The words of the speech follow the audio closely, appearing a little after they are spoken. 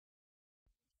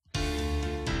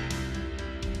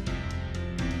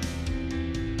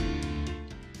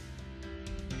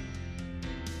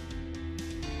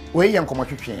we yan komo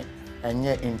twetwe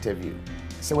enye interview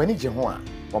se wani je ho a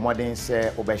omoden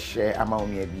se obehye ama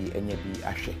omia bi enye bi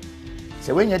ahwe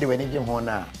se wenya de wani je ho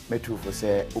na metufo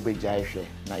se obegya ahwe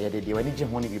na ye de wani je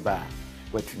ho ni bi ba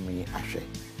watumi ahwe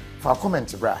fa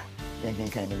comment bra yan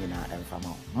kan ni na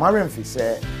emfama Mariam fi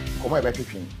se komo e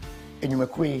betwetwe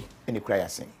enyumakui eni kura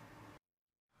yasen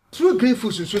True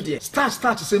grateful so there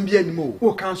start sembia animo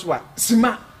o kanso a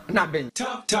sima na ben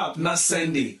Tap na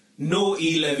Sunday no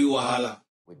e-levy wahala.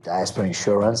 With Diaspora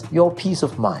Insurance, your peace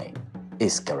of mind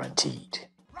is guaranteed.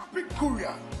 Rapid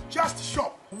Courier, just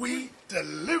shop, we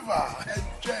deliver.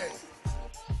 Enjoy.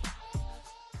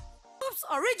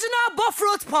 Original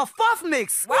Buffroot Puff Puff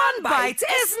Mix. One bite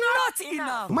is not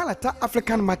enough. Malata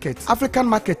African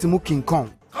market mu King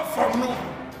Kong.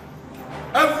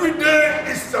 Every day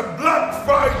is a Black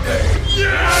Friday.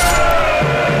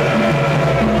 Yeah!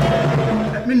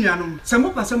 Minianum, some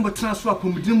of us transfer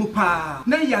from Dimupa.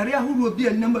 Na yare ahuru bi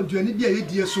enam aduane bi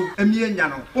ayedie so amie nya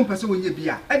no. Ompese wonye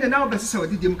bia. E de na obese se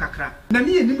wadidim kakra. Na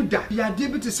ne yenim da. Ya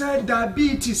diabetes,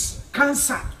 diabetes,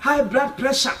 cancer, high blood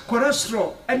pressure,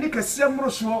 cholesterol, ene kase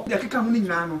mroso. Ya keka ho ni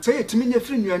nyina no. Se yetimi nya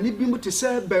firi nuane bi mu te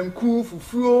se banku,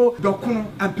 fufuo, dokono,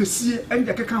 ampesie, ene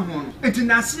ya keka ho no. Enti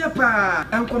na ase pa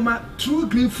enkoma True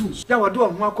Green Foods. Ya wado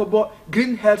ho akobo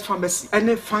Green Health Pharmacy.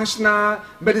 Ene functional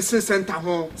medicine center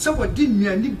ho. Se wadi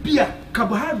nuane bia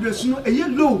carbohydrates no eye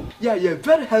low. Yeah,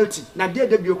 very healthy. Na dey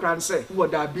dey biokran say wo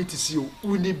diabetes yo,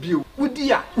 uni bio.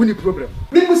 Udi a, uni problem.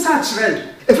 Me mu search right.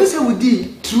 If you say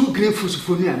we True Green Foods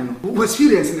for me no. We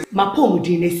experience My pom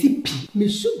di na sipi. Me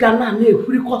sugar na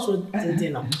ehuri koso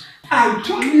tenten na. I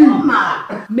told you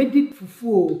Ma, medi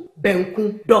fufu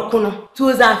benku dokono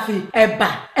tuzafi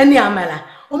eba eni amala.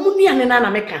 Omuni ane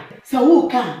na meka. Sa wo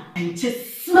kan enche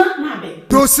sma na be.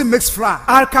 Dosi mixed flour,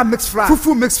 Alka mixed flour,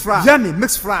 Fufu mixed flour, Yummy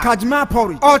mixed flour, Kajma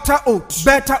porridge, Ultra oat,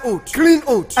 Better oat, Clean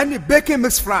oat, and the baking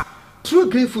mixed flour. True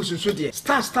Green Foods so there.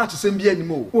 Start to send me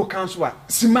anymore. O kanso a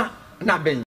sima na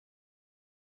ben.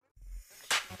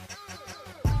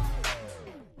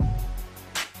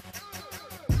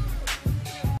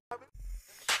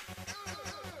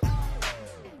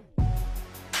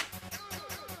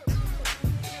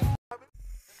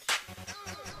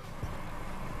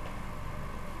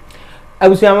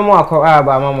 Abusia mama akwa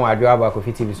aba mama adwo aba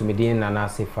KOFI TV so medin na na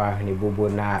sefa ne bobo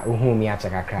na ohu mi acha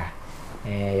kakra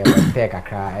ya pe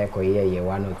kakra ekoye ye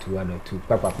 102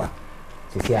 papa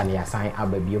sisi an ya san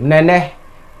aba biom nene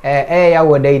ya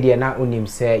wodai de na onim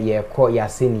se ye ko ya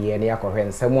seni ye ne yakohwe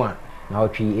nsem a na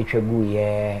otwi etwagu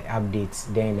ye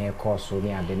updates den na course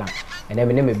ni ade na ene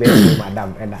me ne me be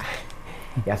madam ena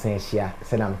ya san hia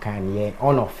se nam kan ye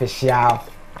unofficial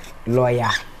lawyer,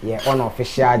 yeah,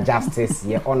 unofficial justice,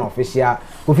 yeah, unofficial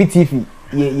KOFI TV,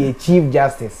 yeah, chief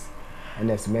justice, and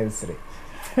that's men's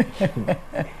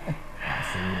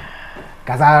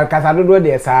Cause do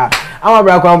this, I'm a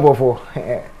black one before.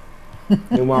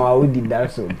 No more, I would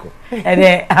that so go. And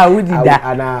then I would that,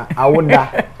 and I would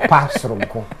pass from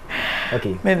go.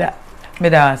 Okay, me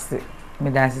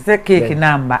that's a cake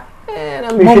number.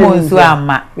 Momo so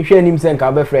ama me hwe nim se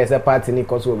nka be fresh party ni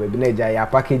koso be na ja ya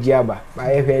package aba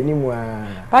ba ye hwe nim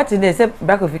a party dey se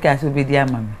back of fika so be di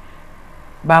ama me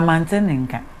ba maintain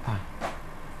nka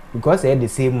because they the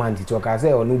same man to talk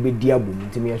say onu be di abom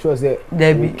nti me sure say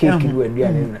cake do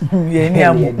aduane na ye ni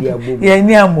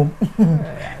amom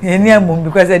ye ni amom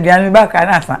because aduane ba ka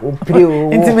na asa o pre o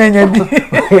nti me nya bi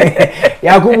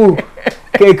Yakubu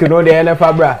cake no dey na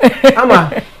fabra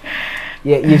ama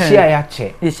ye share ya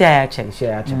che na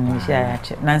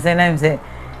say na say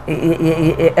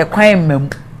e kwan mem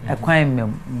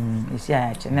e share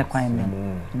ya che na kwan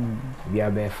mem bia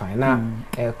be fine na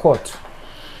court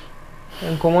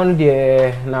en common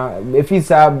de na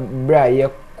efisa bra ye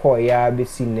ko ya be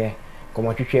sine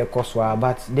komo twetwe koswa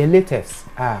but the latest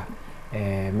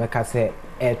meka say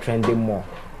trending more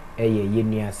ye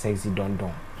nua sexy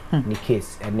Dondon ni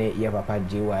case ene ye papa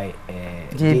JY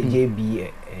JB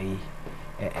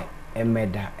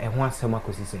emeda ho asema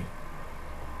kosise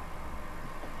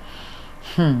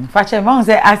fache won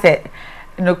say ase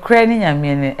no krani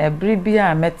nyame ne every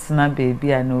bia metna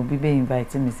baby a no obi be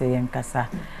invite me say yankasa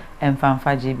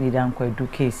emfanfa JB dan kwa do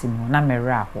case mu na me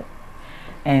raho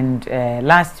and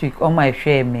last week on my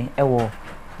share me ewo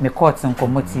me court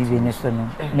nkomo TV ne so no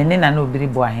me ne na obiri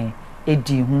bo ahen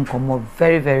edi hu nkomo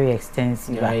very very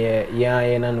extensive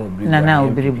yeah na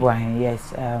obiri bo ahen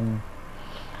yes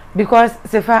because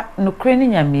sefa no krani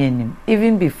nyame anim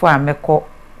even before ameko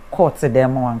court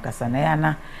dem wankasa na ya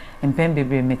na mpem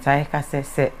bebre metai ka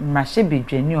se mrahye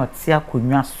bedwani ote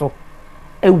akonwa so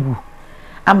ewu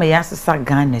ama ya sesa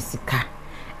Ghana sika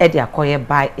e de akoye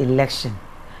by election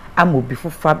ama obi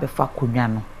fufa befa konwa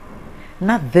no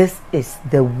Now this is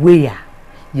the way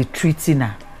you treating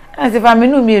her. As if I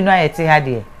mean me no ayete ha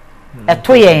de. E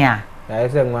to yen a. I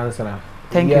say nwansana.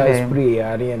 Thank you very much. Spray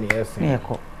are na yes.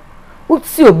 Yeko.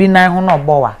 Utsi obi nan ho no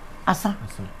bowa. Asa.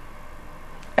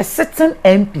 A certain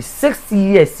MP 6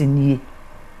 years in ye.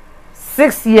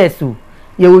 6 years o.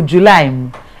 Ye wo July mu.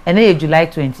 And then July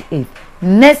 28th.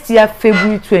 Next year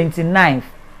February 29th.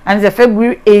 And the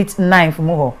February 8th 9th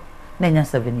mu ho. Na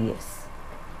 7 years.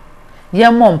 Ye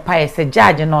mom pa say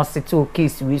judge no settle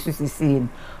case we so see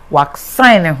wak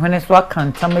sign and when so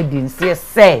kan tamadin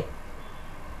say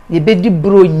ye bedi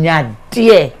bro nya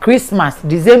dear Christmas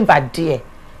December dear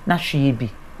na hwe bi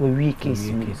we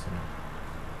case.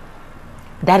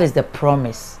 That is the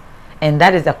promise and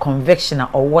that is the conviction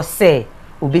or what say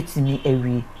obetimi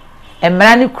ewie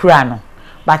emra ni kura no,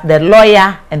 but the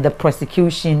lawyer and the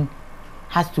prosecution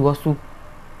has to also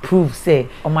prove say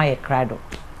omaye krado.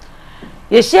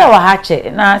 Ye share wa hache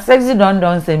na sexy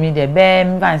Dondon say me de be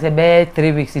me say be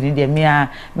 3 weeks ni de me a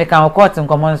me kan court in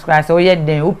common square say o ye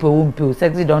den upe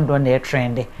sexy Dondon na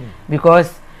trend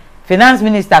because finance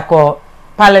minister ko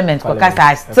parliament ko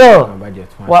kasa still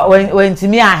when to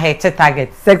me a hit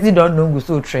target sexy Dondon go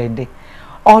so trend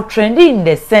or trending in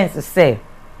the sense say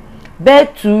be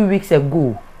 2 weeks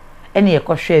ago any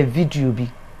e share video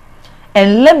bi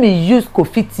and let me use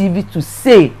KOFI TV to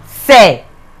say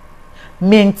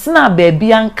mentina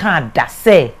baby anka da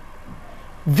say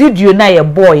video na ye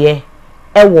boy e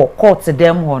wo court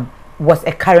them on was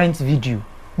a current video.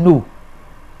 No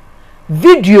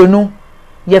video no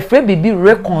ye free baby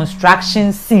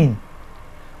reconstruction scene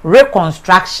no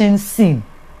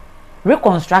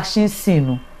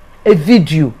a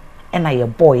video and na ye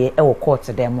boy e wo court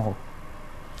them on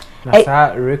na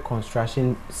sa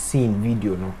reconstruction scene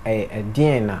video no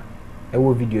den na e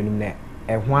wo video no na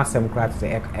ho asem krat se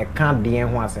e kan den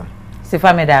ho asem se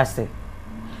fameda ase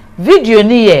video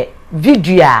ni ye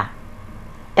video a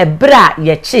e bra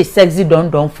ye che sexy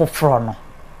Dondon foforo no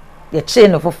ye che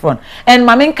no foforo and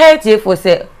mama nkai tie for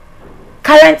say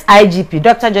current IGP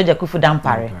Dr. George Akufu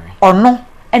Dampare ono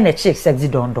e na che sexy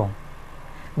Dondon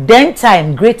then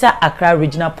time Greater Accra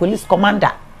Regional Police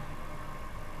Commander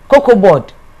Coco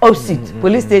Board opposite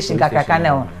police station kakraka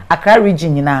na Accra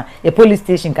region na a police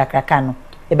station kakraka no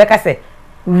e beka say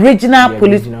regional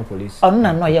police on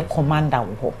no ye commander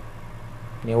wo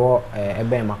ne wo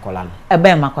ebe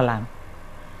makola no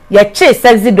ye che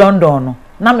sexy Dondon no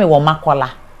na me wo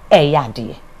makola ya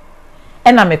de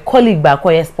e na me colleague ba ko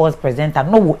ye sports presenter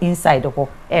no wo inside ho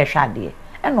hwa de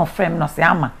e no frame no se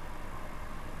ama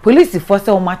police force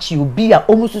o match you be a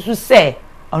omususu say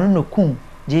ono no kun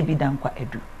JB Dankwa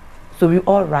edu so we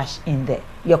all rush in there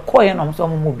ye call ye no so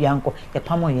mo bianko ye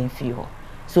pamo ye mfi ho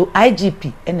so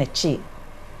IGP na che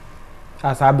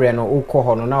as abre no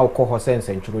ukoho no na ukoho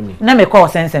sense nchuruni na me call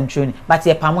sense nchuruni but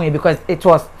ye pamo ye because it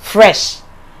was fresh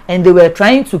and they were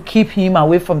trying to keep him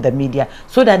away from the media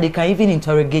so that they can even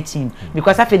interrogate him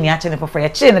because after ni ache ne for ye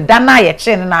che ne dana ye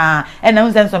che na and na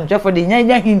unsen some for the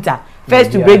nya hinter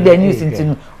first to break the news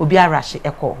into obi arashi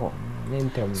ekoho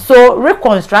so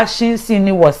reconstruction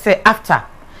scene was say after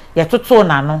ye toto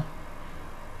na no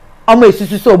omo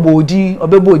esusu so obodi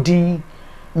obebodi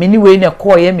mini we na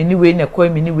koye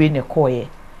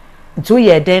nti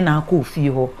ye den na akọ ofie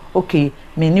ho okay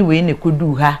mini we na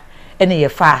kodu ha ene ye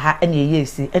fa ha ene ye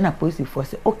esi ena police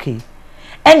force okay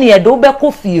ene ye do be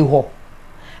kọ fie ho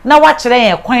na wa kire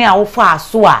ye kwan a wo fa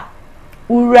aso a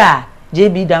ura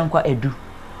JB Dankwa edu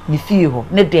ni fie ho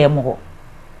ne dem ho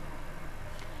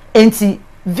enti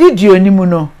video ni mu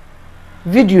no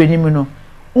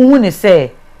uhu ne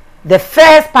say the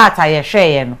first part I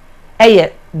share no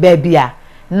eye baby a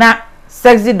na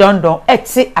sexy Dondon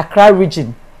eti Accra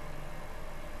region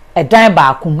e dan ba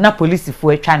akum na police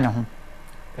fu atwa ne ho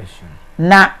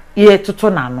na ye toto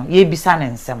na no ye bisa ne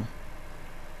nsem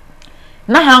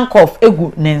na handcuff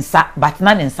egu ne nsa but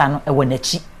na ne nsa no e wo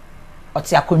nachi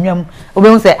oti akonwam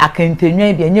obehu se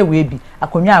akantenwa bi enye we bi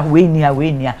akonwa we ni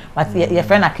a but ye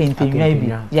friend akantenwa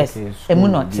bi yes emu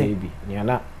not ni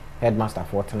na headmaster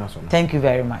fortuna so thank you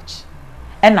very much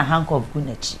and na handcuff gu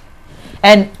nachi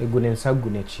and egunensa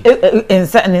gunechi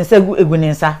ensa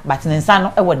egunensa but nensa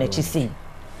no e wo nachi see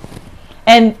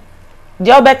and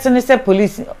the obetini say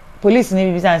police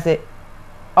ni bi say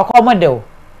okomodel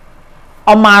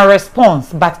o my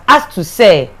response but as to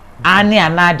say ani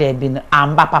another bin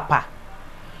amba papa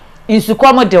in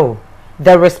sukomodel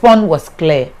the response was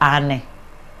clear ane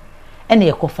and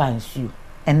ye kofa nsu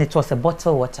and it was a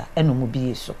bottle water and no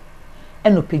bi so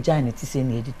and no pejai ne ti say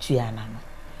na edi tuana no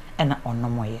and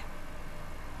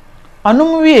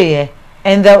onomoye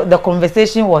and the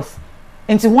conversation was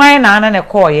into why na na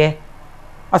call ye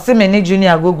ose me ni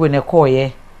junior gogo ne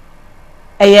koye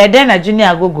eye den na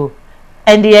junior gogo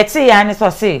and the eti ya ni so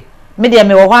say me de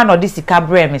me wo hwa na odi sika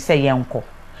bre me say yenko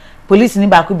police ni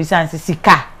ba ko bisa nse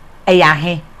sika eye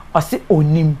ahe ose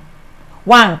onim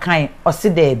wan kan ose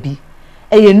da bi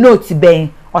eye note ben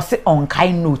ose on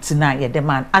kind note na ye the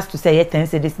man as to say ye 10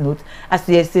 cedis note as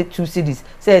to say 2 cedis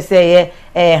say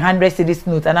ye 100 cedis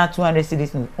note and 200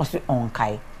 cedis note ose on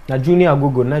kind na junior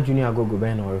gogo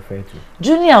ben no refer to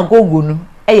junior gogo no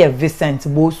eye Vincent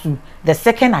Bosu the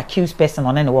second accused person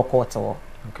on the court.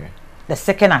 Okay, the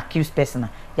second accused person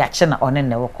ya chena on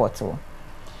the court.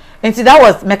 And so that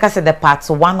was make us say the part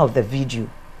 1 of the video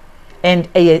and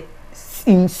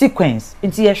in sequence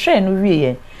into ye share no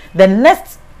wie the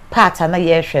next part na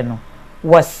ye hwe no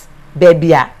was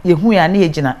baby a ye hu ya na ye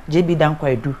gina JB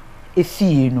Dankwadu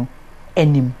efie no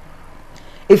anim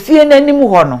efie na anim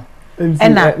ho no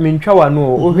ena mentwa wa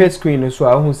no o hwe screen so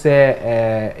a hu se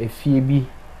efie bi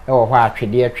e wo ho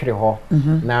atwede atwere ho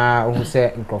na hu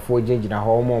se nkrofo gina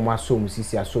ho omo asom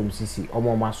sisi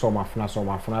omo asom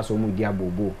afuna so mu di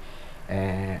abobo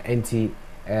enti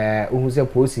hu se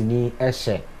posi ni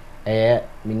ehye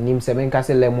minim se menka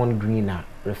se lemon green na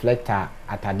reflector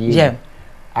atade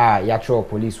ya tro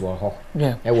police wo ho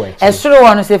esoro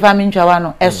ho no se fa mentwa wa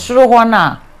no esoro ho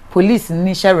na police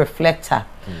ni share reflector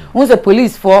the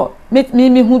police for me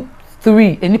who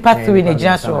 3 enipa 3 na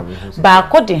gina so ba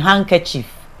ko the handkerchief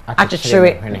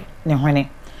atchere ne hwene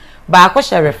ba ko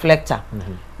share reflector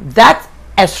that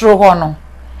esro ho no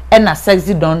e na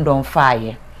sexy Dondon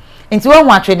fire nti won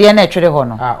atwede na etwere ho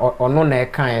no ono na e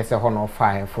kan se ho no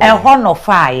fire e ho no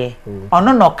fire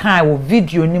ono no kan wo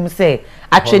video nim se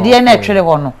atwede na etwere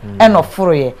ho no e no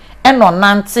foroye e no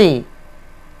nante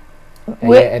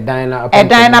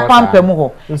edan na pampam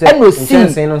ho e no si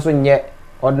nchen no so nye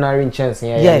ordinary nchen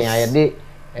ya ye de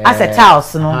as a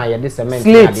tiles no ye de cement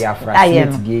na de afra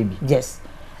slate gebi yes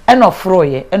e no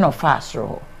froye e no fast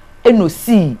ro e no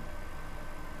si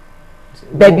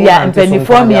baby a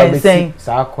mpenifo mi ensen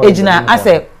ejina as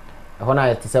a ho na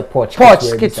ye te se porch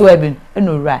kitso ebin e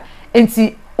no right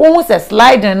enti almost a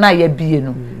sliding na ye bie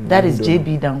no that is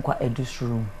JB Dankwa Edu's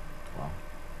room.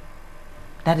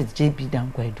 That is JB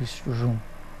Dankwa Edu's room.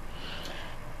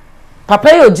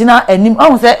 Papa yo jina enim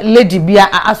o say lady bia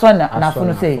aso na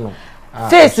funu say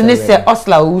face ni say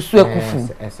osla usu ekufu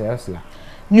osla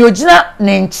ni ojina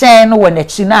ne nchen no wona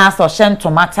chi na aso hye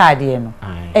tomata ade no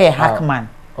hackman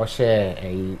o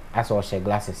she aso o she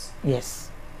glasses yes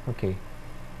okay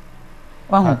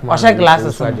o she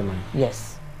glasses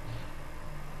yes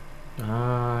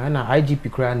na IGP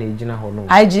kra na ejina ho no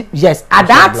yes at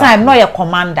that time no your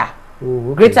commander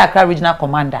Greater Accra Regional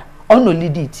Commander on no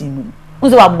lead team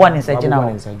unse wa born in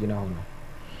Sajina.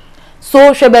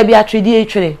 So she baby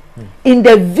atwede in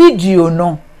the video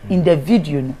no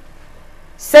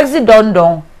sexy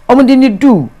Dondon omudi ni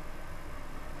do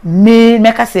me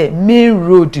make say main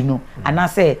road no and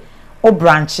say o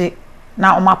branch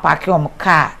na o ma park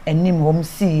car anim hom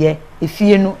see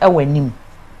efie no e wanim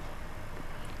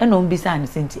e no mbisa an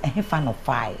senti ehefa no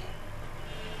fire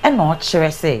e no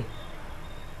kire say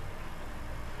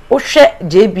o hwe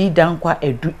JB Dankwa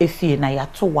Edu efie na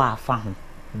yato wa afa ho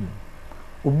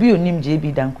obi onim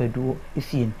JB Dankwa Edu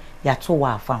efie yato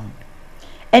wa afa ho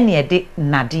ene ede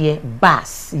nade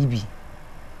bus ibi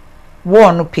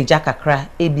wo no peja kakra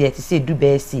ebi etise du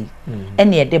be si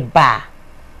ene ede bar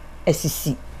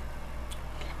asisi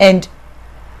and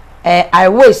I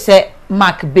always say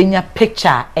mark benya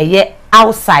picture eye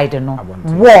outside no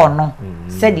wall no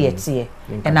said etie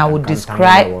and I would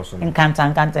describe in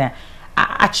kanta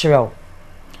actual.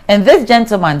 And this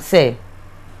gentleman say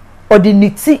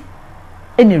ordinity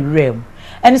any realm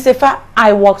and say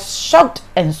I was shocked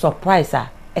and surprised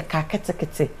e ka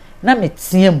ketekete na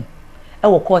metiem e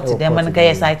wo court dem man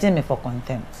ka citing me for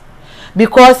contempt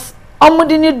because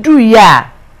omudi ni do ya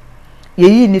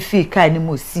ye ni fi ka ni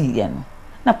mo si ye no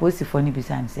na police for ni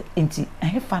bisa say enti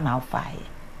ehefa na afaaye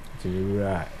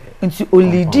enti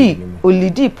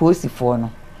olidi police for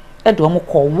no e do mo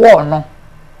call war no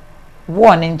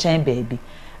one in chain baby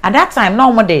at that time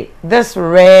normally this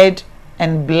red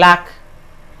and black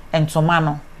and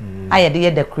tomato I had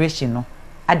the decoration no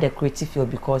I decorative feel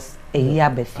because a year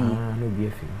befi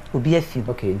no be a feel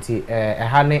okay nti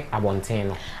ehane abonten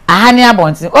no ahane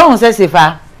abonten o say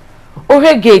sefa o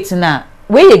he gate na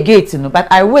where your gate no but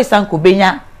I always san ko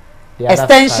benya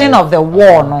extension of the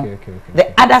wall no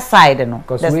the other side no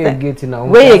because where gate na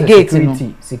where your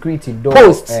gate security door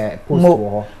post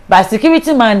post but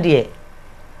security man there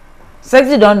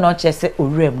sexy don't not just say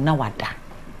orem na wada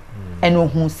and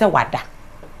ohun say wada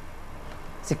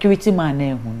security man na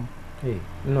ehun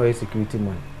no a security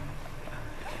man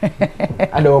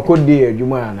Ada okodi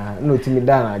adwuma na no timi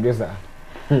da na adwesa.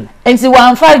 Enti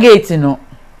wan fa gate no.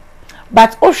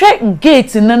 But ohwe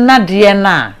gate no na de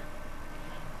na.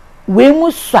 We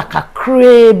mu swa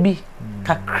kakra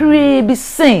bi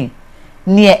sen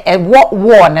near a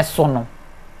war ne so no.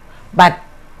 But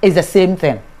it's the same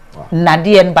thing. Wow.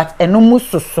 Nadien but eno mu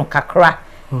susun kakra.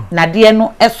 Nadien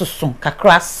no esusun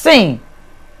kakra sen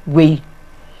we.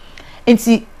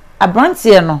 Enti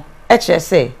abrantie no e che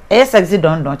say e sexy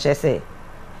Dondon che say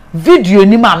video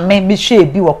ni ma me hwe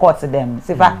bi wo court dem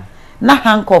sifa na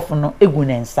handcuff no egu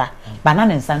nensa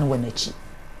banana nensa no wanachi.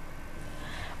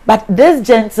 But this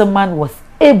gentleman was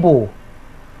able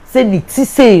say ni ti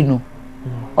say no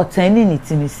otani ni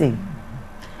ti ni say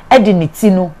e di ni ti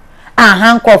no a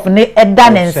handcuff ne eda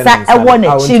nensa e wo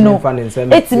nachi no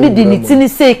etimi di ni ti ni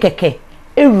say keke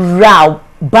ewura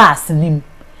bus nim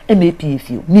e me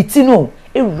pfio ni ti no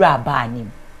ewura ba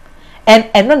nim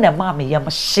and no na ma me yam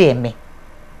share me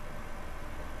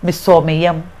saw me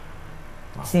yam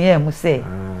see mu say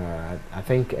I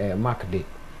think Mark did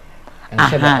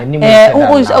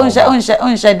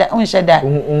unshada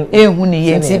ehu ni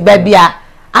yenti babia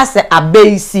ase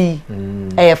abesi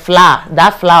flower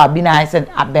that flower be na I said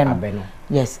abeno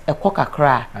yes a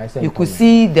kokakra you could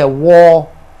see the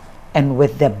wall and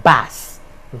with the bus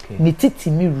okay ni titi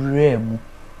mi remu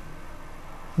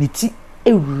ni ti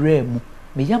ewremu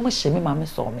me yam hye me ma me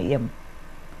saw me yam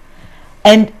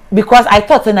and because I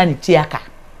thought na ni tiaka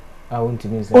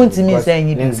ontimi say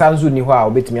nyi nsanzu ni ho a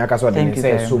obetimi aka so de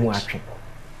say so mu atwe.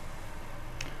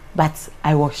 But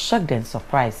I was shocked and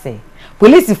surprised say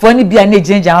police for ni bia na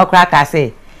ejinja ho kra ka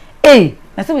say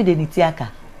na say we de ni tiaka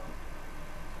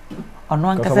ono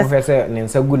anka say ne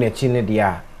nsagu na chi ne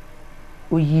dia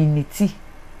oyi ni ti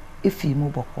efi mu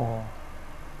boko.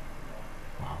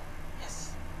 Wow.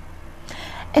 Yes.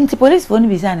 And the police for ni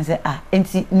bi say say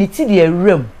enti ni ti de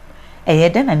awram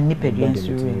den na ni peduan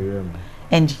so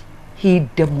and he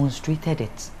demonstrated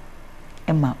it.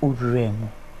 Emma Udremu.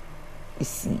 You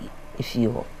see, if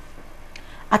you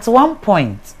at one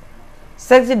point,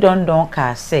 sexy Dondon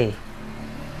can say,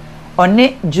 on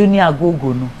junior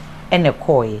gogo no, and a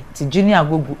koi, to junior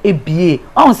gogo a BA.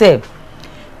 On say,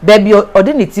 baby,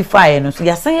 ordinary fire, no, so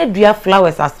you're saying, dear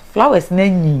flowers as flowers,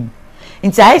 name.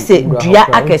 Into I say, dear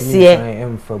Akasia, I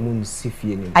am from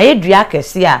Munsifi. I dear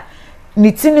Akasia,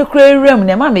 Nitini cray room,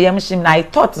 ne mamma yamshim, I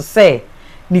thought to say.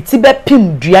 Ni tibe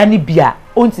pim duani bia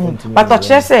ontimi but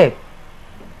o say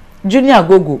junior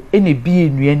gogo ene bia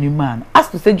nuani man as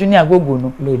to say junior gogo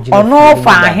no ono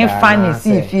fa ahefa ni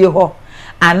si fie ho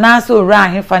anaso ra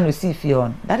ahefa no si fie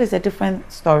on that is a different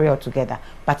story altogether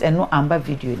but eno amba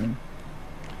video ni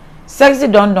sexy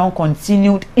Dondon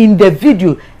continued in the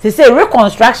video they say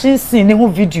reconstruction scene ni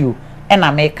video en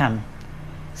American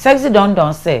sexy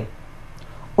Dondon say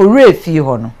ore fie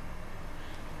ho no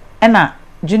ena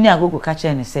junior gogo catch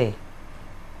and say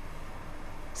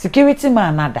security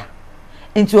man nada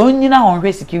into onyina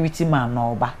onhwe security man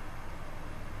no ba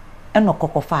eno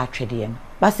kokofa atwede no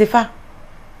basifa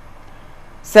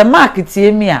se mark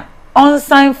tie mi a on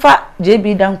sign fa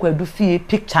JB Dankwadu fie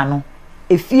picture no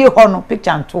e fie ho no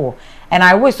picture nto and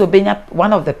I wish obenya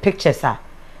one of the pictures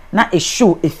na e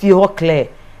show e fie ho clear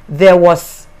there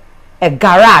was a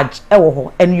garage e wo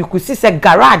ho and you could see say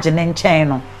garage ne nchen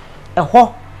no e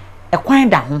ho ekwan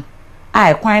da ho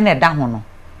ekwan na da ho no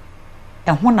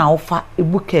ho na ofa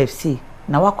ebu KFC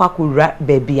na wakwa akura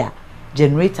baby a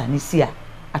generator ni si a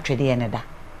atwede ye ne da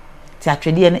ti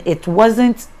atwede ye it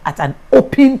wasn't at an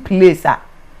open place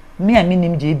me a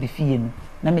minim je bi fie no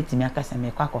na metimi akasa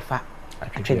me kwa kofa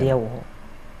atwede ye wo ho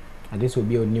this will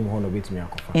be onim ho no betimi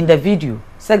akofa in the video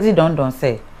sexy Dondon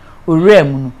say owura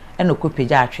mu no e ko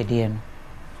page atwede ye no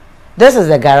this is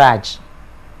the garage.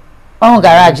 On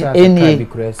garage any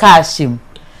cashim.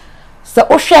 So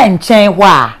Ocean chain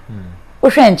wa.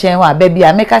 Ocean chain wa baby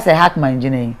I make us a hack man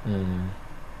engineer.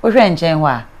 Ocean chain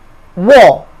wa.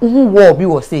 War, war be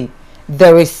was say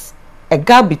there is a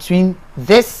gap between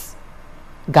this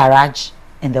garage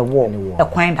and the wall. A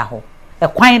quine da ho. A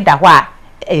quine da wa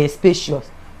a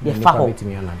spacious. Ye fa ho.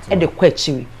 E de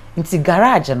kwachiri. Inti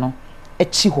garage no e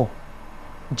chi ho.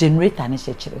 Generator ni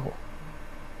she chiri ho.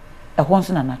 E ho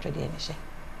nso na natwe de ni she.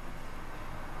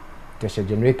 There's a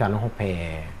generator no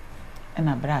pe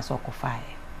na brass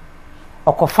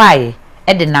okofaye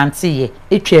e de nante ye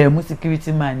etwa mu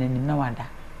security man anim na wada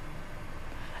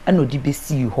e no di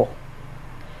besi ho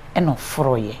e no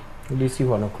foro ye di si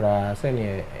ho no kra se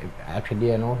ne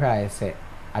atwede no hwa ye se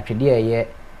atwede ye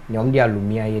nyom di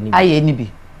alumia ye ni aye ni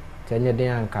bi tenye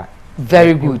den anka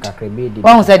very good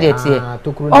one said it here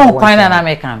oh kwan na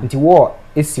American nti wo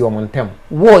esi omontem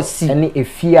wo si ene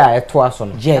efie a eto aso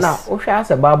no yes. na o hwe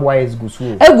ase barbed wire is guso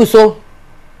eguso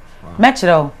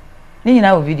metro ni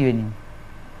nyina wo video ni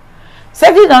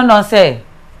se vi don say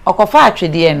okofa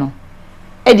atwede no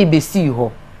e di besi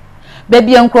ho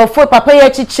baby enkrofo papa ya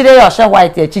chichire ya hwe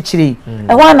white ya chichire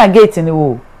e ho na gate ni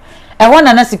wo e ho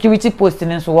na security post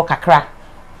ni so wo kakra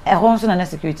e ho so na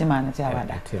security man ti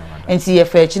abada enti ye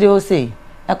fa chire o say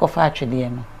ekofa atwede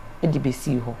no e di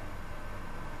besi ho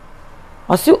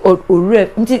osi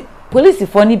ore nti police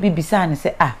for ni bibisa ni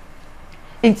say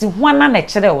enti hwana na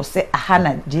kire wo say aha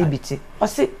na JBT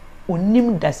osi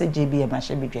onim da say JB ma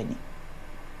hye bedwani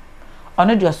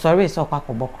ono de sorry so kwa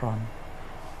kobokro no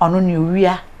ono ni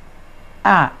owia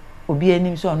obi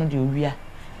anim so ono de owia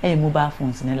mobile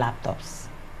phones ne laptops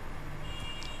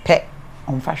pe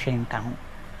on fashion kan ho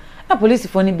na police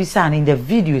for ni bisa in the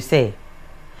video say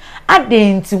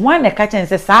adenti wan na ka chen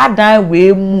say sa dan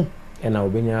we mu na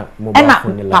obenya mobile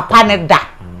phone ne laptop papa ne da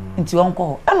nti won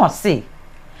ko e no say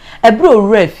ebro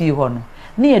owura fi ho no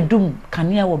ne edum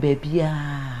kanea wo ba bia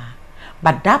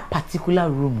but that particular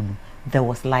room there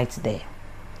was light there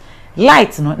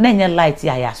light no na nya light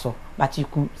ya so but you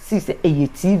could see say a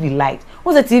TV light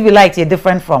what's a TV light here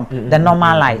different from the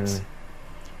normal light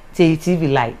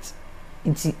TV light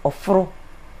nti ofro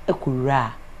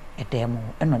ekura edemo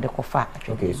eno de kofa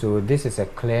okay so this is a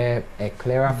clearer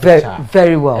picture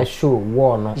very well a show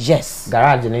war no yes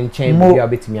garage in chain bi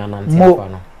abetimi anante afa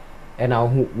no ena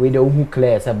hu we de hu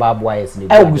clear say barbed wires ni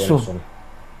so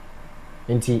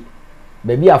nti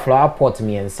baby a flower pot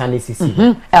me ensane sisi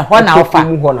ho na ofa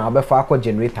mu ho na obefa akọ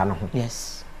generator no ho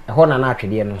yes ho na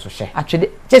atwede no so hye atwede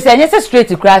che se enye se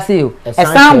straight cross you a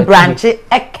sound branch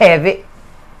e curve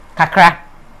kakra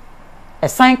a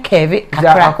sign curve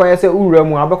kakra akoye se ura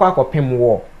mu abekọ akọpem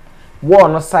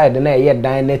wall no side na eye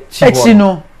dan na chi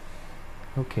no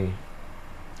okay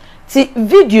ti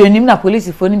video nim na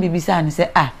police phone bibisa ni se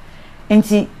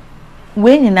enti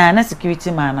we nyina na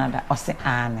security man ada o se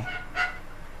ane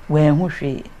we hu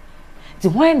hwe ti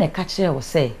hwan na ka kire wo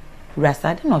se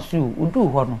rasade no so odu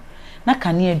ho no na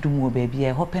kane adum wo ba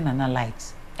bia ho pe na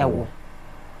light ewo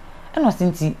eno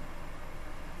sinti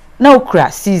na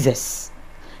okra scissors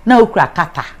na okra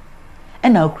kata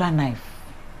na okra knife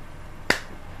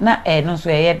na no so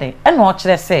ye den eno o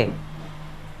kire se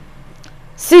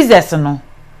scissors no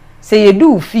se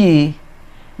yedu fie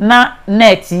na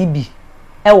net ibi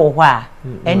ewo ho a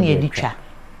ene editwa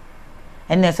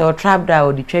ene se o trap da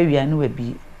o ditwa wi anu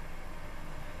wabi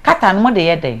kata no mo de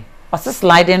ye den o se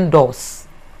sliding doors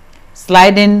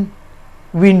sliding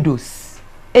windows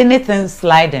anything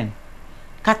sliding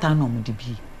kata no mo de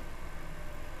bi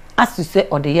asu se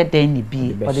o de ye den ni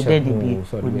bi o de den ni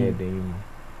bi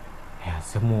ya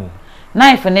semo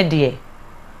knife ne de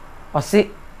o se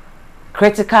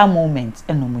critical moment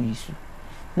eno mo yisu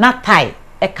na tie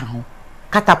e ka ho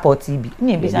catapult bi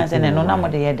ni bi san se ne no na mo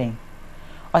de ye den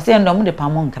o se ndom de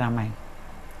pamon kraman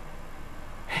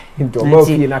into mo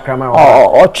fi na kraman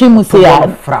o twimu se ya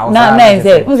na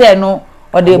se nse no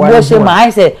o de bo se ma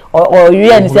ai se o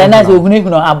wi ani se na se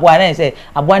oguniguno aboa na se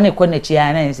aboa na ko na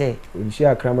chia na se onshi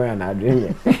akraman na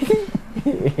adwe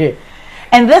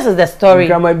and this is the story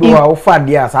kraman bi wa ofa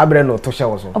dia sa abre no to hye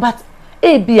wo so but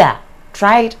bia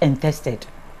tried and tested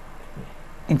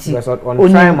inti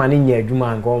on try man nya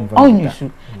adwuma nko mfa on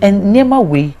you and nema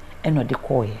way and no de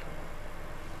call here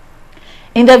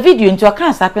in the video into a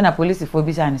can happen a police for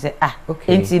bisa and say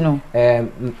okay inti no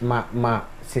ma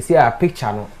see a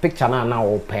picture na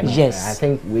open yes. I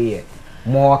think we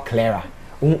more clearer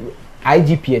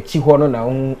IGP a chi ho no na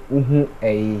hu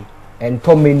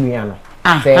ento menu ano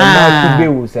say ma kube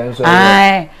wo say so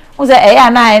o say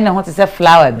na na ho te say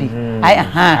flower bi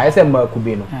I say ma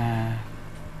kube no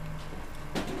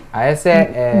I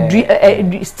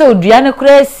say still duane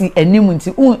kura si animu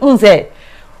nti un say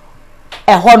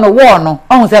ho no wo no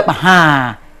on say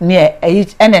ne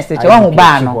NS che won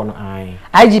ba no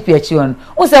IGP achi won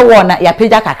o say wo na ya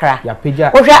peja kakra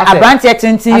o hwe abrante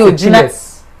tintin yo gina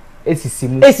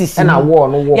esisimu na wo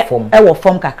no wo form wo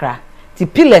form kakra ti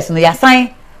pillars no ya san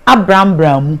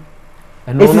abrambramu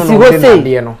esisi ho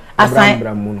say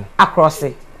abrambramu no across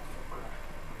it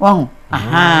won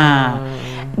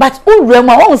but ure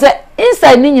ma won say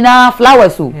inside ni nyina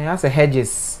flowers o as a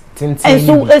hedges tintin and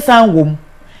so esan wom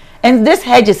and this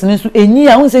hedges ni so enyi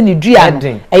a won say ni dua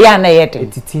no eya na yete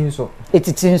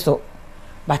etitin so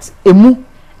but emu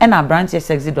and a branch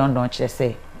sexy Dondon che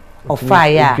say of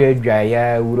fire dwa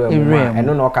ya wura mu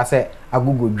eno na oka say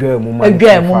agugo dwa mu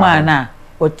ma na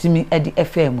otimi edi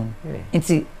FM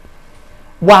nti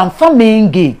one for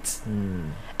main gate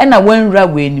and a one ra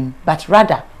wenim but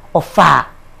rather of far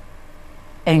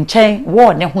enchen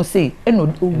wo ne ho say eno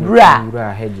owura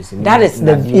that is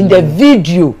the in the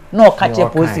video no catch a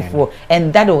posifo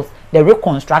and that was the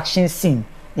reconstruction scene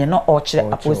they not all chere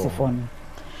aposifo no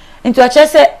into a chere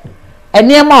say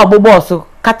eniema obobo so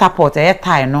catapult e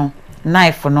tie no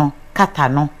knife no kata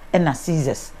no na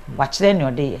scissors wa chere ne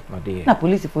ode ye na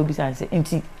police fo bi say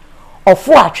nti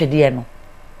ofo atwede no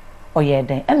oye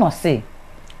den e no say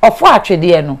ofo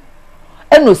atwede no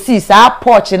e no see sa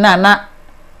porch na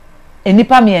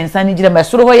enipa miensa ni gire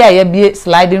mesoro ho ya bie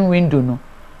sliding window no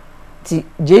ti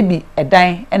JB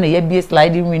edan e na ya bie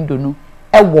sliding window no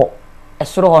ewo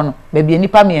esoro ho no ba bie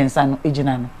enipa miensa no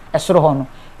ejina no esoro ho no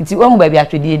nti wo hu ba bie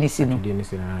atwede ni si no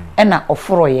e na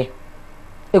oforo ye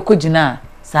ekogina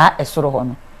sa esoro ho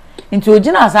no nti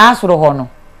ogina sa asoro ho no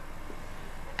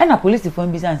e na police fo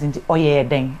mbisa nti oye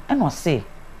eden e no se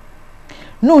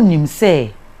no nim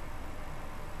se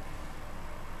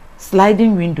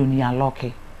sliding window ni unlock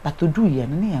but to do ye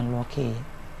no ni unlock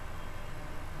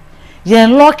ye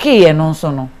unlock ye no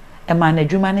so no e ma na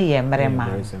adwuma ne ye mmere ma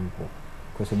very simple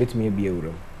because bit me be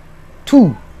awuram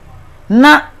 2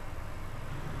 na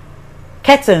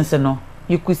curtains no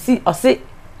you could see or say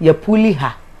ya pulley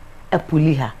ha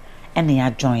and ya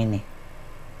join it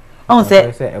on say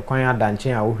e kwan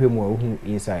adanche a wo hwemu a wo hu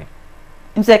inside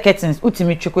say curtains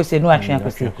utimi tweko se no atwen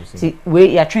akosi ti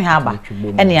we ya twen ha ba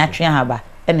and ya twen ha ba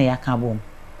and ya ka bom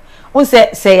on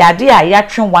say yade a ya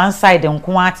twen one side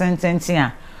nko atententen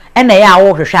a and ya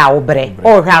wo hwehwe a wo bre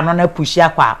o hwe ano na pushi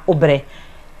akwa wo bre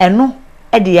eno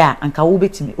e de a anka wo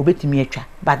obetimi atwa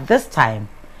but this time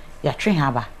ya twen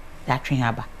ha ba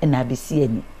and na be see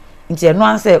ani nti eno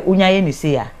an say unya ye ni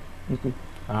say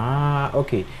a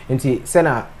okay nti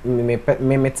sena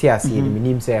me tiase ni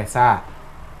minim say sa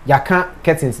yaka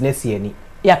curtains na sie ni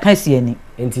yaka sie ni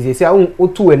nti say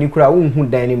otu ani kura unhu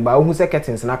dan ni ba unhu say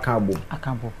curtains na ka bom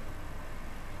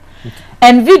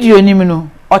and video ni mi no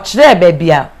o kire ba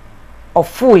bia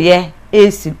ofo ye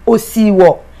esi osi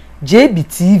wo JB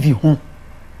TV ho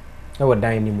e wo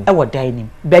dan ni mu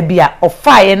ba bia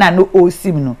ofa ye na no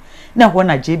osi mi no na ho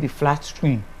na JB flat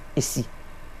screen esi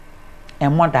e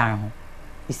modern ho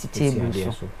esi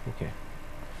table so okay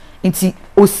nti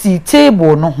osi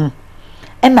table no ho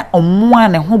e na omoa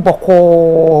ne ho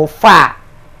boko fa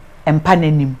empa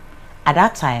nanim at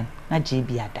that time na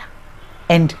JB ada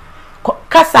and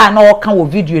kasa na oka wo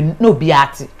video no bi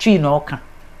ate twi na oka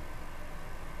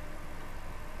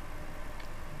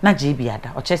na JB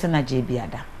ada o chese na JB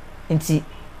ada nti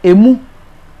emu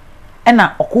e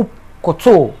na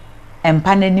okoto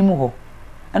empa nanim ho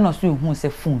e no so hu se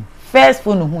phone first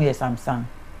phone hu ye Samsung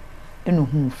e no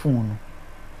hu phone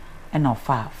e na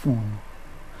ofa phone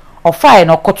ofa e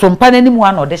no koto empa nanim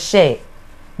wa na o de share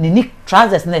ni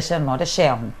trousers na share na o de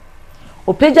share ho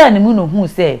o page ani mu no hu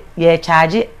se ye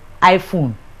charge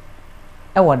iPhone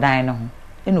e wo dan no ho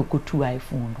e no kotu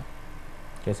iPhone no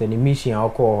kese ni mission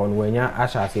akọ no wanya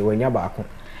ashase wanya baako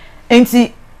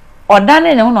enti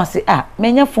odane ne ho no se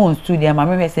menya phone studio ma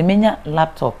me hwese menya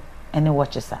laptop ene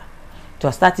watches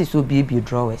to start is obi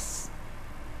drawers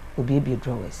to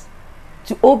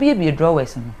obi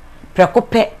drawers no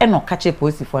prekope e no kache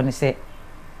posifo ne se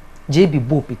JB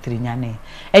bo pitrinya ne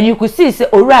and you could see say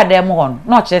owura dem ho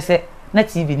no che se na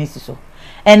TV ni si so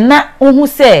and na ohu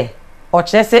se o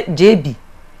che se JB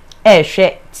e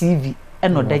hwe TV e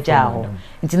no daja ho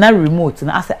nti na remote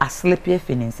na ase asleep e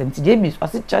finance nti JB o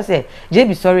se che se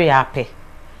JB sorry ya pe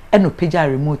e no page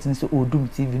remote ni se odum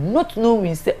TV not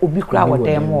knowing say obi kura wo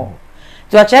dem ho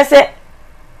to o che se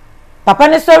papa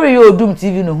ne sorry you odum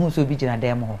TV no hu so obi gina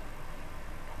dem ho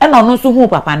e no no so hu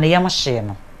papa ne yam hye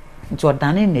no nti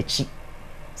odane nachi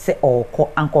se oko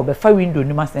anko be fa window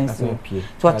ni ma sense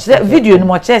to o che video ni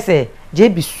mo che se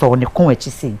JB so ne kon achi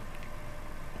sei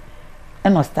e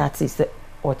no start se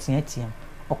o tiam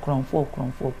okronfo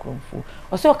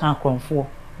o se o kan okronfo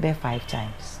be 5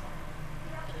 times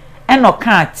and no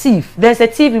can thief there's a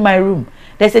TV in my room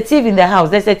there's a TV in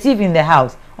the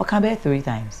house o can be 3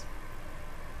 times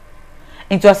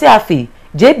into o se afi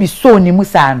JB so ni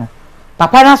musa no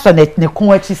papa na so ne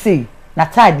kon achi sei na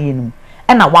tade enum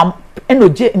e na wam eno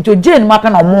into no ma pe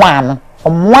na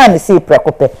omoa ne sei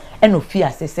prekope eno fi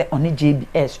ase se oni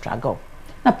JB struggle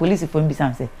na police fo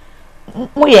mbisa se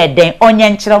mo ye den onye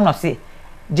nkyere no se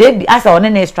JB asa one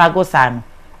na struggle sa no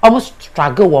almost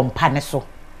struggle wo mpane so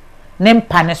ne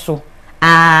mpane so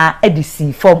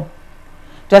edisi form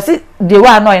to se de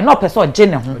wa no no person oje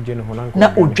ne ho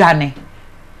na odwane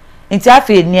nti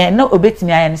afi ne na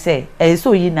obetimi aye ne se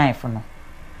so yi knife no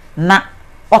na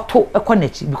oto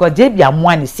ekonachi because JB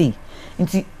amoa ne sei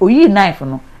nti oyi knife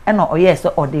no e na oye se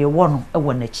ode wo no e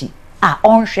wo nachi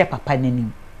onhwe papa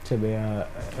nanim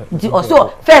Also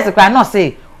first cry not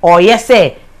say or yes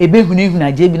say ebe hunu hunu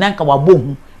aje bi na nka wabo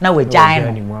hu na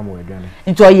wagyan no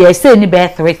into yes say ni be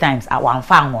 3 times at one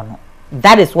fan no.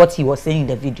 That is what he was saying in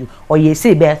the video. Or yes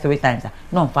say be 3 times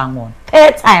no fan one.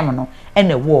 Third time no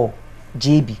and a war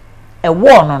JB. A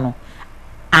war no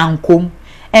ankom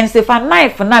and say for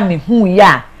knife na me hu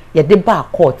ya ye de ba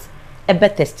court e be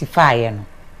testify no.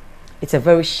 It's a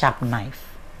very sharp knife.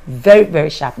 Very,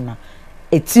 very sharp now.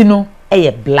 Etino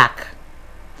a black.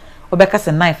 Obeka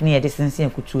se knife near this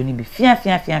and kutu ni be fian.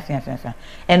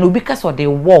 And ubika of the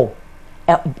wall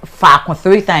far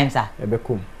 3 times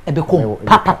ebekum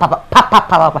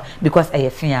papa because a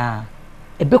fian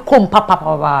ebekum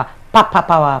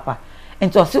papa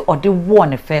and so see or the one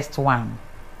the first one.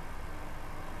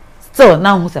 Still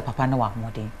now who's a papa no wa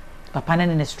modern. Papa na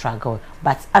in a struggle,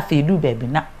 but afi do baby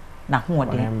na ho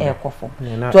de air kofo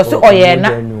to so oye na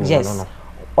yes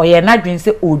oye na dwen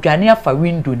se odwane afa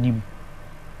window nim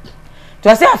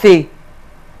to say afi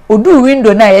odu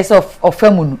window na yes of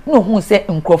famu no hu se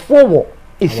nkrofo wo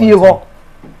efie ho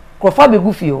krofo be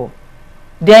gu fie ho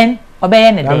then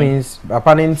obeye ne that means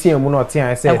papa na ntia mu no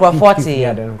tia say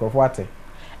nkrofo ate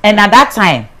and at that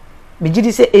time me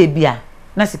gidi say ebia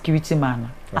na security man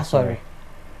sorry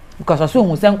because also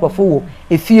hu se nkrofo wo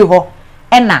efie ho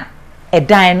ena a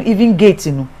dime, even gate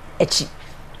no echi.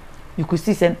 You could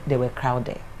see they were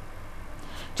crowded.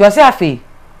 To say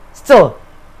still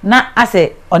na I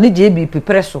say oni JB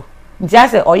prepare so. Nti I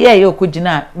say oye ye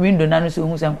okujina window na no so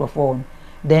hu san crofo.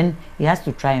 Then he has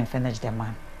to try and finish the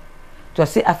man. To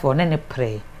say afi on ne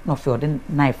pray no fi the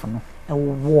knife no e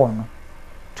war no.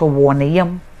 To warn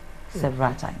yam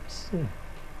several times.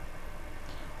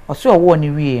 Oso war ni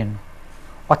wie no.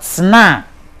 Otsena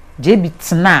JB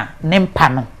tsena ne mpa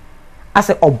no. I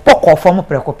say oboko from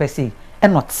preko pesi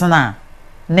and not sana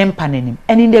nempanenim.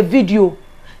 And in the video,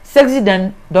 Sexy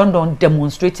Dondon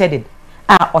demonstrated it.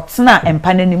 Otsana and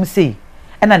panenim say,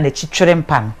 and an chichurem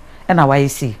pan, and a why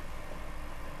see.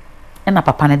 And a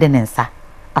papana denensa,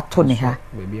 a tony her,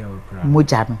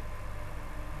 mujano.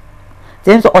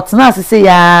 Then so Otsana say,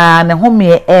 ya, and home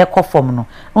air coffom no.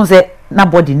 No say,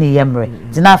 nobody ni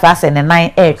yemre. Dina fast and a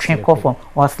 9 air train coffom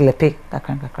or sleepy,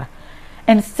 kakra.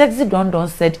 And Sexy Dondon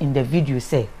said in the video,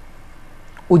 say,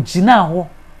 Ojina ho,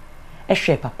 a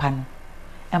share papa no,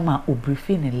 Emma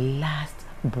Obrifin the last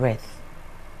breath.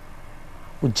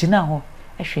 Ojina ho,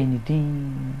 a share ni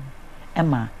ding,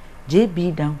 Emma,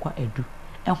 JB Dankwa Edu,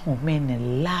 and who made the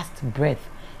last breath,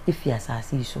 if he has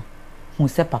see so, who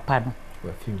said papa no,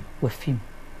 with him.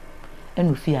 And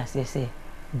we fear say,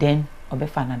 then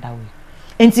obefa another way.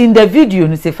 And in the video,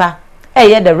 Nusefa,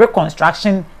 the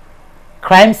reconstruction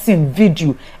crime scene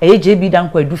video JB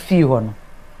Dankwa Edu fie ho no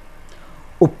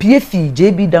opie fie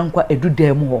JB Dankwa Edu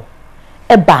dem ho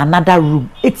e ba another room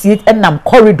 88 enam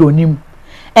corridor nim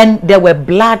and there were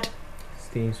blood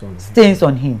stains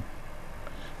on him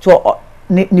so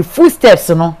ni footsteps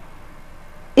no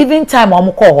even time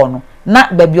am call ho no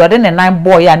na baby ode ne nine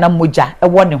boy ya na moja e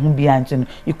wo ne ho bia nti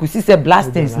you could see say blood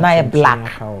stains na e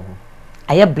black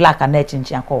aye black and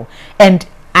chinchin call and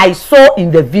I saw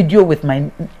in the video with my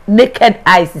naked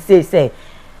eyes say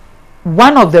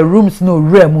one of the rooms no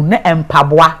room na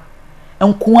empabwa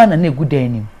enko na egu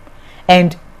danim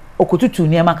and okotutu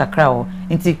niema kakra ho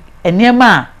nti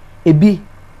eniema ebi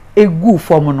egu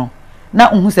form no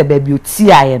na unhu se ba bi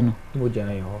otiaye no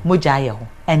moja ye ho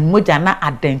and moja na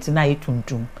adent na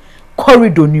yetuntum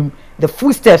corridor nim the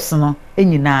footsteps no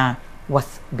enyina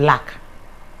was black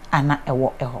ana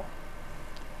ewo eho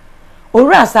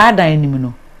ora sa dan nim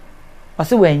no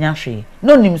ose we nya hwe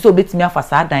no nim so betimi afa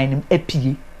sa dan nim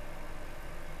apie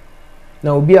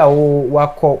na obi a wo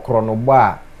wakọ kronogbo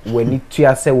a wani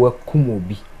tua se wakum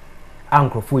obi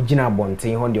ankrofo gina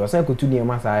bonten ho de osan kotu ne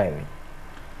ma sa aye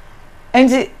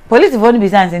enti police phone bi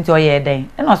san senti oye den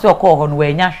e no se okọ ho no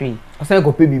we nya hwe osan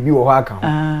ko pe bibi wo ho aka ho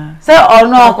se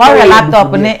ono ko re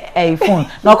laptop ne iPhone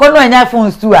no ko no nya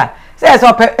phones too a se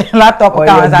so pe laptop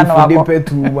ka za no wako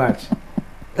too much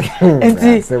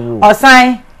enti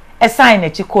osan e sign na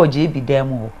chi ko JB dem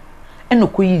ho eno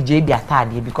ko yi JB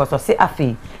atade because o say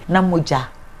afi na moja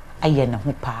aye ne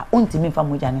ho pa ontimi fa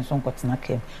moja ne so nkotena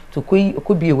kem to ko yi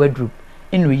ko bi wardrobe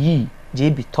eno yi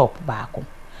JB top baako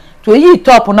to yi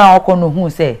top na okọ no hu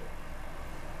say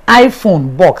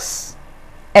iPhone box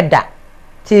eda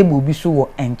table bi so wo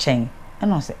enchen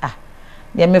eno say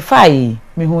de me fa yi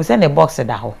me hu say ne box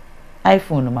da ho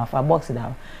iPhone ma fa box da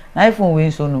ho na iPhone we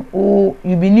so no oh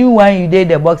you be new one you dey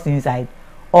the box inside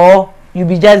or you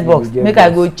be just box make I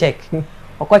go check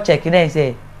oko check then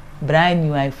say brand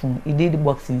new iPhone e dey the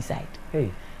box inside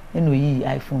hey you know yi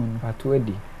iPhone but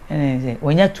ready and then say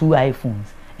when you 2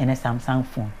 iPhones and a Samsung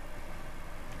phone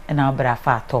na obra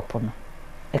fa top no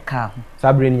e ka ho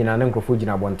sabre ni na nkrofo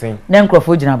gina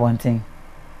bonten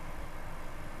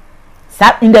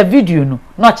sa in the video no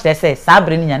not say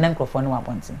sabre ni na nkrofo no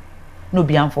abonten no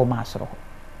bi amfo ma asoro ho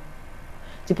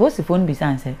ti post phone bi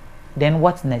say then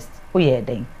what's next oh yeah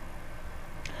then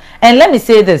and let me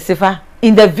say this Sifa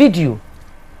in the video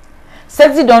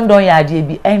sexy Dondon ya dey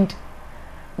bi and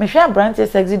me share branch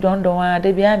sexy Dondon wa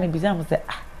dey bi me bizam say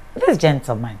this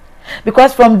gentleman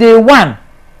because from day one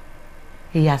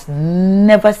he has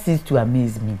never ceased to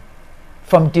amaze me.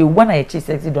 From day one I chase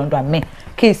sexy Dondon me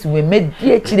case we made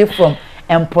actually from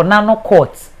Emponano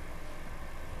court.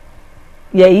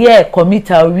 Yeah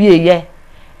committee we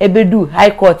ebedu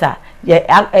high court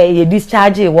ye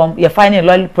discharge won ye final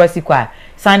law prosecutor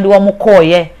sand wo call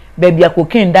ye baby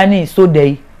akokin dani so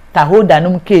dey ta hold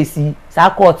anum case sa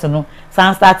court no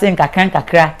san starting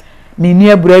kakra me ni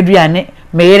abuaduane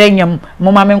me yere nyam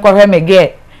moma me nkwohwe me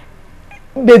ge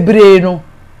bebre no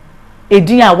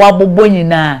edin a wabobbo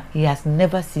nyina he has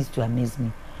never ceased to amaze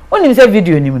me. Onim say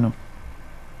video nim no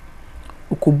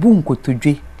okobu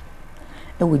nkotodwe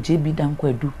e wo JB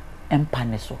Dankwadu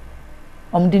empane so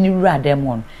omde ni wura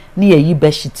demon ni yayi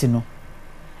beshiti no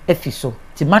efi so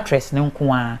ti mattress ne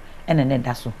nko a ene ne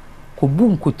da so kobu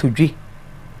nkotodwe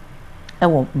e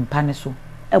wo mpane so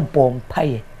e bo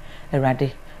mpaye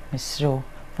erade mesro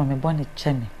from me bone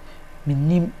cheme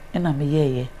minim ena me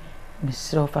yeye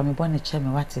mesro from me bone cheme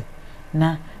wate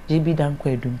na JB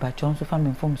Dankwadu mpa chonso fa me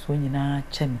mfom so nyina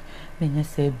cheme menya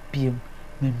se biem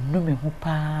me nu me ho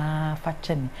pa fa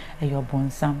cheme e yo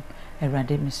bonsam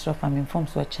erade mesro fa me mfom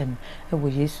so cheme e wo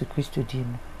Yesu Kristo di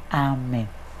mu amen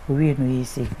we no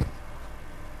yesi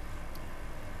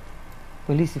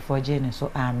police for jene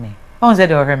so amen on said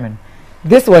the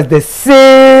this was the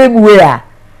same way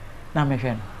na me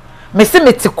hwe me se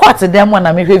me ti court dem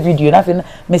na me hwe video na fe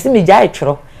me se me jai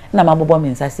tworo na mabobo me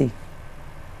nsa sei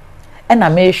na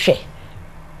me hwe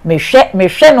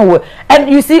no and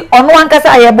you see ono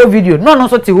ankasa ayebo video no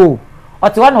so ti ho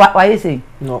oti wa no wa yesi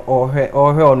no ohwe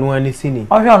ono ani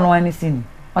sini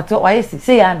oti wa yesi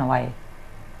sei ya na wa ye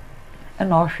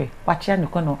na ohwe wa chia ne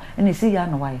kono na sei ya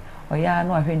na wa ye oya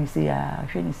no ahwe ni sei ya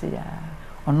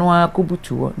ono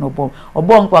akobutu no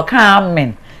obo nkwa ka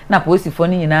amen na posifo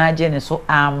ni nyina age ne so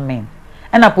amen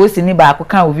na posi ni ba ko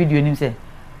ka o video nim se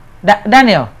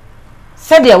Daniel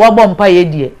said ya wabo mpa ye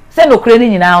die se no kure ni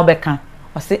nyina obeka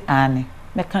o se ane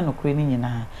meka no kure ni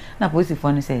nyina na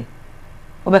posifo ni se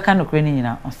obeka no kure ni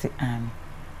nyina o se ane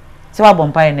se wabo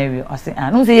mpa ye na wi o se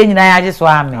ane no se ye nyina ya age so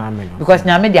amen because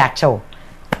nyame de achew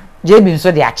JB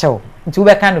nso de achew nti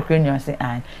obeka no kure ni o se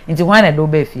ane nti hwan na do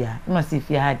ba fia no se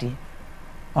fia ha die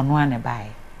ono ane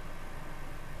bae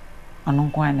ono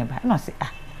nko ane bae no se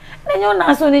nenyo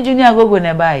na so ni junior gogo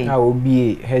ne bae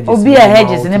obi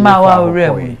hedges ne ma wa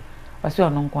orem wase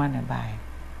ono nko ane bae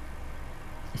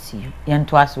see you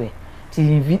yento aswe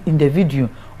in the video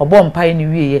obo mpai ni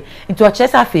wiye nti o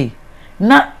chesa fe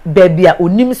na baby a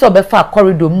onim se obefa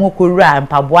corridor mu okowura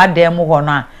mpaboa dem ho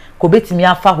no a ko betimi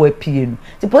afa ho apie no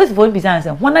ti police for bisa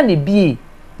say hona na bie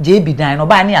JB dan no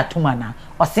ba ne atoma na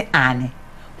o se ane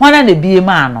hona na bie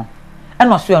ma no e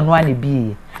no so ono ane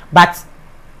bie but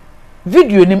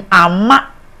video nim ama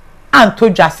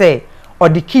antodwa say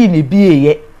odi key ne bie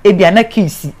ye ebia na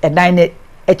kisi edan ne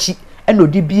echi e no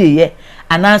di bie ye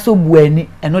anaso buani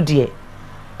eno de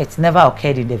it never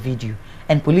occurred in the video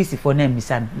and police for name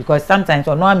bisan because sometimes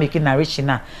or no making narration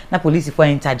na police for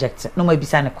interject no more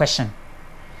bisan a question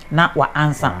na wa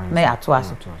answer na ya to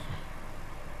aso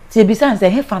ti bisan say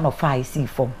he fan of I see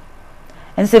form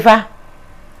and sefa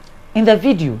in the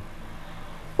video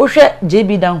o hwe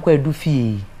JB Dankwadu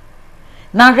fie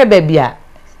na hwe baby a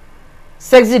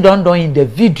sexy Dondon in the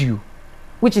video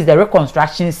which is the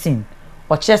reconstruction scene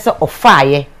or chese of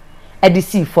fire at the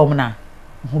sea form na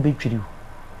ho betwiri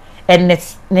and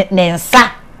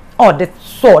nensa or the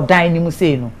sword dying mu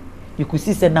say no you could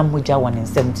see say na moja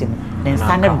 170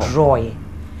 nensa na draw ye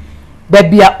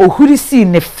baby a ohuri see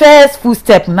the first full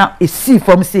step na a see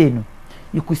from say no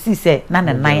you could see say na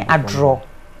na nine a draw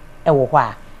e wo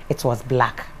hwa it was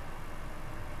black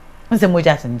nse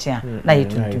moja sentia na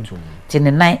yetuntum ti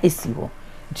ne nine esi ho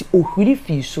ti ohuri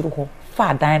fi suru ho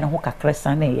fa dan na ho kakra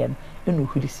san na ye no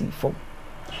ohuri see form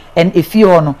and if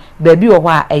you ono baby wo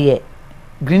hwa eye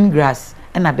green grass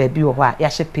and a baby wo hwa ya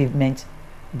she pavement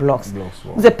blocks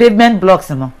the pavement blocks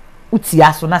no uti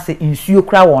aso na se insuo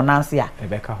kra wo nanse a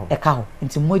eka ho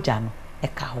nti moja no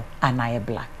eka ho anaye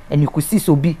black and you could see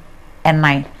so be and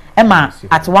nine Emma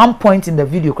at one point in the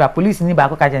video kra police ni ba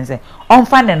ko ka jen say on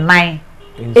fa the nine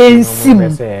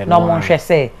ensim no mo hwe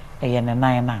say eye ne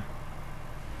nine na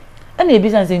and e be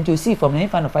sense to see from any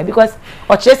fan of because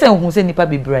o chese hu se nipa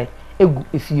bebre egu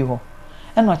efie ho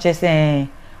and o chese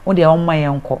wo de on man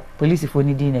enko police for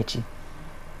ni din achi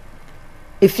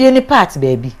efie ni part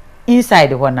baby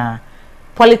inside ho na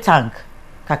polytank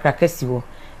kakrakasi ho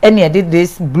and e did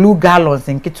this blue gallons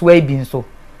in kitwa bi nso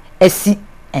esi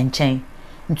enchen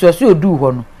nti o se odu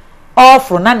ho no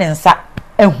ofro na ne nsa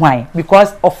ehwan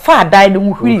because of fa died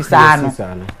mu hwiri saa no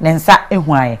ne nsa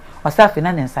ehwan osafe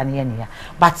na ne nsa ne ye ne ya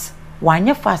but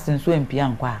wanye fast nso empia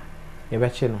nkwa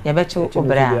yebeche no yebeche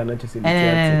obra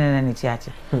ne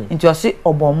tiache nti o se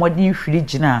obomodin hwiri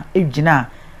gina egina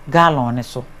gallon ne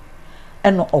so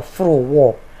eno ofro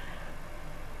wo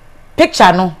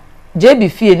picture no JB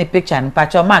fie ni picture ni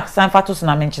pacho mark sanfato so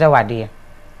na menchire wade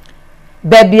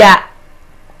baby a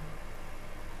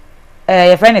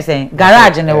your friend is saying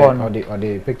garage ne wo no or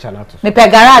the picture na to me pe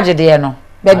garage de no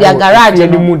baby a garage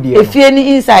no efie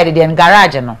ni inside de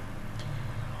garage no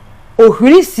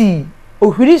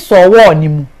ohwiri so wo ni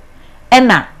mu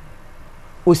ena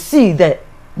o see the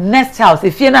next house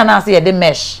efie na na say the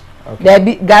mesh there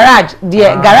be garage the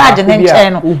garage ne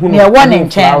nchen no ne wo ne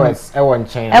nchen e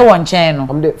won nchen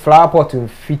no the flower pot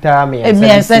fita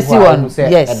me sense one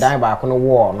yes e dan ba ko no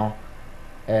wo no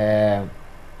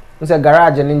nse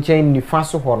garage ne nchen ni fa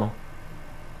so ho no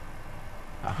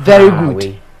very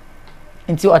good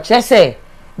until o say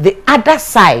the other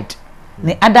side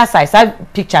the other side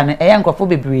picture no e nkofo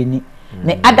bebre ni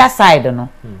the other side no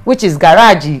which is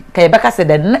garage kayebeka say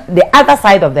the other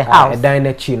side of the house dan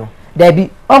na chi no there be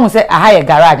almost say a higher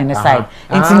garage in the side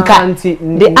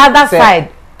the other side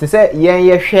to say yen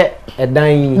ye hwe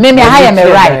edan me higher me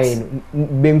right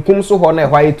benkum so ho na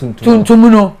ehwa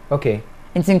tuntum no okay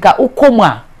ntinka ukomu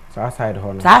a side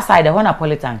ho no side ho na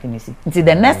polytank ni si nti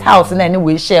the next house na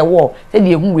we share wall say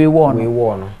the ehu we wall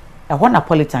no ho na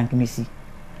polytank ni si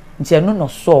nti eno no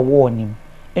so wall nim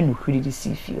eno hwiri di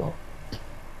si fi ho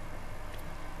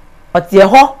otie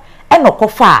ho eno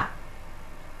kofa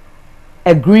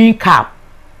a green cap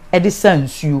edison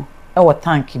nsuo e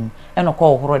tank im eno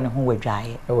ko horo ne ho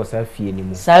wadwae e wo sa fie ni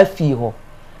mu sa fie ho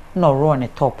no ro ne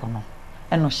top no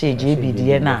eno she JB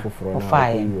die na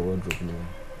ofae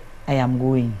I am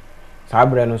going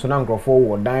sabre no so na nkrofo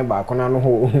wo dan ba ko na no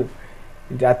ho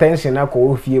the attention na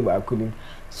ko fie ba ko ni.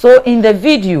 So in the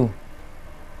video,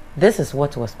 this is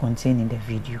what was contained in the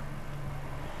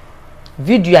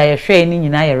video I share ni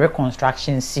nyina ye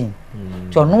reconstruction scene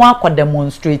to no akọ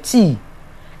demonstrate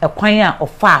e kwan a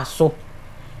ofa so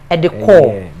e de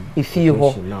call ifie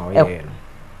ho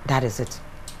that is it.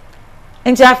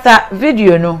 And after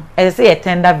video no I say a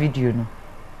tender video no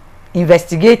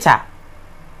investigator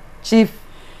chief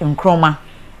Nkroma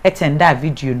e tender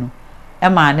video no e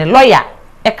ma ne lawyer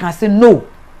e can say no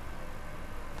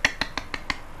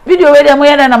video we dem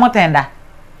ye na mo tender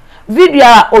video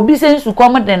a obi sensu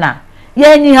kom de na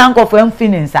ye nyi handcuff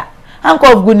amfininsa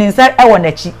handcuff guninsa e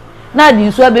wonachi na di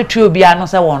nso abetri obi ano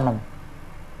se wonom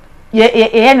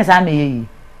ye ne sa me yi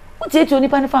uti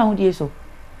onipa ne fa ho die so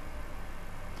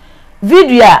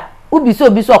video a obi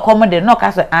so kom de no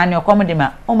ka so ani kom de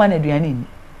ma o ma na aduane ni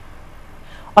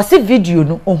o se video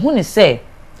no ohun ni say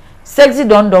sexy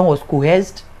Dondon was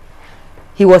coerced,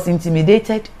 he was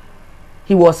intimidated,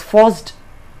 he was forced,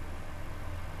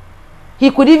 he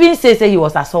could even say he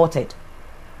was assaulted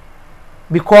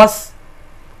because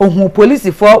ohun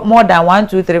police for more than 1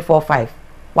 2 3 4 5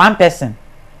 one person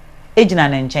ejina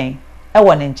na nchen e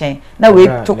wo na nchen na we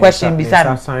to question bisa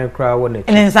no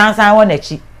nsansan wo na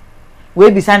chi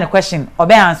we bisa na question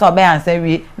obe answer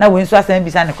we na we nso asan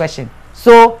bisa na question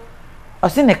so I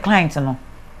seen the client no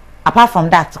apart from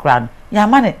that crowd ya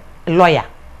man lawyer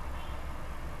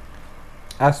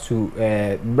as to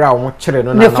bra wo kire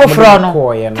no na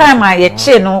no time I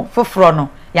che no foforo no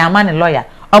ya man lawyer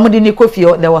omudi ni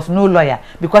KOFI there was no lawyer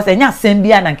because enya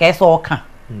sembia na nke so oka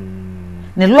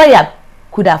the lawyer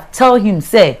could have tell him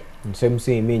say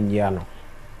say me nya no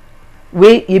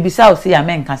we yebisa o say ya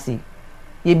men ka say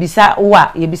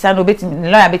yebisa no betimi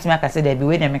lawyer betimi aka say there be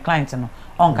we na me client no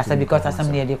on kasa because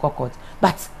assembly dey court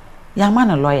but ya man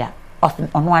a lawyer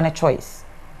of on one choice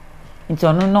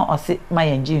into no o say my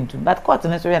engine too but court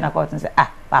no so na court say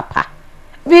papa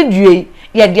video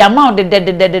ye the amount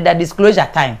the disclosure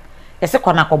time ye say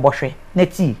kona ko bohwe na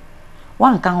ti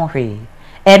wan kan ho hwe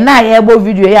e na ye bo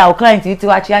video ya o client ti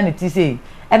wa chia na ti say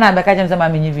e na be ka jem say ma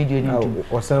menye video ni tu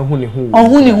o san hu ni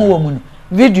hu wo mu no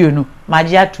video no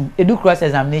magia tu edu cross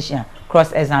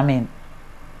examine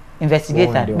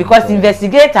investigator because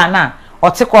investigator na o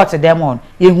te court dem on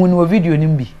ye hu no video ni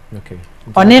mbi okay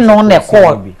oni no na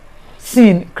call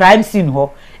scene crime scene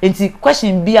ho enti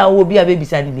question bi a wo bi a be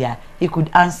bisa ni bia he could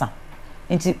answer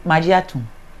enti magia tu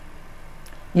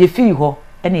ye feel ho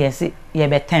ene ye se ye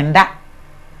betenda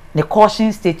the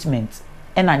caution statement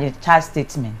and the charge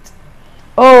statement.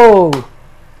 Oh,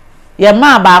 your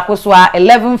ma ba ko so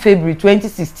 11 February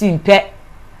 2016 pe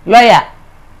lawyer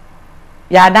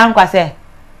ya dan kwa say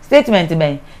statement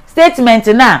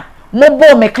na mo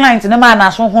bo me client na ma na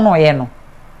so ho no ye no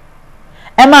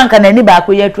e man ka na ni ba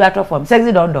ko ye tu ato form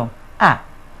sexy Dondon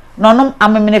nonom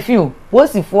amemene fiu wo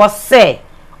si for say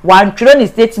wan twere ni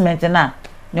statement na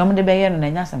nyom de be ye no na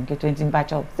nya sam ke 20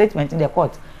 mpacho statement in the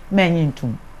court men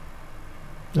yintum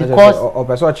because o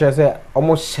person che say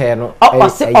almost share no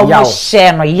almost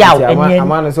share no yaw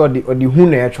amana say odi hu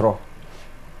na e tworo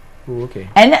okay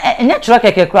enya tworo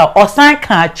keke kra o san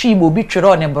kan atwi mo bi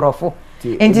tworo ne brofo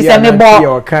enti se me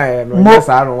bo mo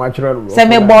sa no wa tworo se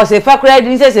me bo se fa kra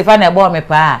din se fa na bo me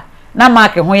pa na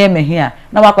mark ho ye mehia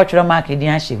na wa tworo mark din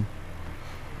ahyem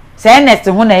se next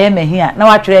ho na ye mehia na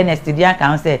wa tworo next din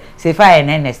aka se fa ye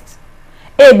next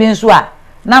e bi nso a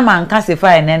na man ka se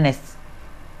fa ye next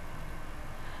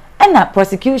and na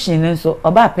prosecution nso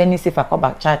oba penny se fa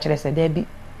koba church say there be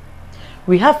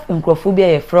we have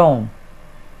microphobia from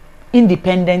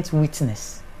independent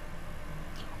witness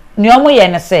ni omo ye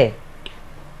ne say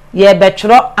ye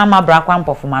betro amabra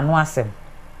kwampofoma no asem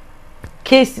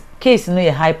case no ye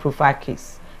high profile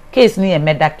case no ye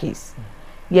murder case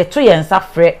ye to ye nsa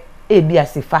frɛ e bi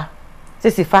asifa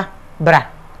sifa bra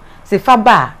sifa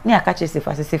ba ni akache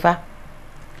sifa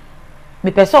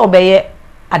me pese obeye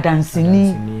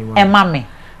adansini emame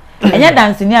enya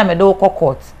dansini a me do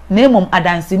court na emom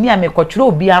adansini a me kotwere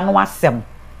obi anu asem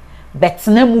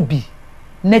betena mu bi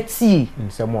na tie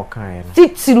nsem okan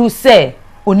titiru se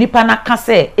onipa na ka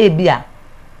se e bia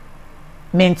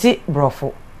menti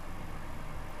brofo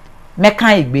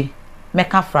meka igbe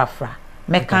meka frafra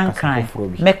meka nkran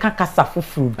meka kasa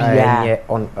fufuru bia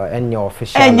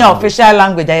enye official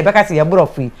language ayi beka se ye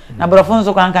brofi na brofo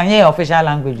nso kan ye official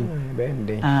language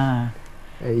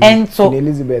ento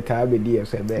Elizabeth abedi e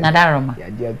se be na daroma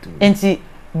enti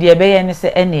de be ye ne se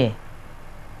ene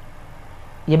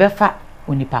ye be fa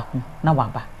onipa ko na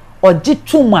waba ogi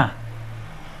tuma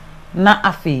na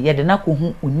afi ye de na ko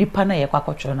hu onipa na ye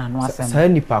kwakotworo na no asem sa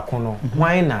nipa ko no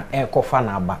hwan na e kofa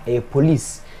na aba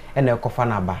police e na e kofa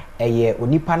na aba ye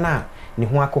onipa na ne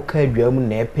ho akoka adwa mu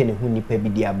na e pe ne hu nipa bi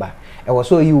di aba e wo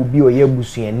so yi obi oye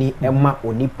busuani e ma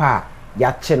onipa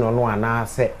ya che no no ana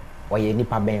se oye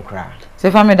nipa ben kra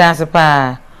se fa me dance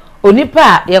pa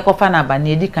onipa ye kofa na aba na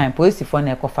edi kan police fo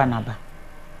na e kofa na aba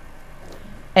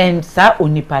and sa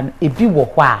onipa ebi wo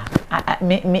ho a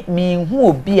me hu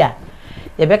obi a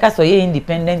ye beka so ye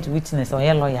independent witness or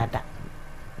ye lawyer da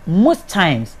most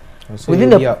times so within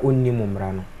the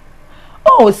onimumra no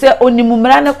oh se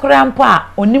onimumra no kra mpo a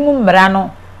onimumra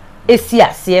no esi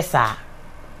ase sa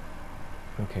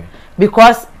okay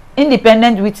because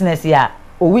independent witness ya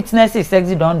o witness is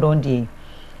sexy Dondon dey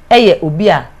eye obi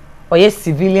a oye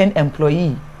civilian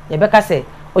employee ye beka say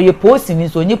oye post ni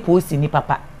so onye post ni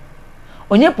papa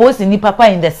onye post ni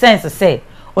papa in the sense say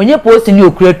onye post ni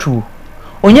okratu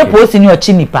onye post ni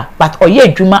ochi nipa but oye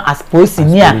adwuma as post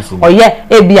ni a oye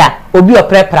ebia obi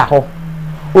oprepra ho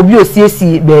obi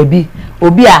osiesi baabi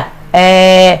obi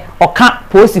a oka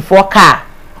post for car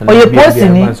oye post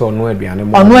ni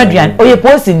ono aduan oye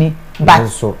post ni but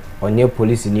so onye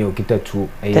police ni okita tu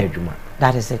eye adwuma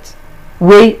that is it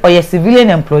we oye civilian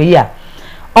employee a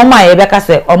omo aye beka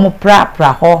say omo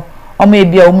pra ho omo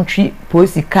ebia omo twi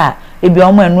post car ebia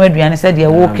omo enu aduan se de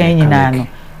wo kan nyina no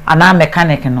ana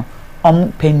mechanic no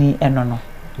penny eno no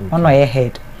ono ye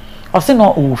head ose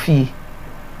no ofi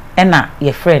ena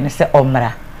ye friend se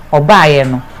omra obaaye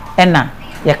no ena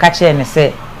ye ka che ne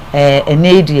se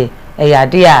enedie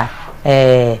yade a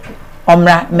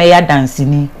omra me ya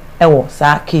dansini ewo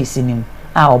sa case ni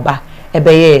a oba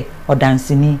ebeye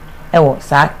odansini ewo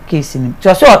sa case ni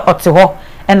so ote ho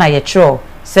ena ye tro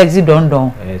sexy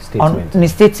Dondon on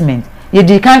statement ye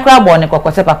di kan kra bo ne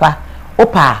kokose papa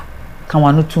opa kan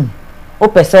wanu tum o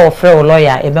pese o frɛ o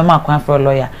lawyer e be ma kwan frɛ o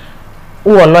lawyer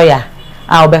o lawyer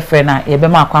a o be frɛ na e be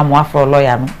ma kwan mo afrɛ o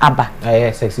lawyer no aba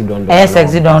sexy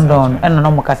Dondon eno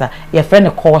no mo kasa ye frɛ ne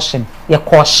caution ye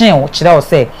caution o kyerɛ o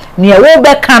sɛ ne wo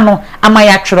be ka no ama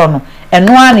ya twero no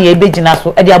eno a ne ye begina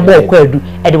so e de abo kwadu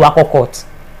e de wa court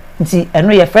nti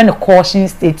eno ye frɛ ne caution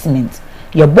statement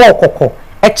ye bo kokko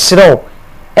e kyerɛ o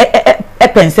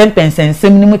pensen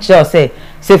sem ni mu kyerɛ o sɛ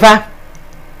sefa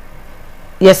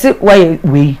yesi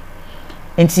we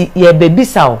enti ye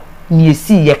bebisa o ni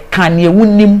esi ye kan ye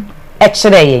wunim e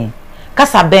kyerɛ yen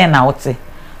kasa ben na wote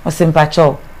o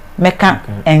simpacho meka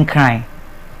enkran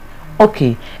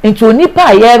okay enti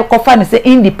onipa ye kofa ne say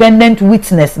independent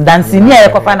witness dancing ye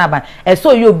kofa na ban e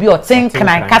so ye obi o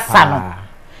tenkran kasa no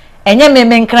enye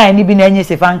me nkran ni bi na enye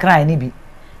sefa nkran ni bi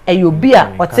eyo bi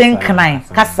a ote nkran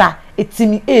kasa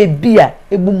etimi bi a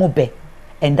ebumu be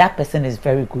and that person is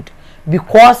very good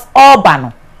because all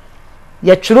bano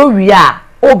ye chiro wi a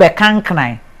obe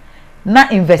kankran na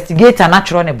investigator na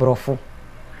chiro ne brofo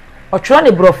o chiro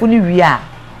ne brofo ni wi a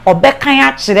obe kan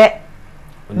a kire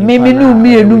memenu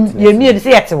mienu ye mienu se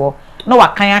yete wo na wa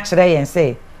kan a kire yen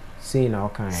se say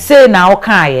na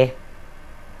okan ye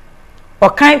o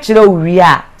kan kire wi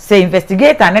a se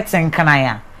investigator ne tenkan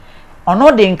ya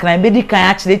ono de nkran bedi kan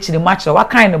a kire mu a kire wa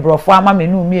kan ne brofo ama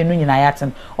menu mienu nyina ya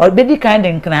ten o bedi kan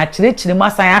de nkran a kire mu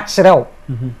asan a kire o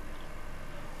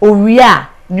wi a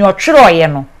ni o kire ye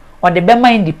no o de be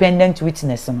ma independent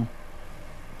witness no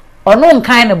ono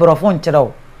nkan ne brofo nkire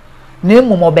o na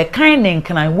emum obe kan ne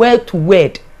nkran word to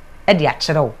word e de a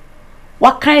kire o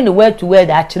wa kan ne word to word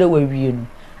a kire wa wie no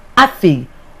afi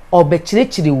obe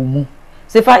kire wo mu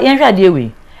se fa yen hwade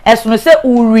we esono se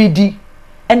u ready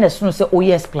and esono se o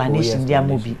yes explanation dia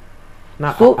mobi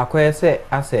na akoye se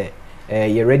ase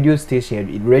your radio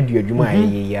station radio adwuma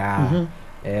ya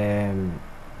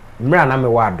mra na me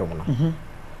wa adom no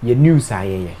ye news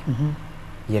ayeye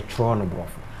ye tro no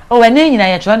brofo o ene nyina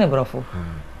ye tro no brofo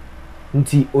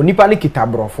nti onipa ne kita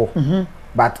brofo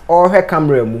but all her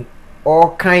camera mu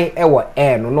all kan ewo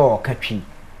air no na o katwi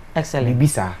excellent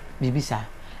bibisa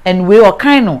and we o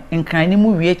kan no nkran ni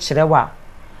mu wie kirewa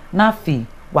na fi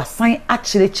wasan a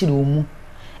kire omu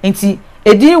nti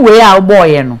edin we a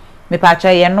boye no me pa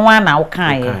twa ye no na wo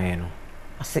kan ye no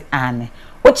o se ane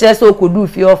o kire se okodu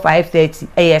fi o 5:30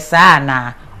 eye saa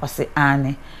na o se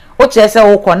ane o kire se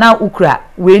wo kọ na ukura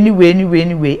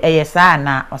we eye saa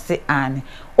na o se ane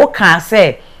o kan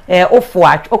se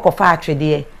o kofa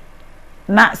atwede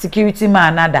na security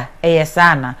man nada eye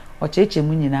saa na o cheche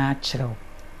mu nyina kire o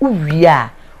wi a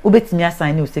obetimi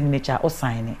assign o signature o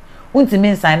sign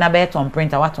untimi sign na be ton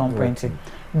printer what on printing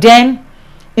then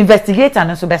investigator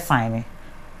no so be sign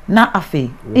na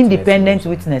afi independent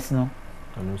witness no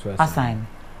assign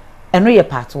eno ye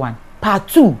part 1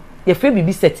 part 2 ye free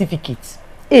bibi certificate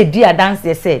e di adance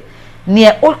ye say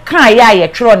ne o kan ya ye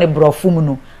twero ne brofo mu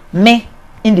no me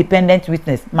independent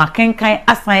witness makenkan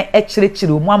assign e kire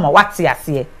mu ama wate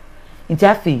ase nti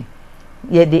afi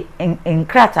ye de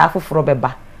enkrata afoforo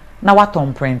beba na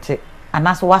waton print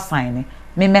anaso wa sign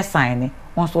me sign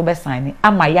won so be sign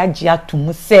ama ya gia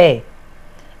tumu se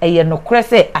eye no kure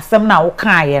se asem na wo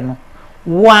kan ye no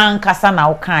wan kasa na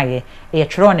wo kan ye ye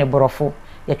twero ne brofo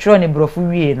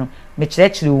wie no me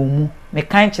kire wo mu me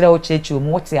kan kire wo kire wo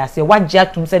mu wote ase wa gia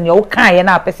tumu se ne wo kan ye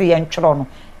na apese ye ntwero no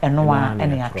eno a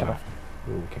ene ya twero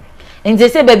okay nje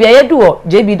se baby ye duo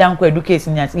JB Danko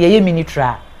education nya ye mini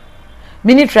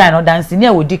trial no dance ni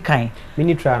a wodi kan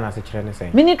mini trial na se kire ne se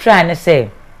mini trial ne se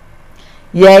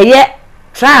ye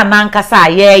trial na nkasa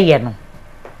ye no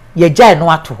ye gya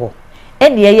no ato ho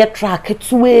ene ye trial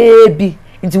ketuwe bi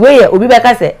nti we ye obi be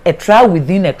ka se a trial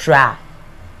within a trial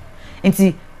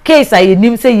nti case aye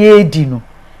nim se ye di no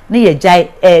ne ye gya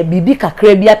bibi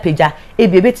kakra bi apagya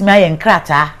bi betimi aye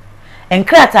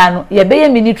nkrata no ye be ye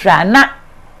mini trial na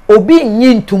obi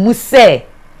nyintumu se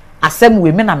asem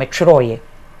we me na me twero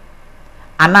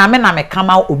ana me na me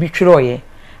kama obi twero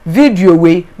video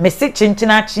we me se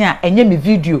chinchina chi a enye me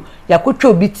video yakotwa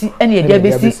obi ti ene ye dia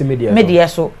besi media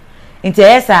so nti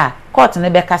esa court ne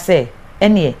be ka se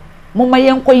ene moma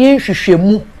yenko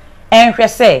yenhwehwemu enhwe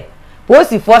se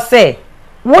posifo se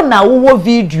wo na wo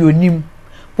video nim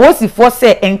posifo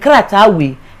se enkrata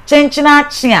we chinchina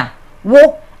chi a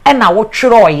wo ena wo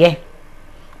twero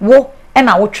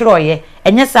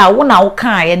enye sa wo na wo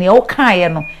kan ye ne wo kan ye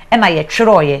no ena ye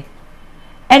twero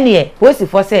ene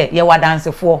posifo se ye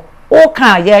wadansefo o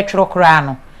kan ye twero kra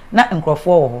no na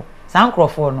nkrofo wo ho sa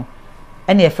nkrofo no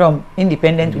ene from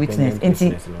independent witness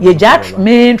enti ye judge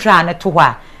main trial ne to ho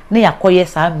a na yakoye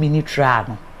sa mini trial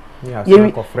no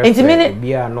enti mini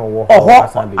bia no wo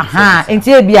ho aha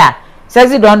enti e bia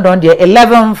says Dondon the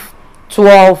 11th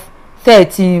 12th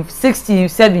 13th 16th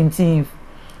 17th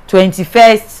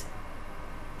 21st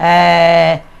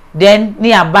then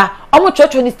ni aba omo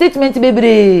church ni statement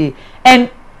bebre and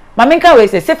maminka we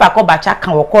say safe akobacha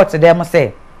kan wo court dem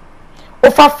say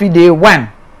ofa Friday 1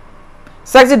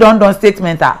 sexy Dondon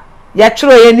statement ya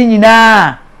twero ye ni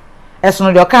nyina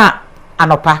esono de oka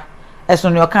anopa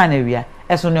esono de oka na wia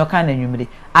esono de oka na nwumire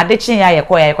adechin ya ye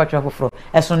kwatwa foforo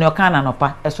esono de oka na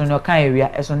anopa esono de oka ya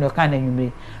wia esono de oka na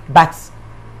nwumire but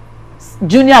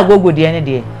junior agogo de ene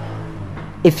de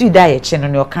if you die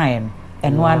chin no oka ye no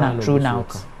eno ana thrown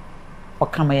out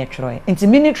okama ye twero ye nti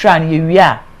mini tran ye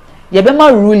wia ye be ma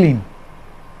ruling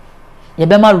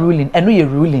eno ye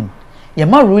ruling ye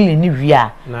ma ruling ni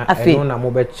wia afi no na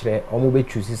mo be kire o mo be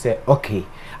choose say okay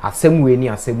asem we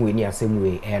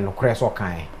e no kure so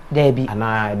kan there be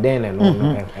ana den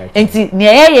no enti ne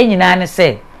ye nyina ne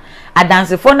say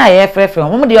adansefo na ye frefre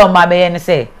mo de o ma be ye ne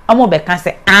say o mo be kan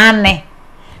say ane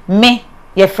me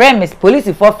ye frame is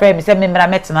police for frame say me mra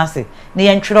metena se ne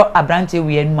ye ntwero abrante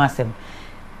we anu asem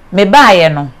me ba ye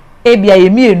no ebia ye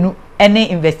mienu ene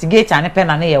investigator ne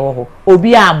pena ne ye wo ho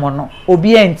obi amo no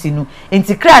obi antinu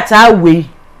enti krata we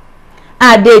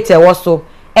a date wo so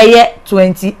eye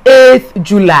 28th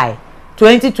July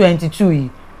 2022 yi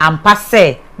ampa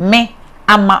se me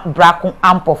ama brako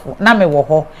ampofo na me wo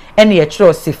ho ene ye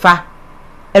kiro sifa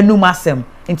enum asem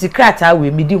enti krata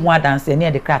we medi ho adanse ene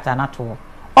ye de krata na to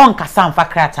on kasa mfa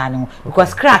krata ne ho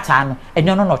because krata no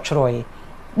enyo no kiro ye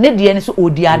ne de ne so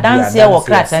odi adanse e wo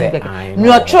krata ne ni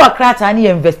o kiro krata ne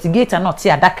investigator not ti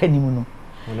adaka ni mu no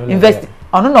invest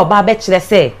ono no ba be kire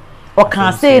se o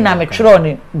kan say na me kiro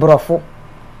ne brofo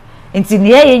nti ne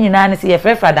ye nyina ne se ye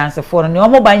frefra dance for ne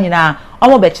omo ba nyina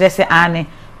omo be kire se ane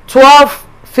 12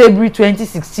 February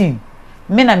 2016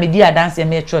 me na me di dance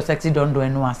me kiro sexy Dondon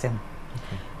enu asem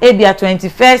ebia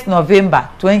 21st November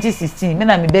 2016 me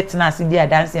na me betna se di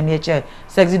dance me kiro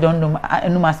sexy Dondon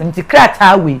enu asem nti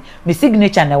krata we me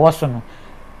signature na wo so no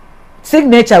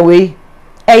signature we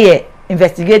eye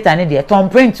investigator ne de tom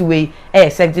print we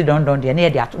sexy Dondon de ne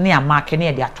de ato ne amake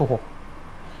ne de ato ho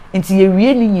nti ye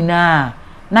wie ni nyina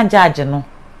na judge no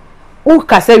u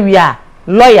kasa wi a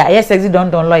lawyer sexy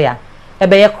Dondon lawyer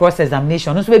ebe ye cross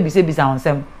examination no so be bisa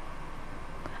onsem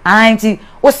anti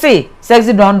o say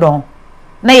sexy Dondon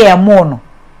na ye mo no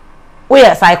o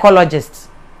ye psychologist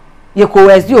ye ko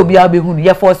SD obi a be hu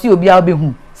ye force obi a be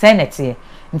hu senate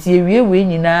nti ye wie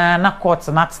nyina na court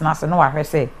na tena se no wa hwe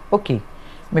say okay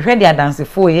me hwe dia dance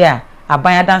for ye a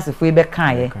aban dance for be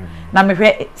kan ye na me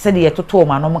hwe se de ye toto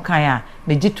ma no mo kan a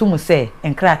me gitum se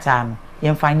enkrata no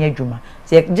ye mfanye adwuma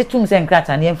se gitum se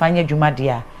enkrata no ye mfanye adwuma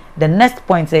dia the next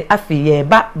point say afi ye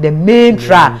ba the main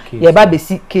trial ye ba be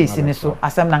si case ni so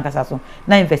asem na nkasa so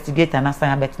na investigator na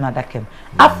san bet na dakem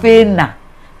afi na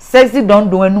sexy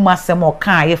Dondon enu asem o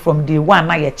kan ye from day one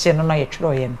na ye che no na ye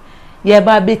twero ye ye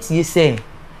ba betie say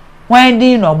when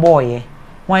din no boy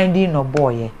when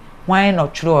no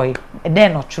twero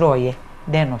then no twero ye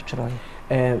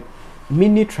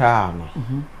mini trial no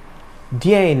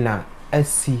dia na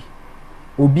asi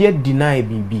obi deny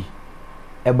bibi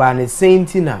eba ne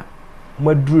senti na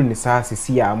maduru ne sa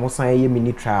sisi a mo san ye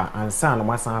mini trial ansa na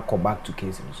masan go back to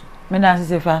case no so me na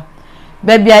sefa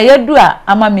baby ayedu a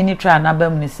ama mini trial na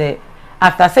bam ni say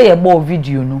after say ye bo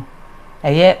video no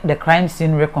the crime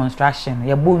scene reconstruction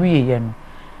ye bo wie ye no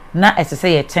na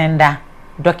say ye tender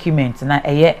document na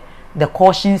the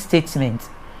caution statement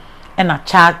and a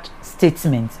charge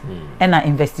statement and a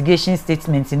investigation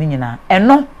statement ni nyina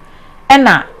eno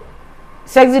na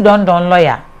sexy Dondon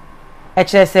lawyer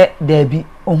chere say there be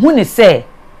ohun ni say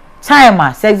time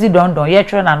a sexy Dondon ye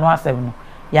twere na no asem no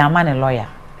ya ma ne lawyer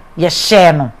ye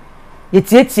share no ye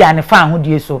tietia ne fa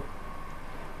ahodie so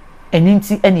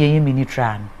eninti ene ye mini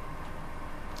trial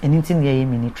eninti ne ye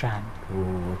mini trial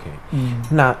okay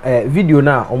na video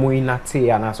na omo inate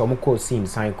ya na so omo call scene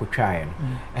san ko twae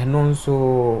no eno nso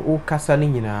o kasa ni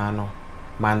nyina no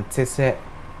mante se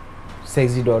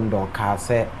sexy Dondon ka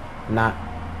se na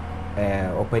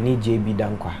opani JB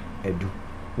dankwa edu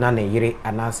na ne yire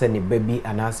anase ne baby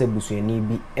anase busuani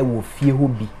bi ewo fie ho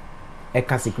bi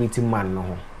eka security man no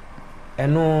ho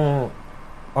eno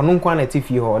onu nkwa na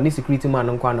tifie ho ni security man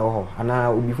nkwa na ho ana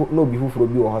obi no obi fufuro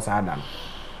bi wo ho sa ada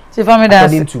se fa me da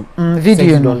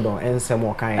video Dondon ensem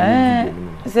o kan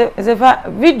video se fa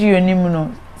video ni mu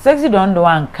no sexy Dondon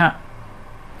anka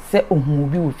se ohun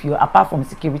obi wo fie apart from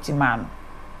security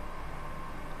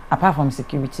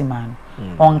man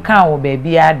on kan wo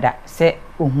baby ada se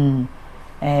ohun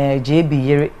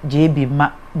JB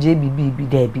ma JB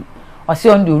debi o se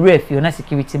on the ref na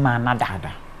security man na da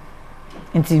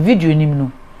nti video nim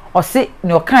no o se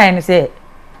ne o kan ne se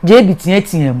JB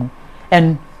tiatia mu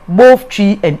and both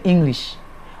Tree and English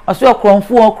o se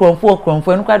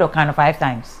okronfu enu kwa do kan 5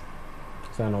 times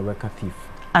son of a thief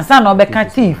and son of a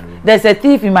thief there's a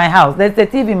thief in my house there's a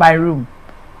thief in my room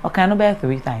o kan no be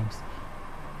 3 times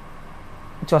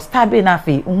it was stabbing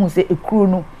afi who say ekuru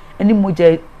no eni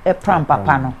moja pram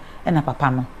papa no na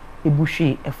papa no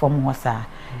ebuhwe efom ho saa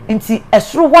nti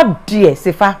esro what dear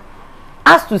sefa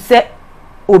as to say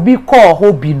obi call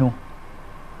hobby no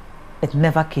it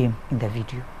never came in the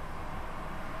video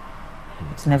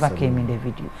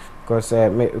because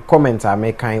comment I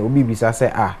make kind obi bisa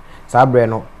say sabre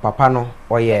no papa no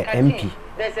oye MP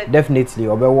definitely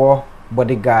obewo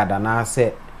bodyguard and I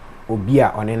say obi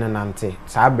a onene nante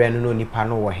sabre no nipa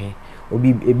no wo he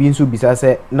ebi nso bisa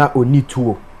se na oni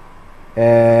tuo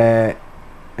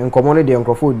nkomo no de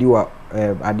nkrofo di wa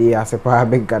ade asepa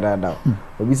begada da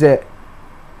obi say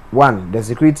one, the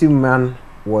security man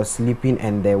was sleeping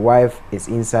and the wife is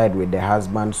inside with the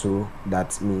husband, so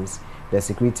that means the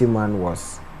security man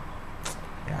was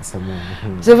so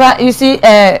you see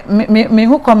me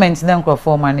who comments then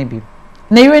for money be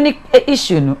na any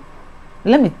issue no.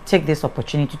 Let me take this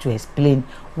opportunity to explain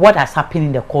what has happened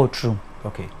in the courtroom.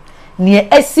 Okay. Near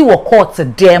esi wo court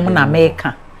dem na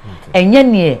America. Enye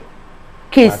near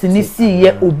case ni si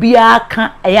ye obi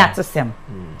aka ayatesem.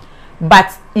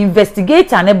 But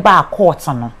investigator ne ba court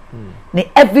no. The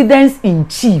evidence in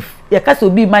chief. Ye ka so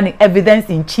obi man evidence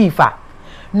in chief a.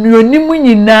 Nuonimu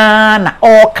nyina na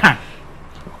oka.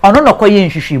 Ono no koye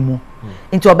nhwehwemu.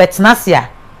 Nti obetena se a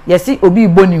ye si obi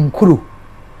boni nkuro.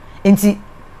 Nti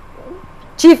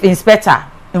Chief Inspector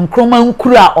Nkroma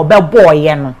nkuru a obebo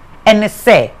ye no ene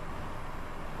say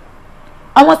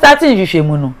almost starting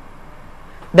nhwehwemu no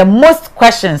the most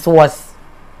questions was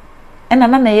ena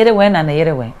na yere wen na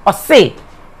yere wen o say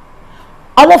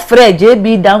omo frɛ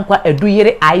JB Dankwa edu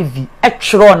yere IV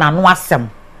etwero na no asem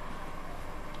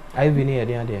IV ni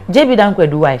yede ade JB Dankwa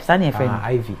edu wife sa na ye friend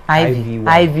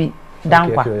IV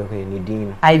Dankwa okay ni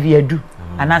din IV edu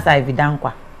anasa IV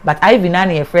Dankwa but IV na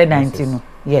ye friend 19 no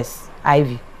yes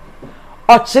IV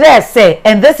Ochre say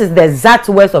and this is the exact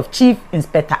words of Chief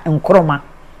Inspector Nkroma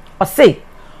o say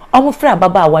omo frɛ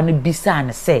baba wa no bisa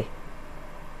ne say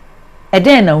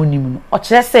eden na onim no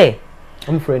Ochre say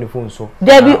omo frɛ ne phone so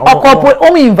there be okopo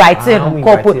omo invite no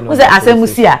kopo who say asem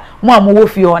si a mo wo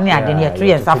fie ho ne ade ne yeto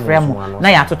ye nsa frɛ mo na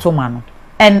ya toto ma no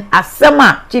and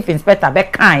asema Chief Inspector be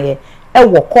kan ye e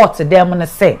wo court dem no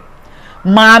say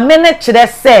maame ne kyerɛ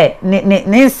say ne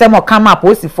nsɛm o come up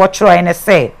o si for tro ne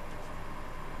say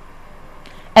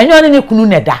enyo ne kunu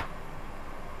ne da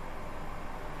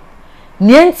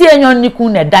nienti enyo ne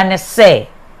kunu ne da ne say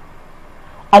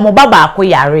omo baba akọ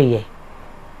yare ye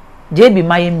JB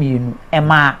maye mienu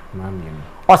ema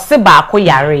o se ba akọ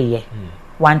yare ye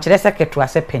wan kyerɛ sɛ keto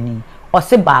ase pani o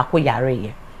se ba akọ yare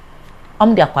ye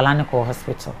om de akwala ne ko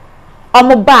hospital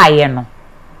omo ba ye no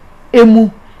emu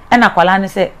na akwala ne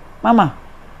sɛ mama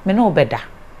me no obeda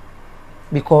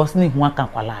because ni hu aka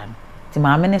akwala no ti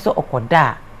maame ne sɛ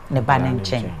okoda ne ba ne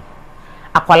nkyɛn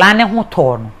akwala ne ho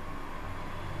to no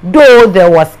though there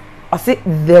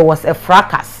was a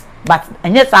fracas but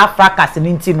enye sa fracas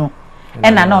ni nti no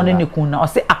na na ono ne kun na o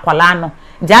se akwala no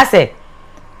nja se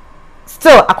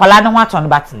still akwala no ho ato no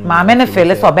but maame ne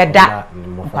feel so obeda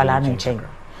akwala no nkyɛn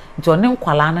nti ono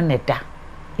akwala no ne da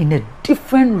in a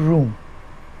different room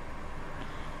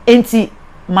enti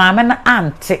maame na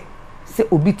ante se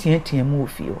obi tiatia mu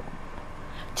ofie.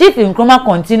 Chief Nkroma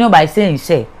continue by saying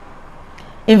say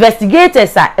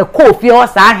investigators are a KOFI or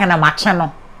Sahana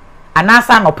Machano and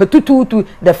answer no petutu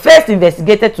the first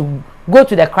investigator to go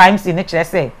to the crime scene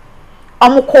say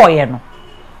omo no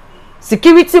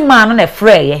security man on a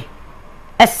fray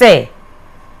say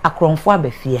akronfo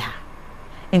abafie ha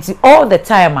nti all the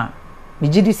time me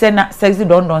gidi say na sexy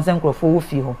Dondon say nkrofo wo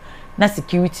fie ho na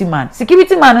security man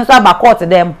nso aba court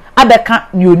dem abeka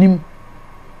nionim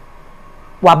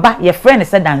waba ye friend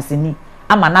say dancing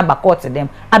ama na ba court dem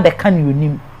abeka ne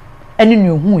onim ene ne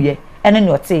ohu ye ene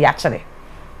ne ote ya kire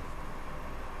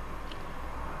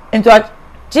into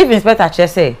Chief Inspector che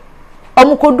say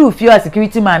omukodu fie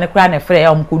security man kra na frɛ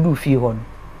omukodu fie ho no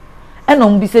ene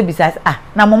om bisa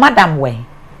na mo madam we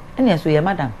ene so ye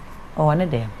madam o ne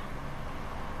dem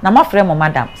na mo frɛ mo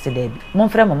madam se da bi mo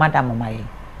frɛ mo madam mo maye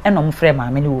ene om frɛ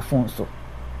maame ne wo phone so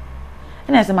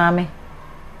ene se maame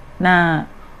na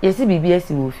yesi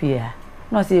BBS wo fie ha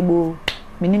no se bo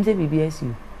minim se BBS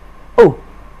oh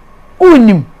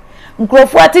unim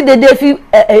nkrofo ati dede fi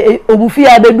obufi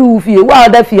abedu fie wa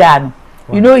oda fie ano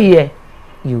you know here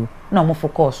you no mo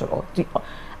focus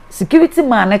security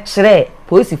man na kire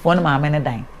police fo no maame ne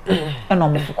dan e no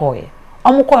mo focus ye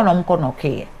omko no mko no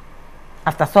okay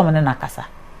after some ne nakasa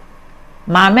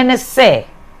maame ne se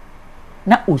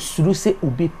na osuru se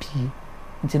obepie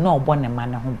nti na obo ne ma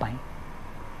ne ho ban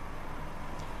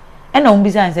ena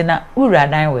umbisa nse na ura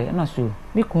dan we no so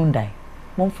mi kun dan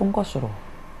mo mfunko soro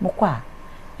mo kwa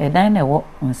dan na wo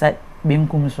nsa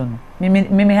benkum so no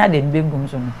mimi ha de benkum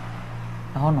so no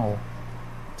ho no wo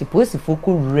ti police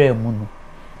foko rura mu no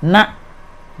na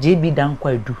JB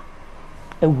Dankwa edu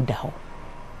ewuda ho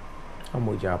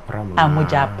amoja pram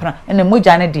ena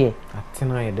moja ne de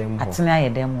atena ye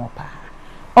dem ho pa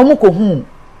omuko hu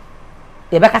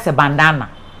ye beka se bandana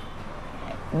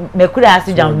mekura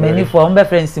asi jam many for umbe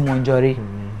friends Monjori.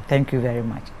 Thank you very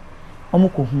much.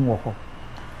 Omuko hu wo ho.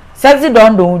 Sexy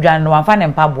Dondon udwan no amfa ne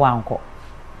mpaboa anko.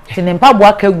 Ti ne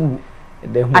mpaboa kagu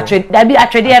Dabi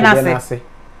atwede na se.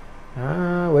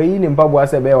 We yi ni mpaboa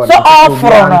se be o so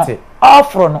all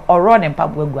from or run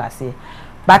mpaboa gu ase.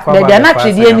 But the na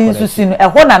atwede ni nsusu no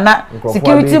ehọ na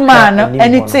security man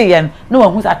anything yen no wa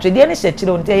hu atwede ni hye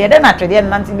kire onte ye de na atwede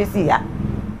na nti besi ya.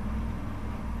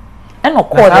 And no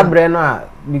call them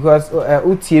because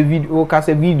utie video ka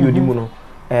se video di mu no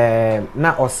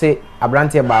na o se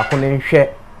abrante ba ko ne hwe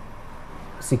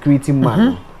security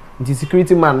man nti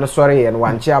security man no sorry and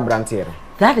wan che abrante no.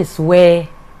 That is where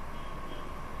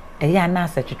eya na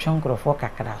se twetwenkro for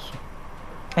kakra so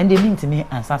and they mean to me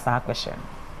answer that question.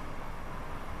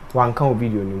 One can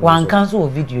video ni one cancel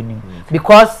video ni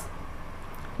because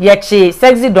yeche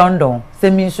sexy Dondon se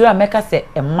minsura make say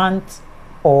a month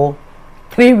or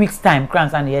 3 weeks time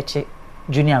crans and yeche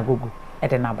junior gogo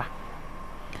edenaba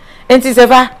enti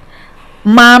sefa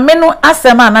maame no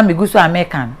asema na meguso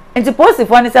American enti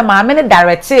posifo ni say maame ne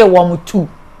direct wo mu tu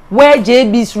where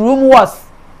JB's room was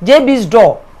JB's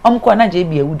door omko na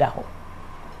JB ewuda ho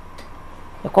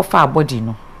e ko fa body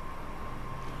no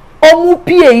omu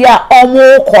pie ya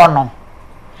omu ko no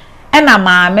ena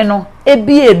maame no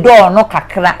ebie door no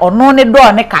kakra ono ne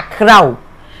door ne kakra o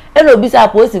ena obisa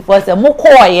posifo say mo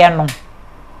ko ye no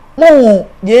mo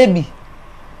JB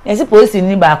yes police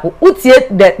ni baako utie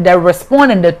the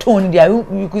respond and the tone there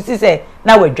you could see say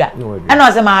na wadwa ena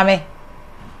o say maame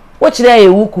wo kire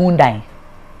ewu kun dan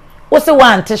wo se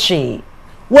wan te hwe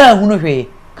wa hunu hwe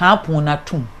ka pon na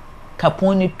tum ka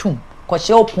pon ni tum ko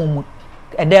hye opon mu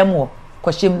edem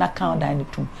ko hye na count dan ni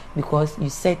tum because you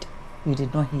said you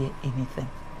did not hear anything.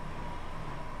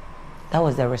 That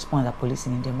was the response the police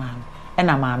in the man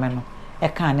ena maame no e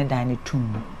kan ne dan ni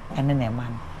tum ene na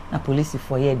man na police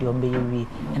for here the ombeyewi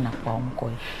and a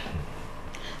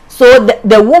so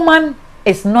the woman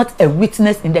is not a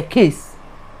witness in the case.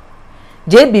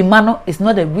 JB Mano is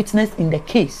not a witness in the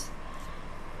case.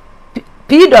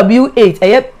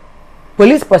 PW8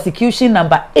 police prosecution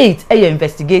number 8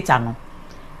 investigator no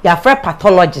ya frɛ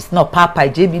pathologist no papa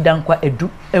JB dankwa edu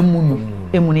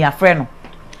emunu ya frɛ no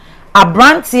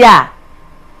abranti a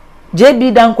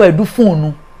JB dankwa edu phone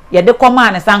no ye de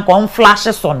command sanko on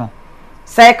flash so no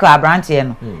cycle abrante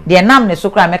no de nam ne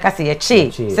sokra meka se ye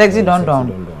che sexy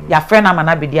Dondon ya frɛ na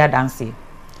mana bedia dance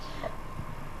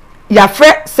ya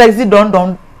frɛ sexy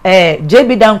Dondon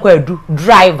JB dankwa edu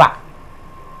driver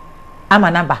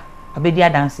amana ba abedia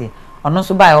dance ono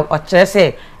so ba o kire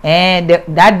se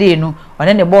that day no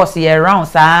one the boss ye round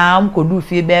sam kodu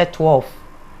fie be 12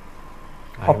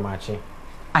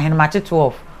 ahemache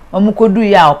 12 omu kodu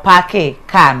ya o park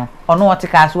car no ono wote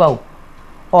car so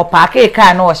o park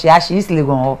car no o hia isle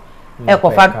gon ho e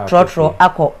ko fa trotro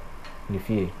akọ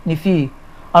ni fie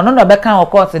ono no be kan o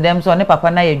court dem so ne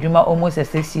papa na ye dwuma almost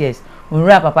 6 years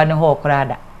onwura papa ne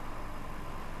hookrada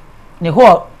ni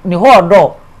ho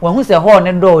do won hu se ho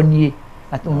ne do nie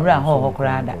but onwura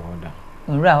hookrada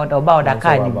onwura ho do ba o da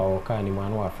car ni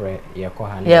manu afre ye ko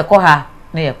ha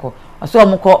ne ye ko so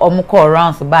omko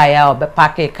rounds ba ya o be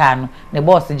park car no ne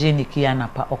boss je ni kia na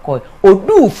pa okọ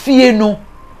odu fie no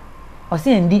o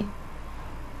se ndi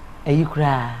ayi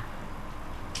kura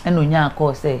eno nya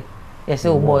akọ se ye se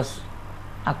o boss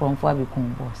akronfo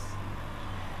abikun boss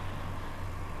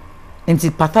enti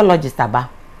pathologist aba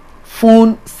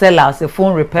phone seller say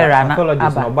phone repairer na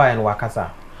pathologist no buy and wakasa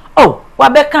oh wa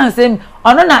be kan say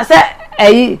ono na say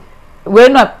ayi we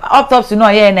no autopsy no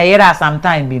ye na yera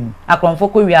sometime bi no akronfo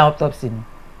ko wi autopsy no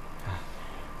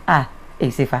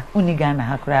sefa uniga na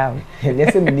hakra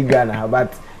let's say uniga na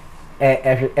but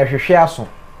ehwehwe aso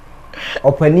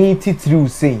opani titiri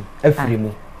say afiri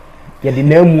mu ye de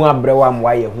namu abrewa am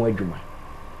wa ye ho adwuma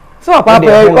so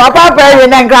papa ye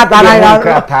na nkrata na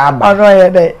nkrata ba ono ye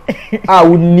de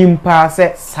unim pa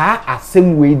se sa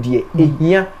asem we die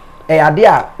ehia ade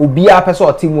a obi a pese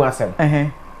otimu asem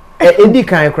edi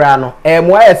kan kra no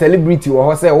mo aye celebrity wo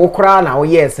ho se wo kra na wo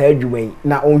ye sa adwuma yi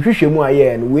na onhwehwe mu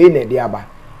aye no we na de aba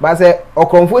ba se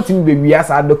okonfo tim be wi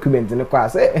asa document ne kwa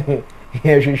se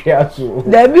hwehwe aso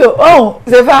dabi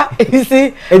sefa you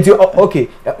see enti okay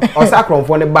osa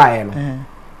kronfo ne baaye no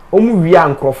omu wi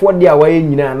ankrofo de a waye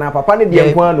nyina na papa ne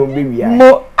de nko na ombe wi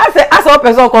mo asa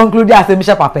person conclude as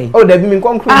me papa yi dabi me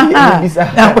conclude e bisa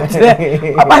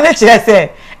papa ne chere se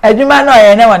adwuma na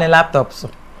ye na won laptop so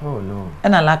no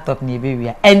and a laptop ni be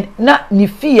wi and na ni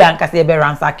fee anka se be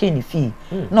ransack ni fee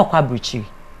no kwa bruchi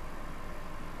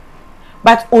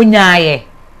but onyaye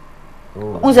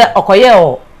unse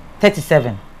okoye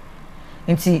 37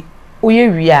 nti oye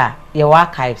wi a ye wa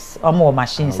archives omo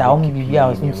machines a omo bi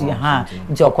a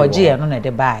nti okoje ye no na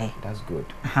de buy that's good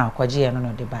okoje ye no na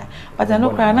de buy but no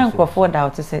kra na nkofo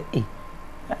doubt say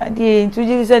the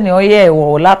introduce say ne oye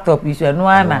wo laptop issue no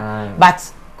ana but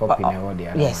copy na what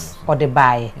they yes or the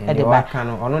buy e the buy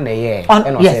ono na ye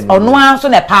yes ono anso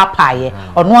na papa ye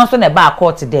ono anso na ba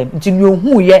court dem nti ni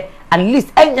ohu ye at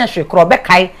least enya hwekro be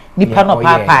kai nipa no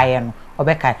papa ye no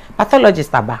obekai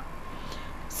pathologist aba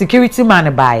security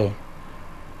man buy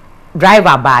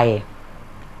driver buy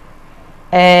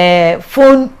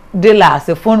phone dealer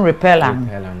say phone repairer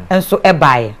and so e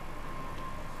buy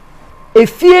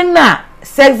efie na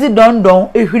sexy dondon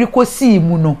ehwiri kosi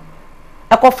mu no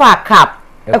ekofa cap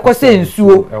ekose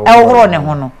nsuo ehoro ne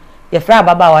ho no ye fra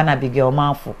baba wa na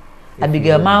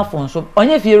Abigail manfo nso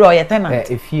onye fie ro ye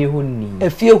tenant efie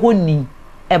ho ni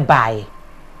e buy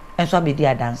enso abedi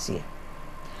adanse.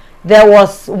 There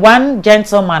was one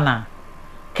gentleman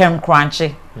Kem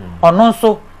Crunchy ono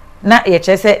nso na ye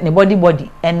chese ne body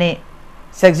ene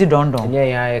sexy dondon enye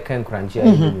ya Kem Crunchy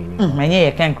enye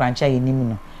ye Kem Crunchy yenimu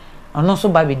no ono nso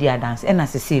ba bedi adanse e na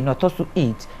sese no to so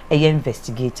 8 eye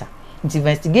investigator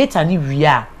ni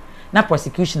wia na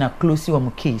prosecution close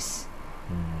on case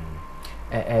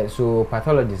so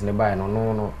pathologist ne ba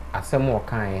no asem o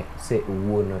kan se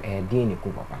owo no dey ne ku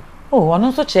papa oh ono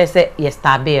nso chese ye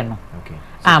stabe no okay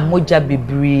moja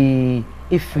bibri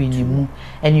efri ni mu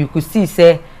and you could see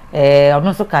say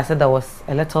ono nso ka say there was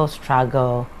a little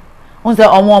struggle on say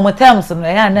omo terms no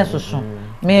ya na soso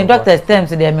me doctor's terms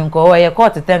dey me nko ye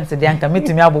court terms dey anka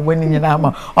metumi abogbo ni nyina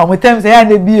ma omo terms ya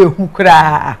na bi ehu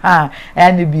kra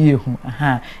ya na bi ehu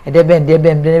e dey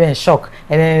ben shock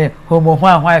and homo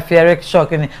hwan fear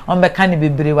shock ni on be kan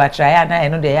bibiri wa try ya na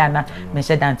eno dey ya na me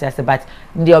she dance as but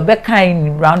the obe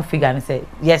kan round figure and say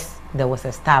yes there was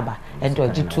a stabber and to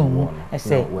jitu I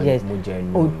say yes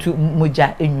o to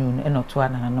moja enyu no to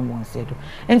ana na mo nsedo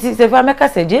enti se fa meka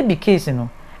say je bi case no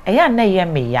eya na ye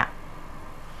me ya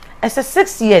ese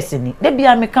 6 years ni de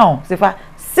bia me kan se fa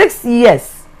 6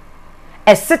 years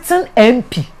a sitting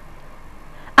MP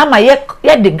ama ye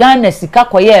de Ghana sika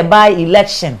koye by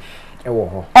election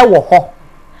ewo ho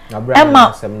Ema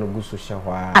asem no gusu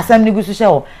hye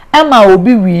ho ema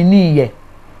obi wini ye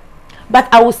but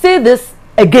I will say this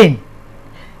again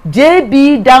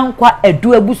JB dankwa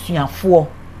edu abusuafo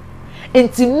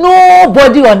enti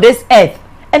nobody on this earth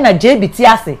na JB ti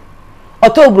ase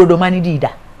otobrodo mani dida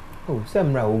oh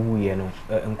semra owu ye no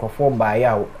nkofo ba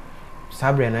ya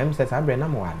sabre na em se sabre na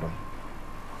mo adom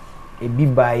ebi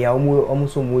ba ya omo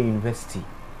so mo university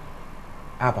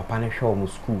papa ne hwe omo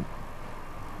school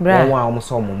bra won omo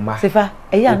so omo ma sefa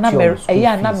eya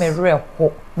na me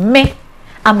ho me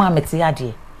ama meti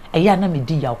ade eya na me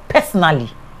di yaw personally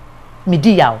me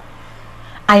di yaw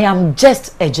I am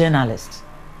just a journalist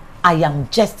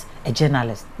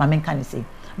mama can say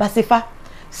but sefa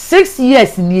 6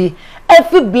 years ni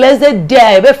every blessed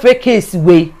day every case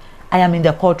way I am in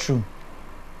the courtroom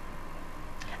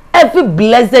every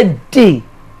blessed day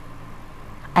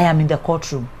I am in the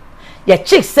courtroom your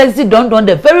chick sexy dondon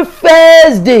the very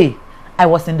first day I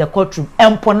was in the courtroom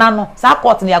emponano sa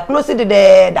court ni close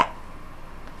the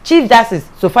Chief Justice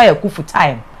so far you full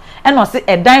time and no say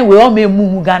a dine we all may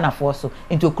move Ghana for so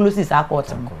into closes our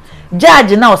court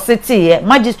judge now city here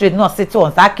magistrate now city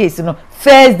on that case no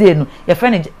first day no your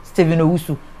friend Stephen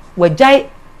Owusu we jai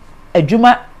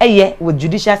adwuma eye with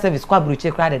judicial service kwa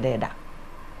bruche kra de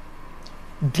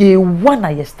day one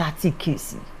I started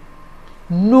case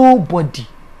nobody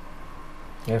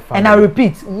and I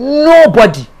repeat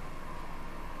nobody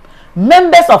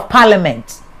members of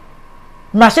parliament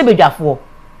Mashebejafo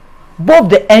both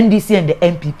the NDC and the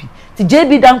NPP ti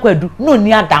JB Dankwadu no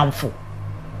ni adamfo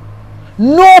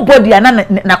nobody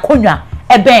na konwa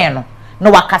ebe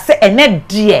no wakase ene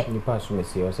die nipa so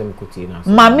mesi o sem kuti na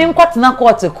mami nkwatena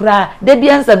court kura de bi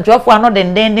ensem twofo ano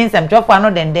denden ensem twofo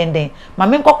ano denden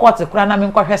mami nkọ court kura na mi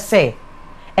nkọhwe se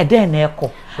ede na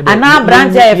eko ana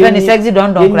branch e fe ni sexy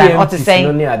dondon kura o ti sen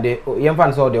no ni ade yemfa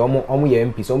no so de omo ye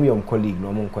MP so omo ye colleague no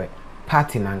omo nkọ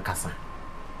party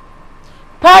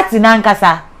na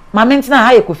nkasa mama ntina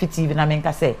ha ye KOFI TV na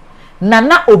menka say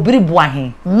nana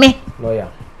obiribuahen me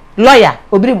lawyer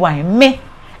obiribuahen me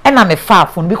and I'm a far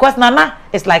phone because nana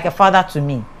is like a father to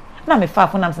me and I'm a far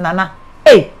phone am say nana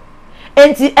hey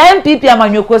enti MPP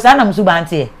amanyoko sa na msuba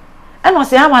antie and no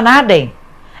say ama na aden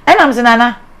and am say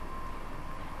nana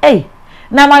hey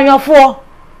na amanyofo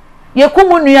ye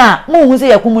kumunua mu hu say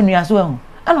ye kumunua so hu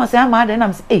and no say ama aden and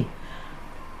am say hey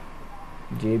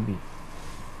JB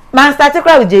man started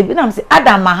cry with JB and I'm say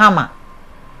Adam Mahama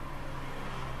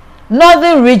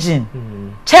Northern Region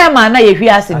chairman na ye hwi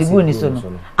ase de go ni so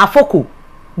no Afoko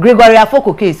Gregory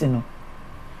Afoko case no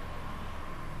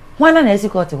wana na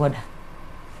court order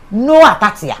no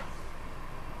atatia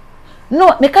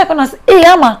no me kai na say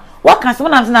ama what can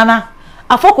someone am say nana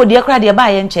Afoko de kra de ba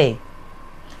ye nche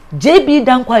JB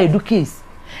Dankwa edu case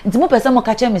nti mo pese mo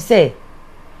ka che me say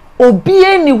obi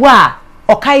eni ho a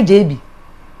okai JB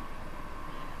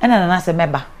ena nana se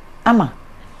meba ama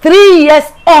 3 years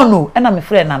on ena me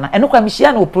frɛ nana eno kwa me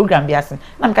hia na program bi ase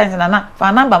na me kan se nana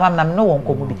fa number mam na me no won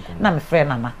komo bi na me frɛ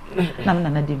nana na me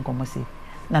nana di nkomo se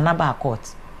nana ba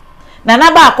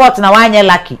court na wanye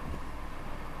lucky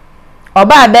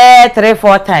oba be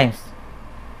 3-4 times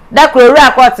da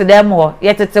krowura court dem ho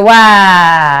yetete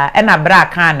wa ena bra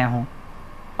kan ne ho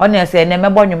ona se ne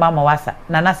mebo nwuma ma wasa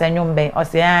nana se nwum ben o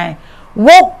se an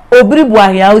wo obiribu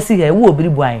ahia o si he wo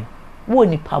obiribu ahia wo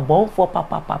ni pabon fo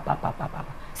papa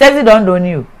sexy Dondon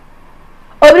ni o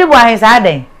obiribu ahia sa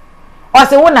den o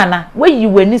se wo nana we yi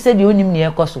wani se de onim ne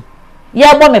ekoso ye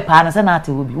gbo me pa na se na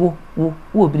ate obi wo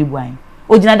obiribu ahia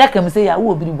ojina daka me se ya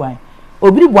wo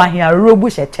obiribu ahia robu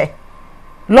hyeche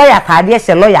lawyer kaade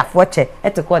hye lawyer fo che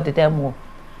ete ko de dem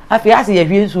afi ase ye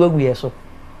hwie nsu agu ye so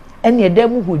ene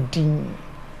dem hodin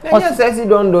Enya sexy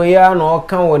Dondon ya na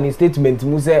oka woni statement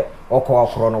mu se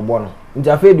okoro no bo no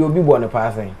nja fe de obi bo ne pa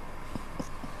asen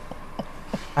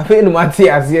afi no mati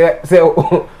ase se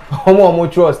omo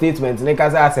trust statement ne ka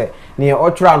ase ne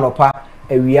otwra no pa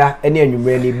awia ene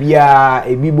anwumre ne bia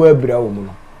ebi bo abira wo mu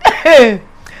no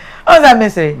oza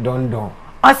mesere Dondon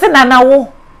ose nana wo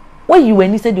yi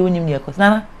wani se de onim ne ekos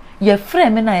nana ye frɛ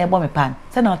me na ye bo me pan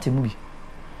se na ote mu bi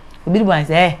obi bu an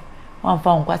se wan fa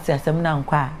nkwa se asem na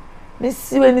nkwa me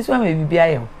siwe ni so ma bibia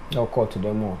ye no court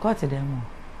dem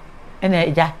ene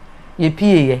eja ye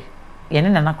pie ye ne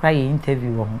nana kra ye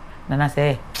interview wo nana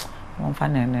se wan fa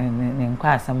ne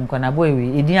nkwa asem nkwa na boy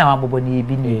we edin a wabobo ne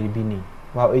ebi ni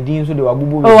wa edin so de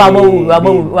wabobo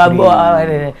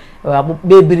wabo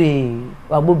bebre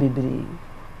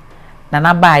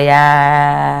nana ba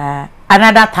ya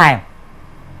another time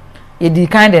ye di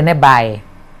kind ne bae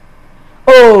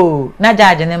na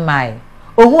judge ne mai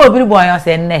ohu obiri bo ayo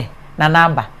se nne na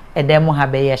namba edem ha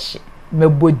be yehye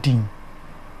mebodin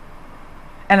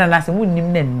ena na se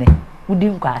munnim ne nne wudi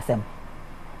nkwa asem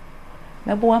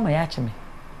mebo wa ma ya chime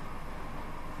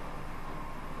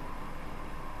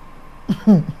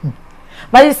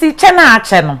but you see chena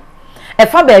ache no e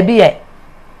fa ba bi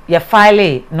ye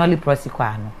file nolly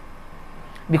prosecute no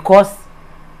because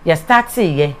ye start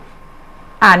ye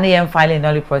na ye file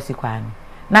nolly prosecute no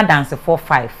na dance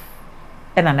 4-5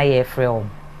 ena na ye frɛ o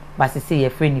ba se ye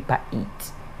frɛ nipa 8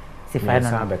 se fa no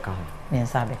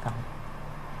mensa beka ho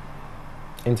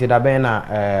enti da ben na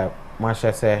ma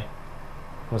hye se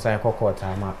musan kokota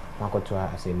makoto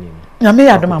asenim na me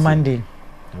yadoma Monday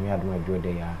na me yadoma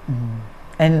jode ya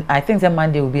and I think that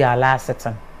Monday will be our last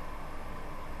sitting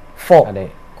 4 at the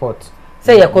court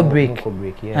say you go break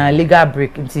legal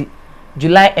break until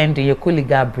July end you go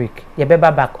legal break you be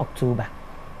back October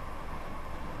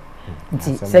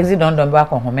nti sexy Dondon ba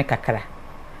ko home kakra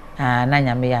na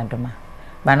nyame ya ndoma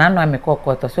ba na no me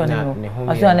kokoto so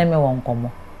ne me won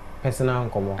komo personal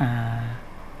komo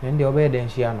ndi obe den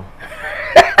hia no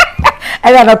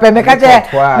aya no pe me ka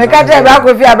je ba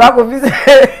ko fi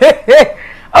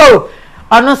oh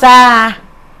ono sa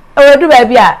o du ba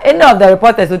bia any of the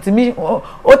reporters to me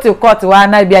o to court wa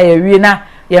na bia ye wie na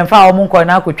ye mfa o mu nko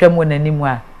na akotwa mu nanimu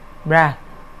a bra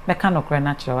me ka no kre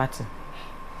na kire wate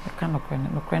no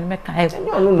kren meka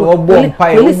no obo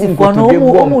mpa e obu ko to be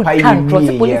bo mpa e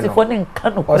police for ne nka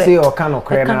no kren o say o ka no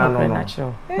kren na no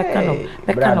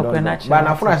meka no kren na ba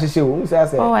na funa hye o say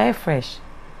say oh I fresh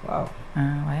wow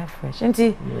I fresh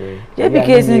nti je be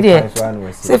case ni de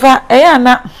sefa e ya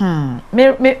na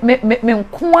me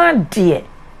nko ade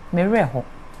me re ho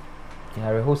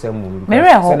ya re ho se mu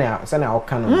se na o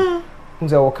ka no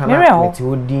unse o ka na meti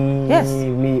odin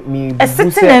mi a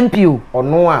certain MPO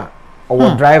ono a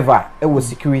owo driver e wo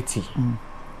security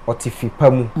otifi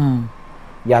pamu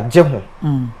ya je ho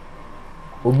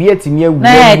obi atimi awu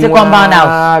na te compound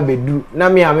house bedu na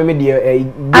me a me de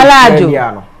alajo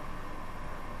no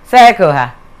circle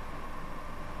ha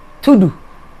tudu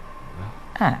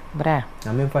bra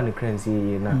na me fa ne crancy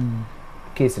na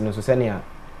case no so senia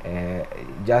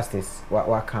justice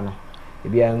wa kano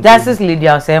justice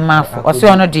leader say ma o se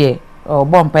ono de o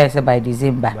bom pese by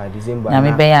December na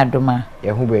me ben adoma ye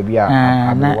hu ba bi a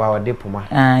abewa o de puma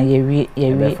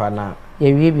ye fa na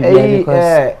ye wi bi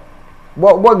because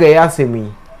Borga ya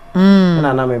semi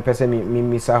na me pese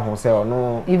mi sa ho se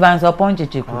ono even so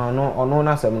ponchichiku ono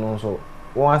na sem no so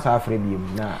won asa afre bi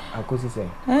na akosi se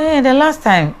the last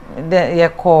time ye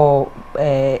call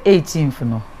 18th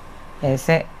no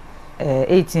say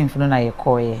 18th no na ye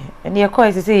call ye and ye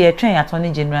call say ye train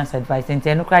attorney general advice and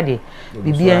enu kra de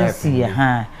BBNC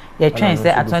ye train say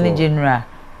attorney general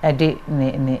de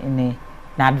ne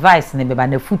na advice ne beba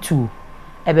na futu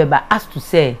e beba asked to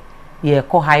say ye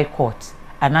call high court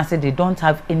and I said they don't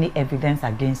have any evidence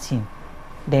against him,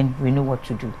 then we know what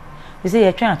to do. They say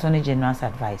you're trying Attorney General's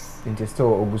advice. Yes.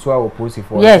 Court,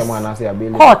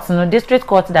 no, district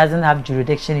court doesn't have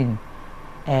jurisdiction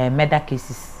in murder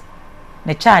cases.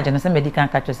 The charge and some medical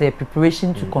catch say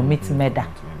preparation to commit murder.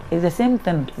 It's the same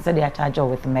thing. They say they are charged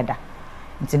with murder.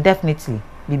 It's definitely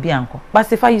Bibi Uncle.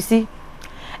 But if you see,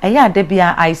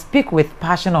 Debia, I speak with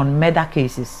passion on murder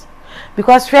cases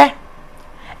because fair.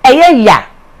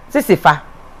 Sisifa,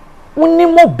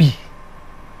 unimobi.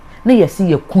 Na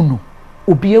yesi ye kunu.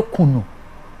 Obi kunu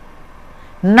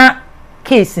na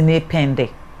case ne pende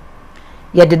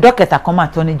ye the doctor come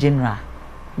Attorney General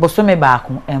bosome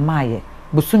baako emaye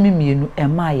bosome mienu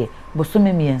emaye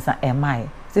bosome miensa emaye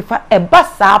sifa eba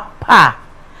sa pa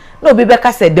na obi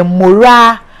beka say the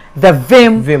moral the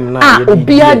vim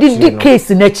obi adi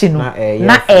case na chi no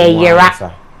na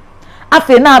eyera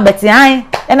afi na abeti an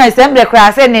na assembly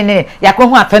kra say ne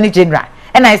yakohu Attorney General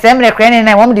na assembly kra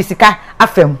ne won de sika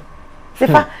afem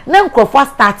Sifa, na Nkrofo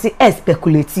start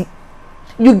speculate.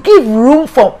 You give room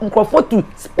for Nkrofo to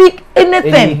speak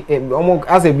anything.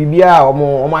 As a bibia,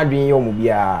 omo adwin ye omo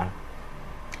bia.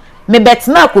 Me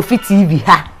betna KOFI TV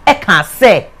ha. E kan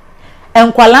say,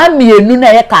 enkwala mienu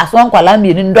na ye ka so enkwala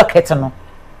mienu ndoket no.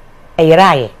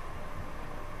 Eyiraye.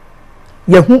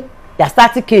 Yehu, ya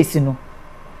start case no.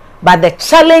 But the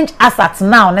challenge as at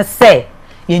now na say,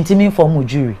 yintimi for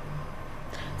jury.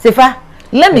 Sifa,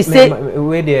 let me say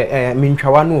we the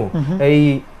mintwawa no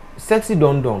sexy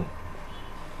Dondon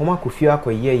oma KOFI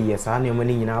akoye saa na mo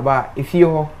ni nyina ba efie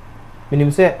ho minim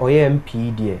say oye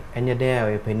MP de enye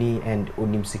den a pani and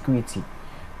onim security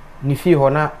ni fie ho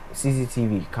na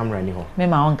CCTV camera ni ho me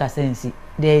ma won ka sense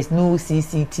there is no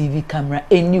CCTV camera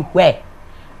anywhere,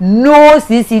 no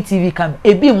CCTV camera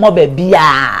ebi mo ba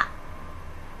bia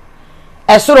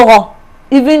esoro ho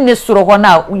even ne soro ho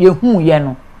na ye hu ye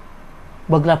no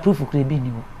Borga proof could be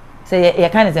new. Say, you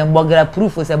can't say Borga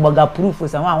proof or say Borga proof or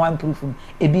some one proof.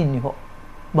 A be new.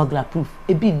 Borga proof.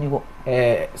 A be new.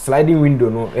 Sliding window,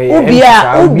 no.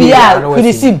 Ubia, with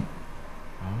the sim.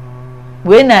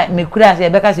 When I make crash, I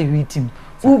better say with him.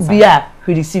 Ubia,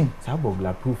 with the sim.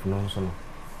 Borga proof, no, so.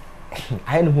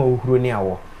 I know who near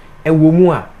war. A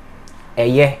woman, a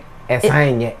ye, a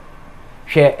sign ye.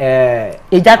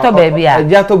 Ejato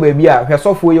baby, her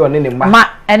software your name, ma,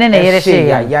 and then a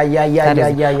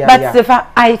yeah. But if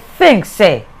I think,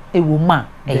 say, a woman,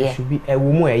 there should be a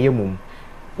woman, a young.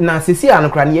 Now, Cecilia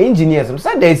and Cranny engineers,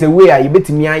 so there is a way I bet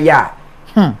me a ya.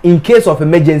 In case of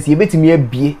emergency, bet me a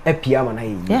piano.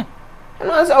 Yeah.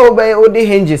 And I say, oh, by all the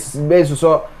hinges, based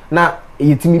so now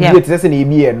it's me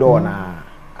be a door now.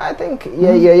 I think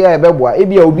yeah beboa e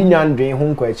bia obi nya ndwen ho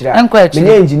nkwachira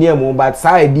me engineer mo but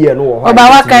side idea no ho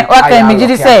what can me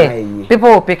just say people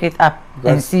will pick it up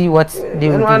and see what they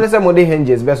will do. And say mo dey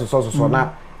hinges be so na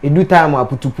e do time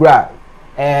aputupura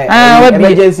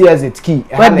emergency exit key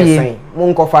e ha na sign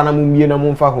mo nkofa na mo mie na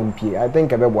mo mfa hompie. I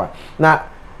think beboa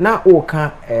na o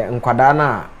ka nkwada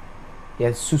na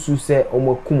ya susu se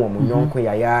omokum omo nyonko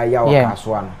ya o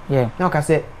kaso ano na o ka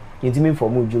se yentimi for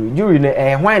mu jury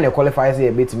na hwan na qualify say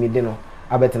betimi de no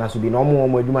abetina so bi na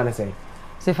omo adwuma na say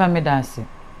family dance.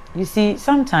 You see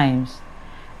sometimes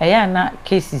na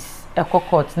cases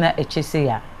court na echese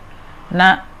ya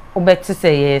na obeti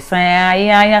say yes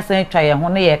ya say twa ye ho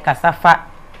na ye kasafa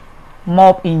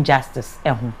mob injustice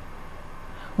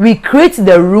we create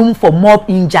the room for mob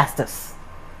injustice.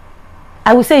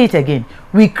 I will say it again,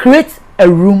 we create a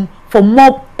room for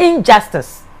mob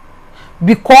injustice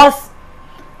because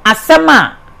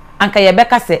asema anka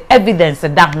yebeka say evidence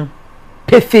da ho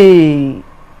pefe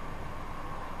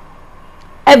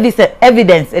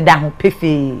evidence da ho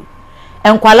pefe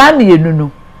enkwala mienu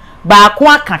no ba ko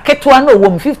aka ketwa na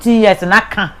owo 15 years na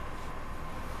aka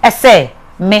ese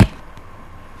me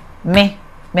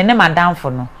ne madam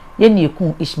for no ye na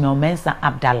eku Ishmael Mensa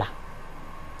Abdallah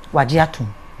waje atum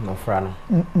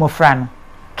mofra no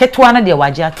ketwa na de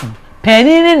waje atum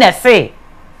panini na say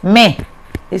me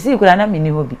esi kura na mini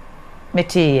hobi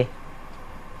meteye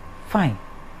fine,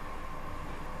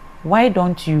 why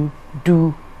don't you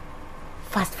do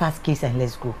fast case and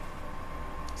let's go.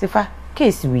 Sifa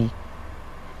case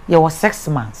there was 6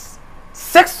 months,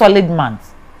 6 solid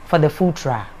months for the full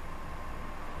trial.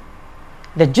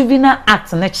 The Juvenile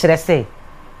Act na chere say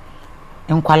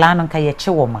nkwala no nka ye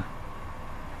chewoma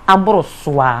aboro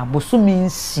soa bosumi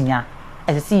nsia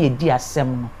esese ye di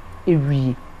asem no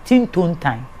ewie tinton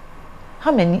time.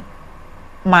 How many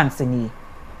months in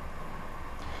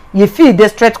ye feel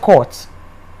district court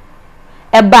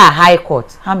eba high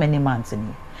court, how many months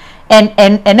in and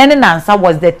then an answer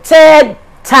was the 3rd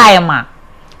time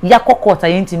yakọ court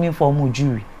ayentimi for mu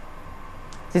jury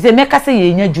say make say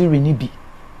ye nya jury ni bi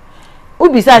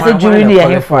obi say jury ni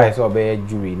ye for so be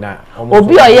jury na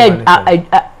obi oye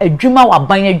adwuma wa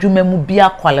ban adwuma mu bia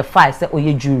qualify say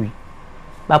oye jury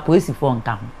ba police for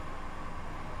nka ho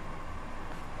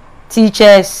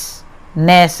teachers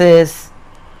nurses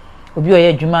obi oye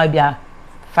adwuma bia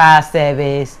fire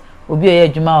service obi oye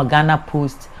adwuma Ghana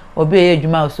Post obi oye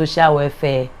adwuma social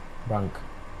welfare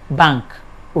bank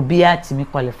obi atimi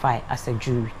qualify as a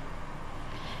jury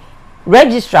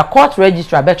registrar court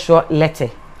registrar bet sure letter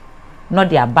no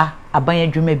the aba aban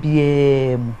adwuma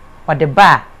bia mu or the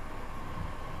bar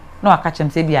no aka chem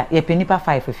say bia ye penipa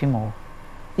 5 efimo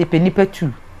ye penipa 2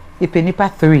 ye penipa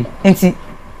 3 enti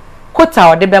quota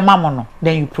or the be mamo no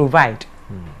then you provide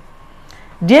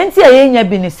the enti ayenya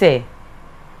bi ni say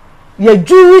your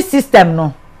jury system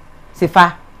no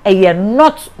sifa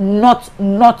not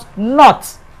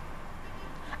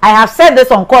I have said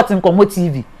this on Court in Komo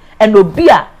TV and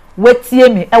obia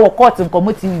wetie me e wo Court in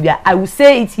Komo TV bia I will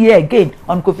say it here again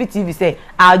on KOFI TV say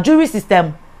our jury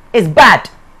system is bad.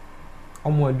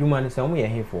 Omo adwuma ni say omo ye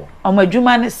hefo. Omo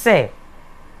adwuma ni say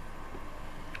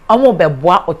omo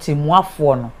beboa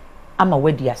otemuafo no ama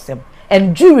wadi asem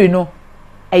and jury no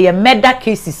eye murder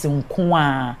cases nko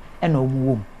a e na omo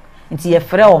wom. Nti ye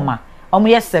frɛ oma omo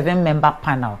ye 7-member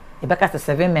panel e beka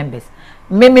say 7 members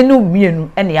meme no mienu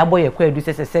ene ya boye kwa edu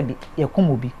sese bi ye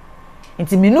komobi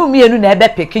nti menu mienu na ebe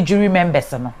pick jury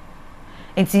members no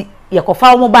nti ye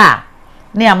kofa omo ba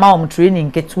na ya ma om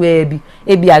training ketua bi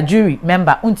e bi a jury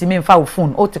member untimi mfa wo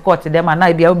phone o te court dem na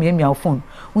e bi a o miemia wo phone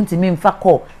untimi mfa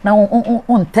call na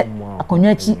unte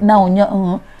akonwa chi na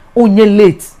onye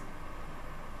late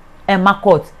e ma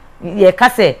court ye ka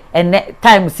say ene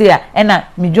time say a ena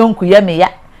mi jonku ye me ya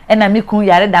ena mi kun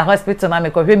yare da hospital na me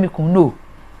ko hwe mi kun no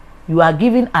you are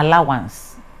giving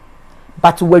allowance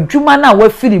but wadwuma na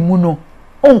wafiri mu no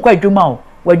onkwa adwuma o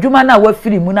wadwuma na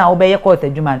wafiri mu na obeye court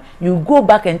adwuma you go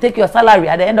back and take your salary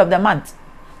at the end of the month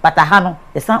but aha no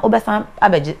the san obesan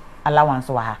abeji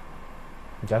allowance wa ha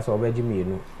just obeji me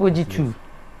no oji 2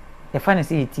 the fan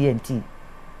say TNT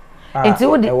enti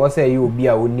wo e wo say you obi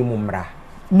a oni mu mra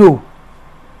no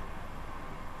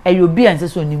ayobi anse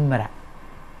so oni mra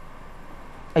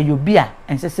ayobi a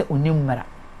anse se oni mra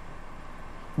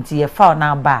nti ye fa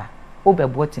na ba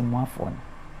obebo temuafo no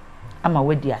ama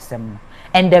wadi asem no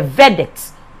and the verdict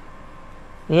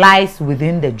lies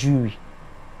within the jury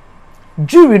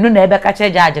no na ebe ka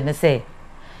che judge ne say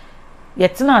ye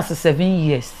tena as 7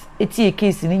 years eti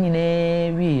case ni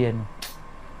nyina wiye no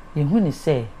ye hu ni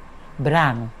say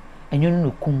bra no enyo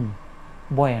no kum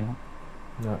boy no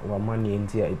na wa money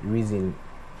into reason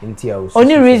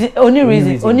only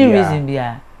reason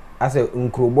bia ase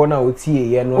nkrobo na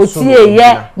otie ye no otie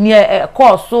ye ne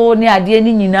course ni ade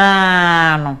ni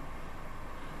nyina no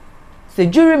se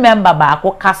jury member ba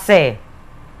akoka say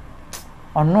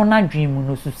ono na dwim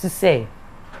no susi say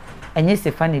enye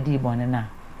se fa ne di bone na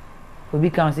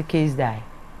obi kan say case die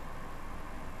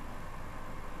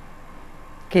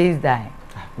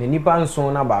ne nipa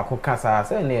nso na ba akoka sa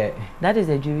say ne that is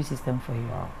the jury system for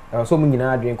you so mu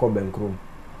nyina adwen ko bankrom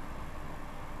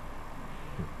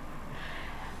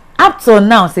up till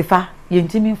now sefa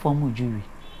yentimi form jury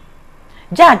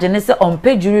judge ne say on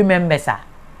pay jury members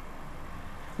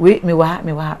we me wa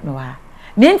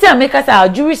ni ntia make us our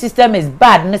jury system is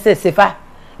bad ne say sefa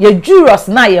ye jurors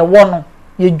na ye wo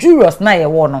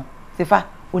no sefa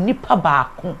onipa ba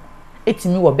ko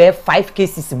etimi wo be 5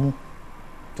 cases mu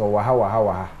to wa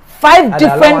 5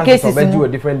 different cases mu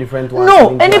different ones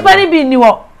no anybody be ni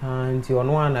wo nti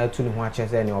ono ana atu ne ho ache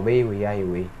say ne obe we ya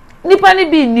we nipa ni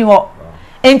bi ni ho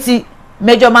enti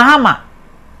Major Mahama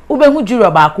ubehu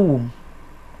juror ba ko wom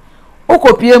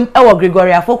okopiem e wo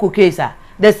Gregory Afoko case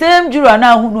the same juror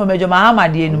na hu no Major Mahama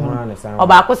de enum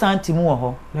oba ko santim wo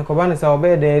ho ne ko ba ne say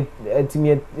obe de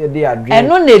atimi de adwe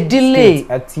eno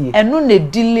ne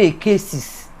delay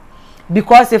cases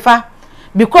because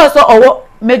owo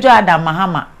Major Adam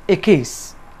Mahama a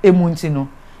case emunti no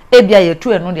e bia ye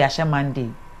tu eno de ahye Monday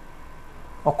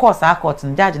of course our court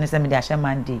judge ne say me de ahye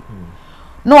Monday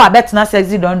no abetna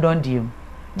sexy Dondon dim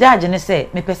judge ne say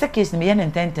me pese case me ye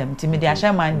ntentem ti me de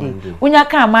ahye Monday unya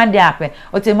kan Monday ape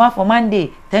otema for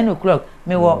Monday 10 o'clock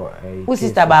me wo u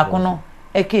sister ba ko no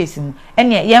e case mu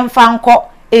ene ye mfa nko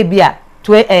e bia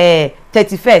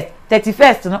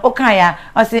 31st no o kan ya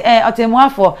o say otema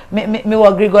for me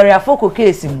wo Gregory Afoko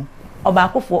case mu oba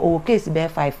akofo o case be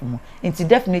 5 mu nti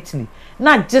definitely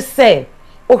not just say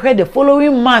o heard the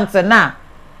following month na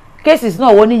cases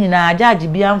no woni nyina judge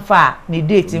bia mfa ne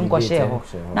date nko share ho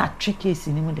na tri case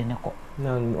ni mu de ne ko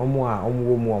na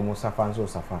omo safa nso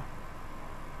safa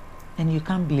and you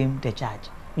can't blame the judge,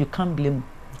 you can't blame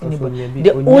anybody.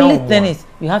 The only thing is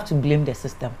you have to blame the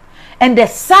system. And the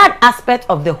sad aspect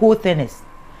of the whole thing is,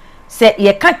 say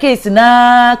ye ka case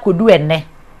na kodu ene.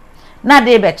 Na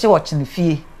de be che watch ne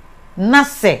fie. Na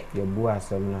say ye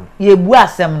bu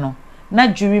asem no. Na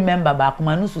jury member ba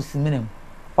kuma no so siminem.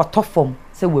 Otofom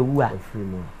say wewu a.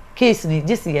 Case ni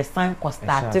just ye sign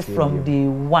started from day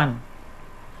one.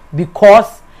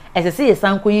 Because as I say ye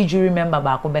sign ko jury member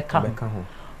ba ko be come.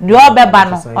 Ni obeba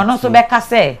no ono so be ka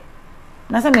say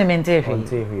na say me mente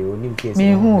hwe.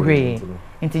 Me hu hwe.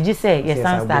 Inti ji say ye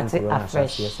sign started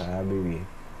afresh.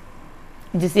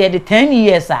 Inti say the 10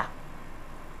 years ah.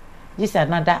 Just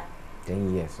another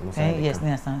 10 years. 10 years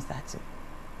na sign started.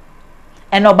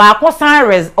 And oba ko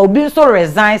sign obi so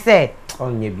resign say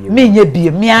me nye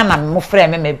bie me ana me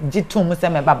frɛ me gitum se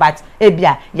me babat e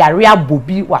bia yare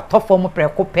abobi watofo mo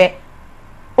preko pe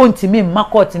ontimi mma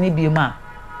court ni bie ma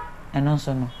eno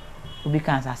so no obi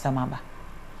kan asama ba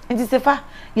nti sefa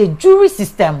your jury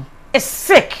system is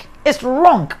sick, it's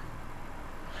wrong.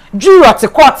 Jury at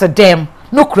court them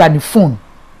no kura ni phone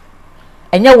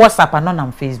enye WhatsApp and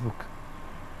on Facebook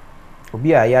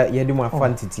obi a ya di mo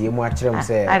afantiti mu a kire mo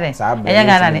se sa abro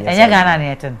enye gana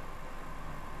na eten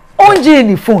onje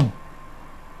ni phone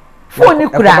ni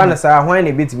kura ba na sa hwan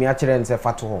na betimi a kire nse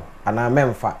fato ho ana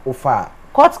memfa ofa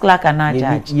court clerk na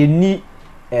judge ye ni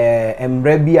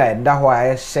embra bi a da ho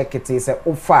a shekete se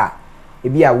ofa e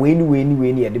bi a we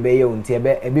ni ye de be ye onti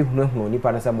ebe hunahunu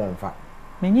nipa na se monfa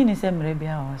menyi ni se embra bi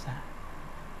a ho sa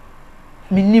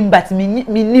minim but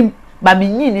minim ba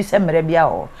menyi ni se embra bi a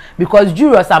ho because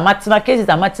jurors are matching cases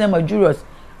are matching my jurors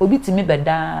obi timi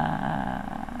beda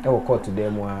e wo court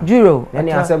dem wa juro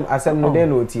any asem no dey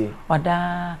no tie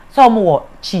oda so mo wo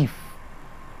chief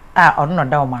ono no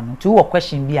da o ma no to wo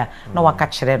question bi a na waka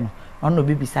kire no ono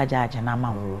bi bisa judge na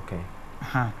ma wo okay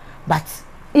but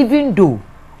even though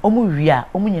omu wia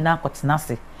omu nyina akotena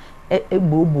se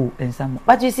egbobo ensam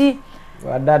but you see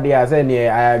that they are saying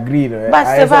I agree no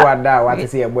I say what to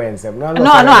say ebo ensam no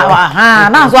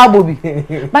na so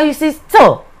abobi but you see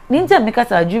still ninja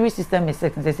because our jury system is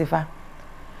sick nsefa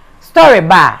story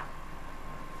ba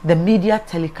the media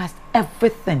telecast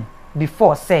everything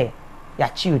before say ya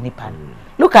chi onipa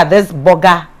look at this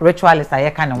Borga Ritualist aye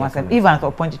kind of one even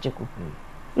to point cheku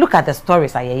look at the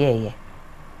stories aye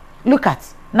look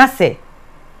at na say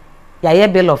ya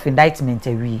bill of indictment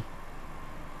awi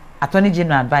attorney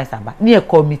general advice aba near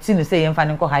committee no say yemfa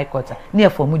nko high court near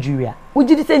form jury a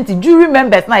ugidi senti jury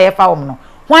members na ye fa wom no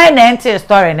why na enter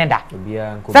story ne da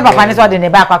say papa ni so de ne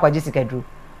ba akwa jisika dru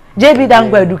JB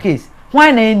Dangwa edu case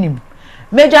why na enim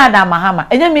Major Adam Mahama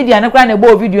enye media ne kra na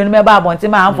gbo video no me ba abonte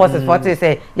ma am forces 40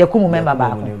 say yakumu member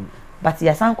ba but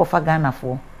ya san kofa Ghana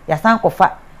for ya san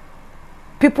kofa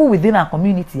people within our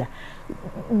community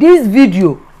this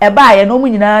video eba ye no mu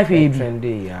nyina hwe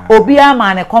bi obi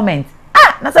ama na comment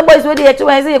na say boys we dey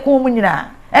eche say yakumu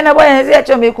nyina ena boys say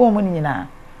eche me yakumu nyina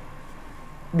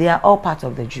they are all part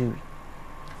of the jury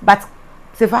but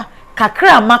sefa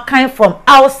kakra makan from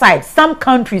outside some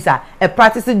countries are a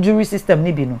practicing jury system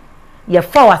ni bi no ye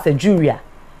fall as a jury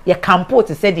ye campo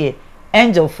to say the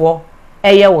angel for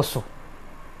eye wo so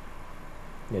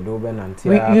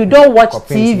you don't watch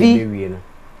TV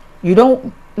you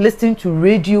don't listen to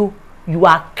radio you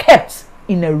are kept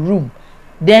in a room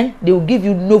then they will give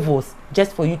you novels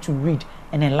just for you to read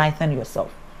and enlighten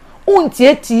yourself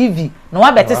untie TV no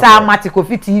wa beti sa amati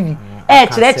KOFI TV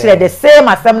chire the same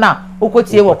asem na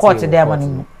okotie wo court there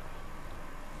man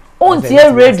untie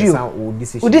radio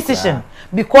decision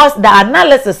because the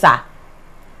analysis are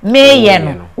me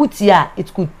no utia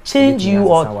it could change you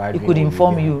or it could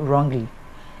inform you wrongly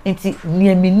nti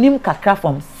near minim kakra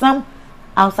from some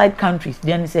outside countries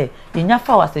then say yenya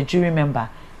fa was a jury member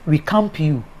we camp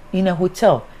you in a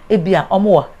hotel ebia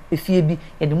omo efie bi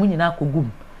yede mu nyina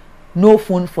akogum no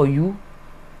phone for you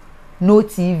no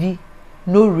TV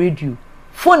no radio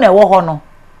phone e wo ho no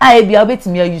ebia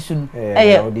obetimi ayusu no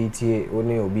oditi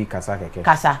oni obi kasa keke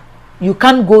kasa you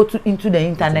can't go into the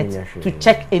internet to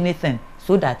check anything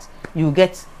so that you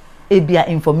get ebia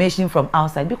information from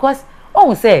outside because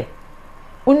on say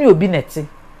oni obi net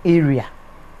area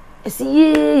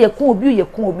see yekun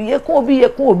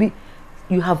obi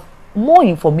you have more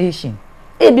information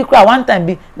ebi kra one time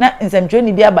bi na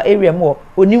nsem bi aba area mo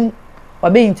onim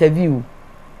wabe interview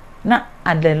na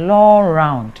at the long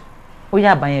round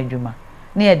oya ban adwuma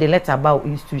na ye the letter about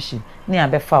institution na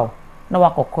abe foul na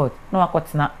wako court na wako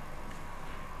tina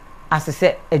as I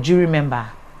say a jury member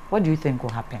what do you think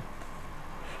will happen?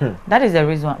 That is the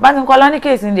reason but in Kolani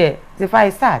case in there the fire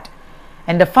is sad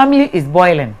and the family is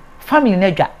boiling family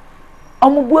neja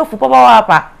omubuefu papa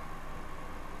wapa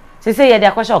say ye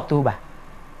dey question October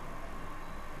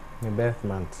My birth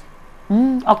month.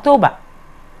 October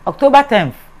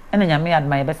 10th. And then I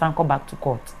my best uncle back to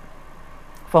court.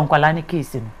 From Kwalani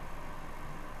case.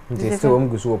 They still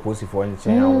go so opposite for any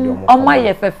change. Oh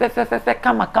my,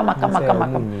 come.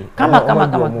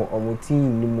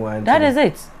 That is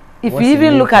it. If you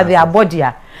even look at their body,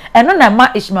 and no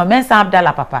na Ishmael Mensa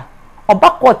Abdallah papa, or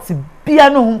backward to be a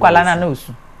no Kwalana knows.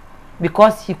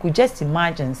 Because he could just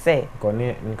imagine, say,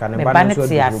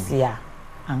 vanity asia,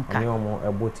 anka.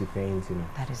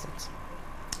 That is it.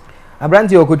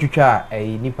 Abranti okochucha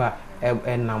nipa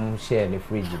enam share the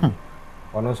fridge.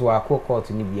 Ono so akoko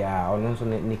to ni bia, ono so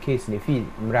ne case ne fi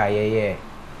mra ye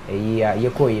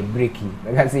yeko ye breaki.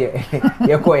 Because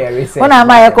yeko ye research. Ona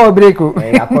ma yeko breaku.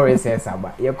 Yeko research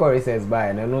aba. Yeko research ba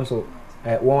and ono so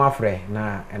won afre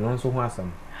na eno so ho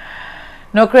asam.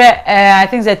 No I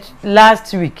think that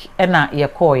last week na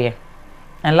yeko ye.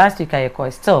 And last week I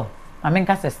yeko still. I mean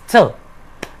can say still.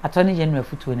 Attorney General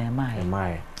futu na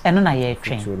mai. Eno na ye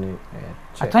train.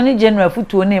 Attorney General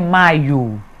futu na mai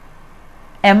yo.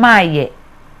 Ye.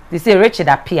 They say Richard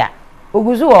appear.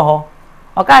 Oguzu ho.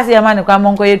 Okasi ya mani kwa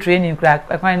monko ye training kra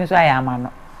kwa ni so aya ma no.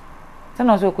 Se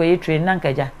no so ko ye train na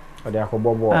nkaja. Ode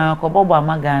akobobo. Akobobo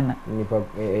amagana. Nipa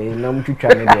nam twitwa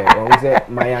ne de. O se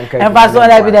mayanka. E fa so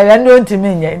na bi da no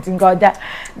ntimi nya ntinka oja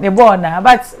ne ball na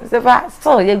but se fa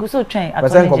so ye go so train at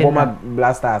all. But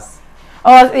blasters.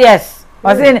 Oh yes.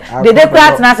 I say they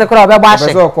crack na se kra obebo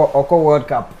ahye. Oko World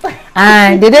Cup.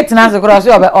 Ah, they dey na se kra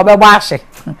so obebo ahye.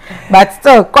 But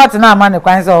still court na ma ne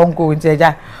kwan se onko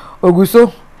nteja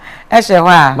oguso ehye ho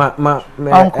a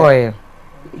onko e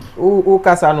o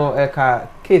kasa no e ka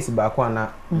case ba kwa na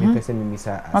me pese me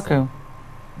misa ase. Okay.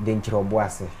 Denchiro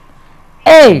boase.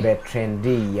 Be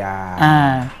trendy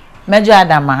ya. Major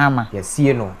Adam Mahama. Yes,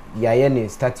 you know. Ya ye ne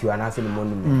statue anase ne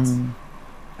monument.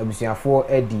 Abusuafo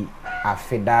edi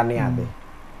afeda ne ade.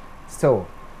 So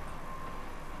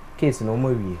case no mo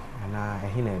wie na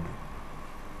ehina edu.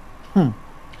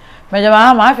 Major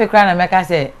Mahama Africa na meka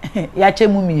say ya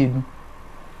chemu mienu.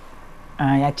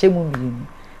 Ya chemu mienu.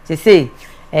 Say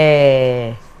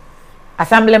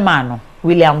assemblyman no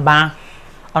William Ban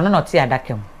ono no ti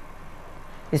adakem.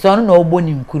 Is ono no ogbo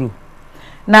ni nkuru.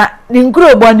 Na ni nkuru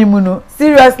ogbo ni mu no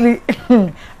seriously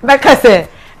meka say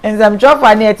enzam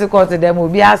chofa na etikot dem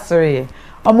obi asore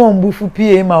omo mbufu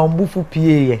pie ma mbufu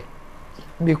pie ye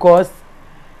because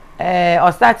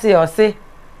o start o say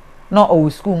no o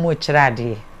school mo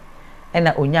chirade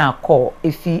ena onya akọ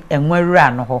efi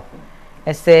enwawura no ho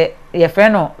ese ye fre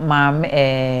no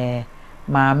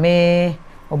maame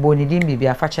obonidim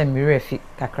bibia facha mire fi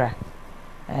kakra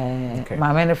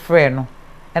maame ne fre no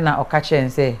ena okache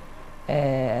nse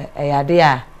eyade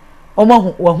a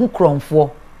omo wahu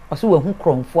kromfo oso wahu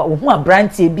kromfo wahu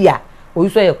abrantie bi a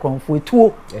oyiso ye kromfo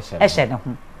etuo ehye ne ho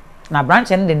na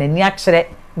branch ne de nani akere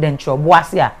de nchobo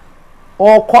ase a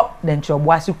okọ de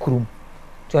nchobo ase kurum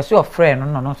ti oso your friend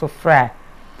no so friend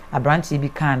abrantie bi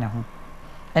kan ne ho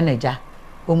enaja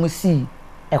omusi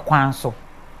ekwan so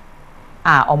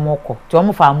a omoko ti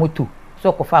omo fa moto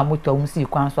so ko fa moto omusi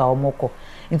kwan so a omoko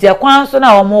nti ekwan so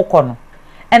na omoko no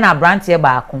ena abrantie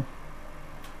baako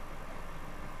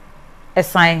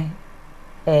esan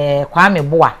kwame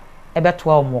boa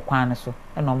ebeto omokwan ne so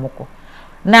ena omoko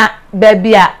na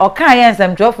baby a okan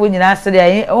yensem twofo nyina sere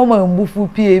ayi omo mbufu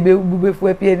pie be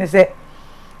bubefu pie ne se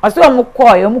oso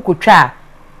omoko ye omukotwa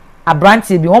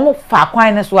abrantie bi omo fa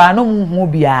kwan ne so a no mu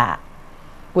bia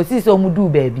posi so omudu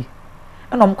baby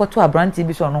ena omokoto abrantie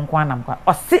bi so no nkwan nam kwa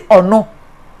osi ono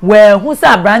we hu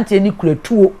sa abrantie ni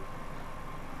kuratuo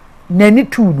nani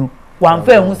tu no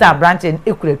wanfa hu sa abrantie ni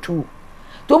ekuratuo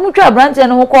to mutwa abrantie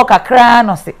no ko kakra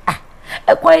no se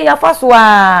ekwan ya faso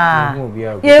a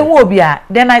ye hu obi a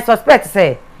then I suspect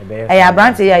say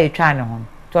abrantie ya yetwa ne ho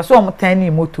to so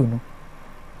omtani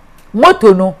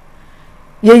moto no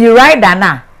ye rider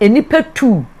na enipa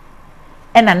 2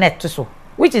 ena net so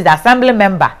which is the assembly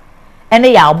member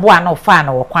ene ya obo na ofa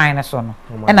na wo kwan ne so no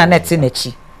ena net na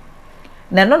chi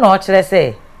na no o kire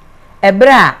say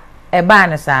ebre a eba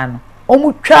ne sa no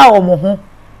omutwa omo ho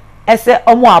ese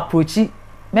omo approach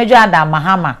Major Adam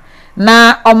Mahama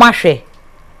na omahwe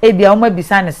ebia oma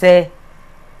bisa ne se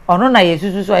ono na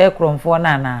yesusu so ye kromfo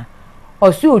na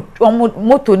osu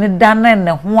moto ni dan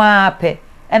ne ho ape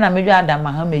ena Major Adam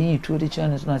Mahama yi tuo de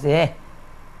chone so no se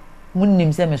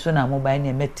munnim se me so na mobile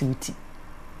na metiuti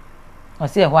o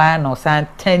se hwa na osan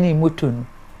tani moto no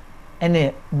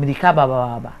ene mirika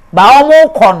baba ba omo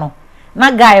kọ no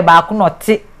na guy ba ko no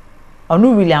te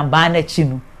onu William Ban na chi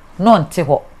no nte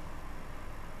ho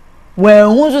we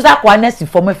hu so sa kwa na si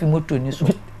form afi moto ni so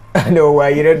No, why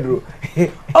you do?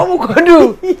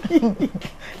 Omukodu.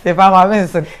 Se fama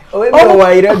menso. Oh,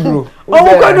 why you do?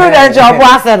 Omukodu den job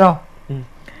ase no.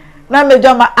 Na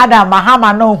mejo ma Adam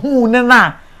Mahama no hu ne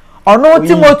na. Ono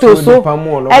Timoto so.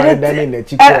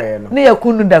 Ne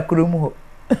yakunu da kurom ho.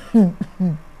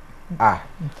 Ah.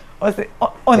 O se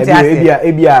on ti ase.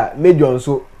 Ebia mejo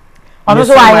nso. Ono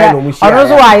so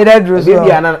wa ire duro so.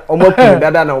 Ebia na omoku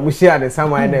dada na omuhia ne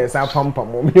saman na esa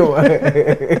pampam o mi o.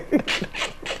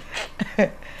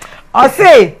 O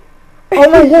say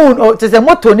omuhun o te se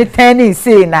moto ni tani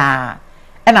say na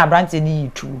e na branch ni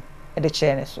yitu e de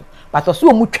che ne so. But o so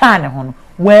omu twa ne ho no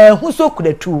wa hu so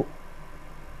kudatu.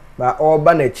 Ba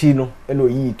oba na chi no e no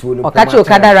yitu no. O ka che o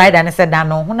kada rider ne se da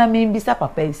no ho na me bisa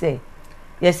papa yi say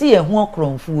yes ye hu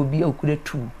okronfu obi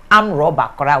okudatu. Am rubber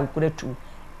kora okudatu.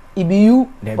 Ibi you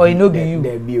or you no be you.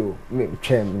 There be you. Me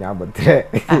chem nya botre.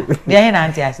 Dey na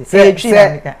anti ase. Say twi na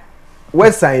nika. We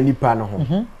sign nipa no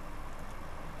ho.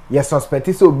 Yes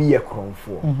suspect so be a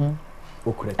kronfo.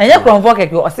 Okure. Enye kronfo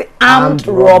keke o say armed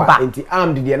robber. Enti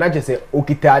armed dey na je say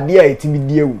okitade a etimi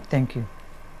die wu. Thank you.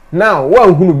 Now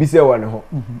one hunu bi say one ho.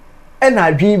 E na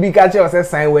adwi bi ka che o say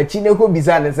sign we chi ne ko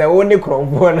bisa ne say wo ne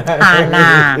kronfo na.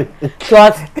 Ana.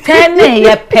 So 10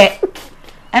 ye pe.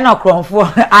 And okronfo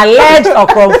alleged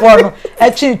okronfo no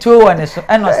echi tu won so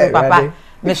and no say papa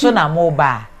me so na mo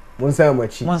ba monsa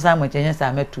machi nya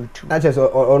sa metutu na che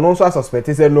so ono so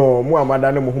suspect say no mu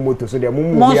amada ne mo moto so de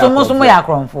mo so ya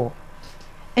okronfo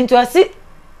nti o si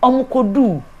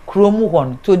omukodu kromu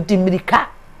hon to dimirika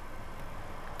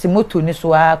timoto ni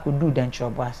so a kodu dan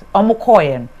chobo ase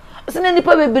omukoye no o se na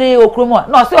nipa bebre okromu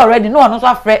no say already no ono so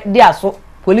afre dia so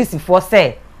police for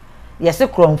say yes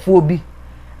okronfo bi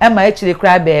Emma actually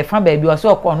cry be from baby or so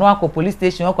no akọ police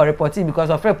station or reporting because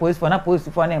of free police for na police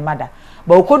for na mother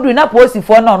but okodu na police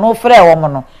for no free wo mo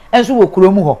no enso wo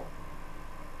kurom ho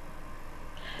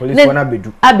police for na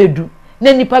abedu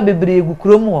na nipa bebre egu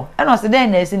kurom ho e no se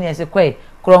den na esi na ese kwai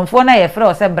kromfo na ye free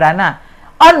o se bra na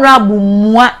honorable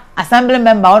mua assembly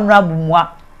member honorable mua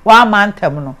wa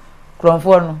mantem no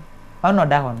kromfo no ono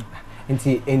da ho no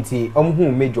enti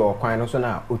omhu major kwan no so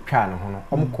na otwa ne ho no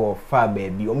omko fa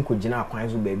baabi omko gina kwan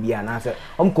so baabi ana se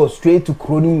omko straight to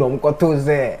crony no omko to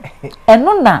ze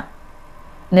eno na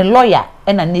ne lawyer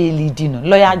na lead no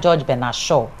lawyer George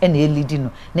Benashaw na lead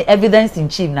no ne evidence in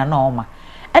chief na oma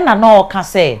na o ka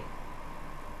say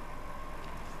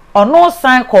ono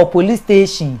sign call police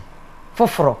station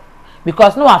foforo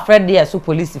because no afraid there so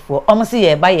police for omo se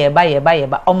ye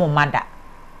ba omo mada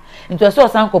into so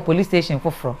sanko police station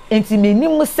foforo enti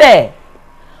menim se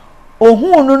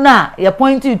ohunu na ye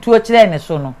pointing to kire ne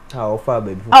so no ofa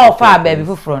baby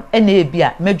foforo na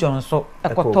ebia mejo nso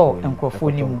ekoto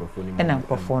enkrofo ni mu na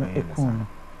enkrofo ekunu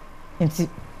enti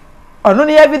ono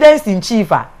ni evidence in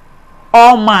chief a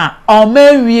o ma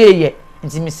wie ye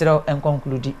enti misiro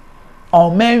enconclude o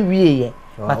ma wie ye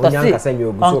but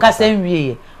o kasa wie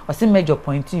ye o se mejo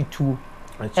pointing to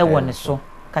e won so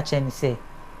ka che ni se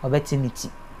obetinity.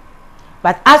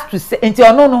 But as to say enti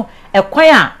ono no ekwan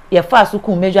a ye fa so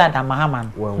ku Major Adam Mahama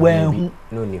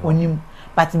no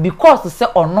but because to say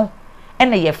ono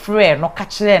ene ye free no ka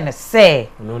kire ne say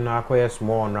no na akoye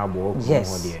small honorable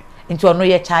yes enti ono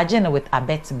ye charging with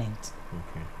abetment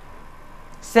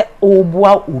say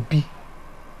obua obi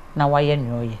na waye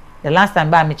nyoye the last time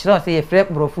ba me kire say ye free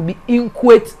brofu bi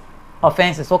inquate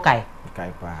offenses okay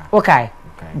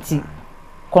nti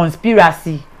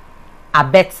conspiracy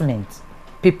abetment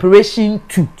preparation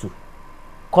to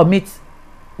commit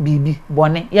bibi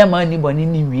bone ya ma ni bone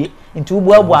ni wie nti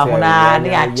ubu abu ahuna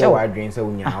ne achew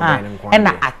and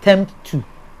attempt to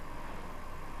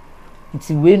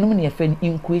nti we no ne yafa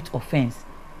inquate offense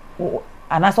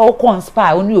anasa o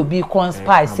conspire oni obi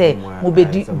conspire say mo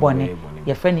bedi bone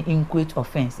yafa ni inquate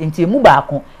offense nti emu ba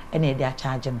ko na e dey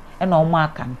charge no na o ma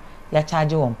aka no ya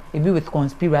charge wom ebi with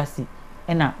conspiracy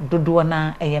na dodo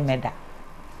na eye meda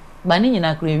bani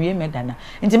nyina kura wie medana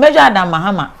nti Major Adam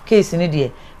Mahama case ni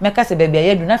de meka se bebia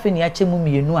yedu na fe ni achemu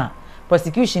mienu a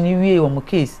prosecution ni wie wom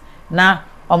case na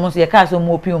omo so ye ka so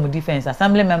mo open wom defense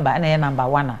assembly member na ye number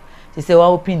 1 a se se wa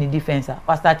open ni defense a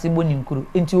wa start boni nkuru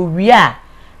nti owie a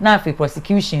na fe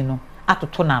prosecution no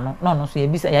atoto na no so ye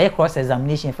bisa ye cross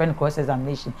examination friend cross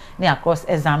examination na ya cross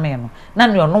examine no na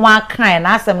no no wa kan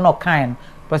na asem no kan no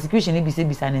prosecution ni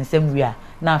bisa ne nsem wie a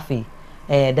na fe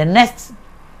the next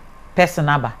person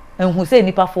aba enhu say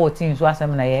nipa 14 so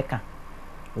asem na ye ka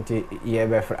nti ye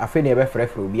be afi ne be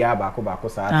frefre obi aba ko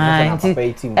sa na papa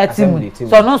 18 assembly team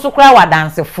so no so kra wa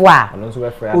dance fo a no so be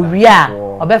frɛ owi a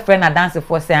obe frɛ na dance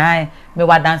fo say an me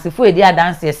wa dance fo edi a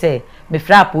dance say me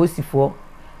fra aposifo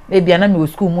maybe na me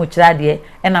school mu kira de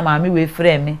e na maami we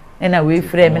frɛ me na we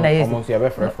frɛ me na yes omo so be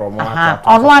frɛ from one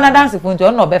ono ana dance fun ti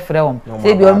ono be frɛ won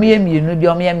say bi omo ye mienu bi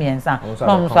omo ye miensa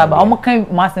no no so aba omo kan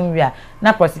masem wi a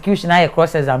na prosecution na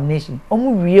cross examination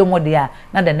omo wie mo de a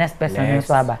na the next person no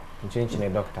so aba chinchine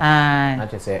doctor na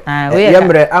che say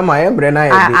yembre na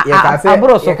ye ka say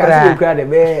ye kra de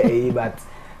be but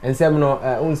ensem no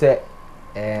un say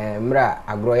mra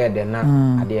agro ye de na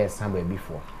ade san ba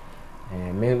before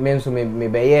me nso me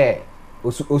be ye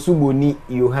osuboni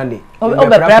Yohane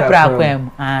pra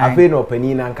kwam afi no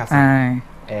pani na nkasa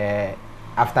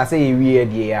after say we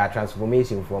the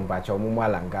transformation from bacha omumu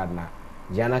alangad na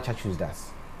Jana Churches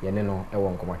das ye ne no e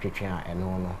won komotwetwe a eno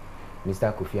no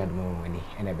Mr. Kofi Admo wani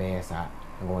ene be sa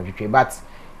ngomotwetwe but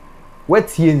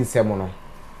watie nsem no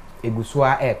eguso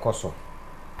a ekoso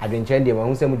adwenche de ma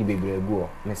hu nsem de bebre agu o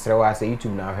mesre wa say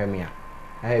YouTube na ahwe me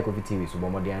a KOFI TV so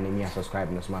bomode an me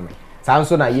subscribe no so ma me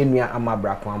sanso na yenua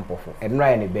amabra kwampofo enra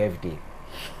ye ne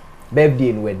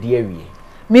birthday no we dia wie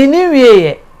me ni wie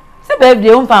ye se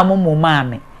birthday on fa mo ma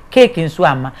me cake nso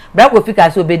ama bra KOFI ka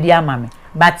so obedi ama me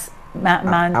but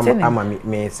ama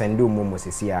me send mo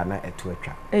sesi a na eto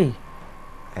atwa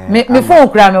me phone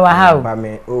kura me wa ha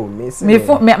o me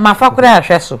phone ma fa kura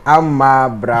ahwe so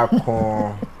amabra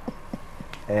kon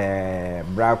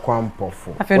bra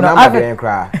kwampofo ona be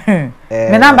kra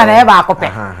me number na e ba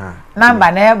akope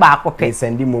number na e ba akope me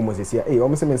send mo sesi a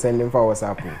o se me send for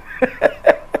WhatsApp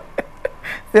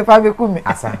se fa be ku me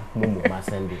asa mo ma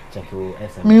send check o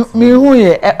SMS mi hu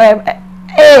ye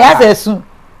asesu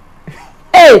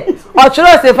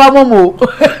ochiro se fa momo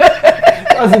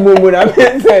osi momo na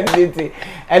me send it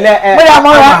ene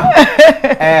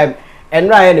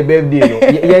enra ye ne birthday no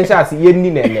yen sha se yen ni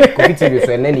na ne KOFI TV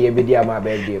so ene ne ye bedi ama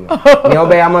birthday no ne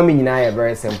obe ama me nyina ye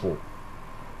very simple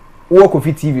wo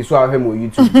KOFI TV so ahwe mo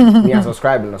YouTube me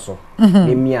subscribe no so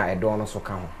ne mi a edo no so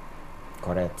ka ho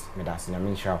correct me da se na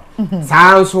me sha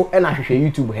sanso e na hwehwe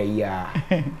YouTube ha yi a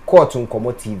court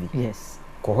nkomo TV yes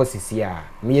ko ho sisi a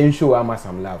me yen show ama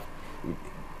some love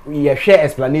we share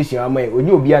explanation ama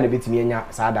onye obi a na betimi anya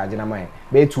saa da agena mai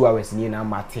be 2 hours ni na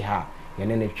mate ha ye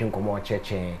ne twe nkomo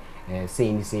cheche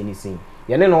say ni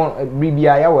ye ne no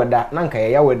bibia ya woda na nka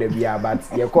ya woda bia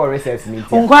but ye call recess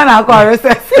meeting unkwa na call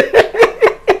recess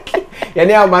ye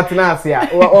ne amate na ase a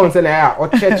on se na ya o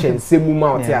cheche nsemu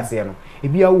ma o te ase no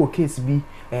ebia wo case bi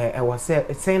wo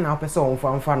say na opese on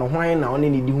fa no hwan na on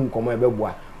ni di hu nkomo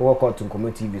ebeboa wo court nkomo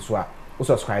TV so a wo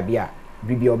subscribe ya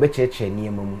bibia obecheche ni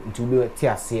emamu nti obe te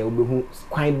ase obehu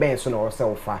kwan ben so na wo se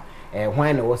wo fa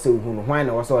hwan na wo se hu no hwan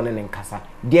na wo se one ne nkasa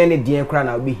de ne de kra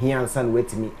na obe hia ansa na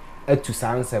wetimi atu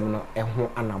sansem no ho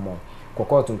anamo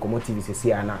kokoto nkomo TV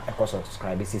sesi a na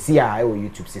subscribe sesi a e wo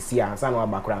YouTube sesi a ansa na wa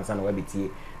bakra ansa na wa betie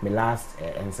me last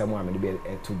ensemo a me de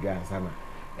to dwa ansa na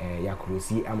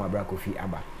yakrosi ama bra KOFI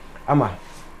aba ama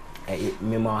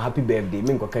me ma happy birthday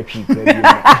me nkoka twi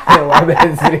kra wa be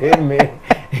sire me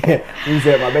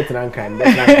nze ma betra nkan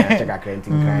check account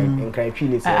nkan twi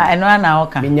ni se eno na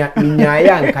oka minya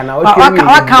ya nkan na o twi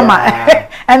kama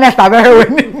ene tabe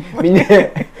weni minya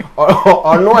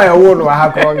ono e wo no ha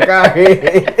kronka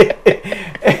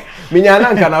minya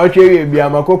na nkan na o twi bia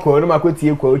makoko no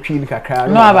makotie kwa o twi ni kakra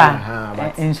no aba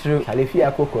insuru kalefi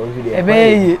akoko video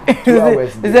ebe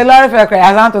is a lot of cry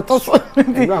azanto to so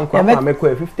no nko ma ko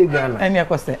 50 Ghana eni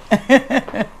akose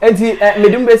enti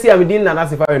medum besi amedin na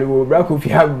nasifa we no bra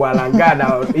KOFI agbalanga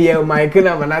na ye mic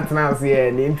na manatna ase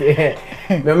ye ni enti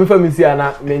me me famisi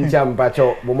ana me ncha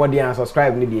mpacho bomodi an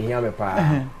subscribe ni de hia me pa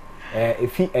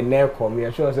efi ene kom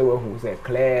ye sure say we hu say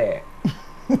clear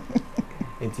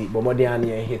enti bomodi an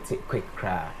ye hit quick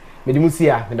cry medimusi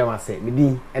a medam ase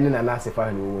medin ene na nasifa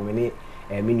we no me ni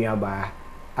menua ba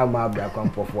ama abra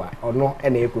kwampofo a ono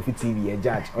ene KOFI TV ye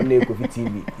judge ono KOFI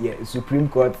TV ye Supreme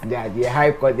Court judge ye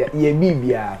High Court ye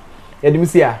bibia ye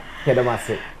dimusi a medam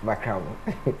ase background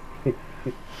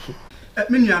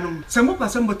Minianum, some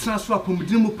person but transfer from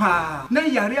Dimupa. Na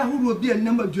yare who be a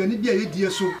number of journey be a dear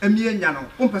so, a mere yano,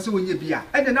 one person when you be a,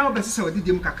 and now best so did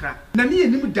him kakra. Nani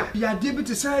and Nimuda, ya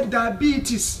diabetes,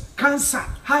 diabetes, cancer,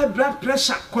 high blood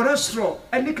pressure, cholesterol,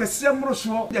 and Nika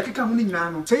Samroswo, Yakaka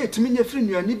Nano. Say it to me, your friend,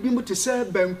 you need me to say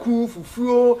Banku,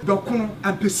 Fufuo, Dokun,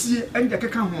 and Pessi, and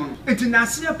Yakaka. It's in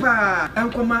Asia pa,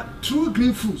 and comma, true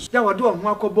green foods. Yawado,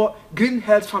 Wakobo, Green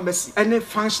Health Pharmacy, and a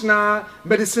functional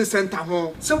medicine center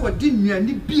home. So what did me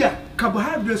beer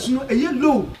carbohydrates no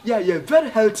low yeah very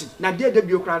healthy na there the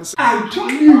biocrans I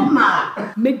told you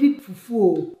ma made it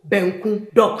fufu benku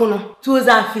dokuno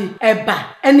tuzafi eba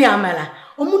eni amala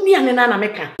omuni ane na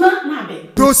meka na be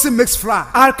dosi mix fry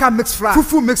alka mix fry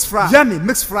fufu mix fry yummy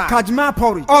mix fry kajma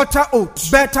porridge alter oat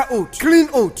better oat clean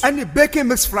oat and the baking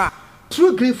mix fry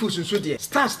True green foods nso de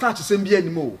start sem bi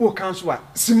animo o kan so a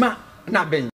sima na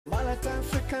ben.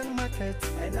 African market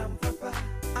and Papa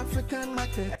African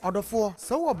market. Odofo,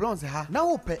 so wo blonze ha. Na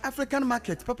wo pe African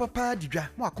market papa didwa.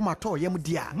 Mo akoma to yem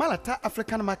dia. Malata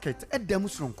African market edam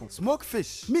sronko. Smoked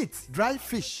fish, meat, dry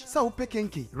fish, sa wo pe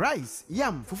kenke, rice,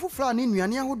 yam, fufu fra ne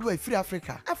nuane ahodo afiri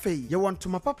Africa. Afei, ye want to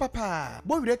ma papa.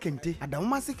 Bo wire kente,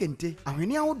 adamma se kente,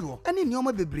 ahwene ahodo. Ene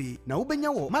nioma bebre. Na wo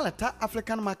benya wo Malata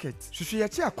African market. Hwehwe ye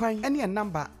chi akwan ene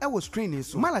number e wo screen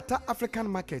so. Malata African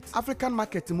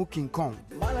market mu King Kong.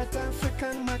 Malata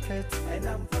African market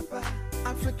and Papa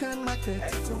African market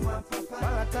to my papa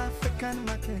Malata African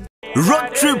market.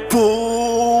 Road trip,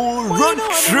 road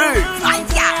trip.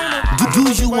 Do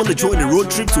you want to join a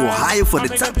road trip to Ohio for the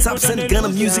Top Cent Ghana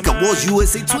Music Awards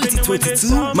USA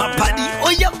 2022? My party, oh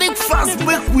yeah, big fast,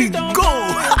 make we go.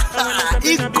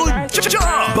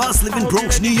 Bus leaving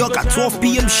Bronx, New York at 12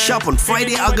 p.m. sharp on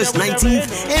Friday, August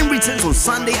 19th and returns on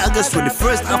Sunday, August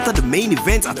 21st after the main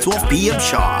event at 12 p.m.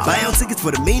 sharp. Buy our tickets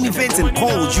for the main event and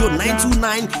call you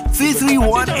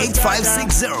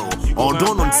 929-331-8560 or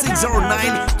down on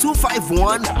 609-251-0.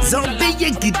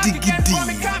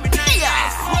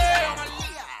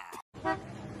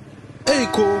 Hey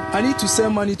Ko, I need to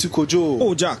send money to Kojo.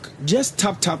 Oh Jack, just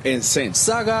tap and send.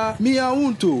 Saga, me I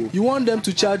want to. You want them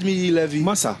to charge me e-levy?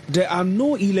 Massa, there are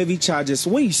no e-levy charges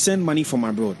when you send money from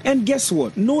abroad. And guess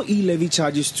what? No e-levy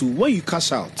charges too when you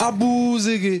cash out. Abu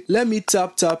Ziggy, let me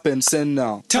tap and send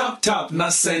now. Tap na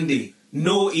sendi.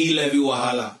 No e-levy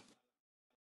wahala.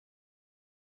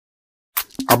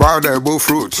 About the bull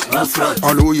fruit.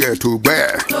 On who ye to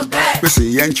bear. We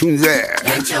see Yanchun there.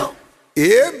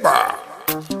 Eba.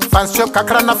 Fancy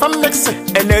kakrana fan mix.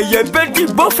 And ye betty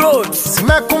buffaloes.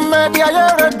 Smakum maybe I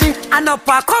ready. And a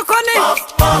pa coconut.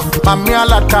 Mamia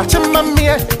lata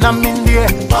chimamia, Namindia.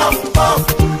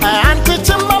 Auntie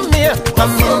chimamia,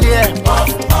 Namindia.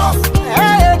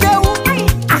 Hey, go.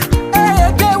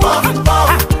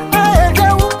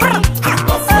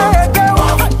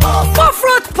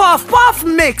 Puff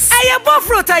mix. Aye,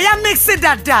 buffalo, I am mixing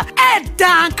that.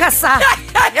 Dankasa.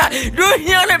 Do you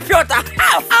hear Piota?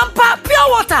 Half. And pure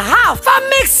water half. For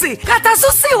mixing.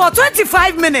 Katasusi or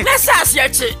 25 minutes. Let's ask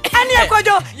Yachi. And you go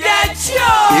do Yachi.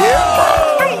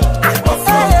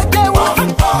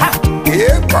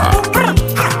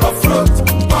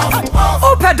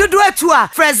 Open the door to a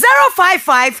for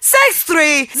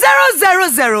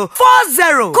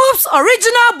 055-63-000-40. Coop's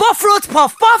original buffalo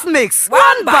puff mix.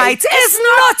 One bite is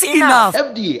not enough.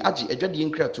 FDA aji ejwadi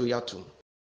nkra to yato.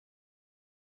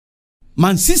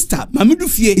 My sister,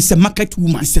 Mamidufie is a market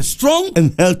woman. She's a strong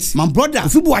and healthy. My brother,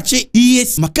 Fibuache, he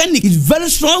is mechanic. He's very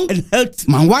strong and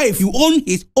healthy. My wife, he owns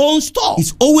his own store.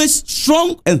 He's always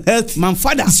strong and healthy. My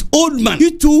father, is old man.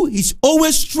 He too, he's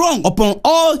always strong. Upon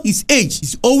all his age,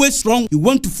 he's always strong. He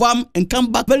went to farm and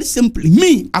come back very simply.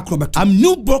 Me, acrobat. I'm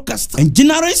new broadcaster and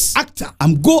generous actor.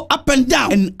 I'm go up and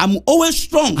down and I'm always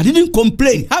strong. I didn't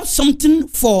complain. Have something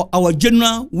for our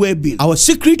general well-being. Our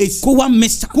secret is Kowa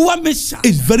Mesa. Kowa Mesa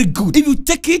is very good. If you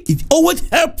take it, it always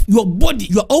helps your body.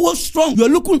 You are always strong. You are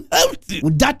looking healthy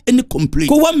without any complaint.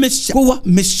 Kowa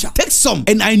Mesha. Take some,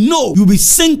 and I know you'll be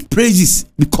sing praises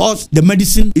because the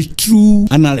medicine is true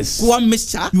analysis. Kowa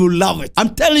Mesha, you will love it.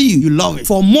 I'm telling you, you love it.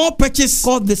 For more purchase,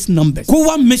 call this number.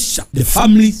 Kowa Mesha, the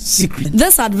family secret.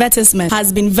 This advertisement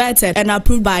has been vetted and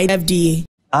approved by FDA.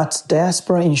 At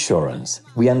Diaspora Insurance,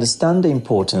 we understand the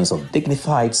importance of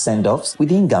dignified send-offs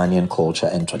within Ghanaian culture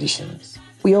and traditions.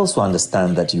 We also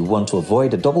understand that you want to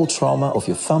avoid the double trauma of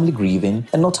your family grieving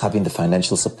and not having the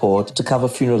financial support to cover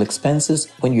funeral expenses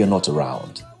when you're not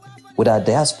around. With our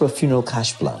Diaspora Funeral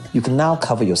Cash Plan, you can now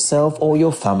cover yourself or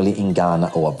your family in Ghana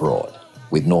or abroad,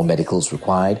 with no medicals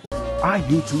required. Are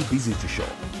you too busy to shop?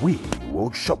 We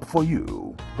will shop for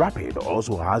you. Rapid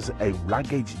also has a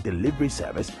luggage delivery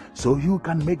service, so you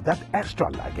can make that extra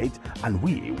luggage and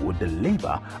we will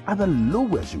deliver at the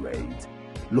lowest rate.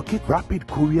 Locate Rapid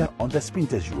Courier on the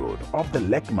Spinters Road off the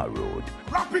Lekma Road.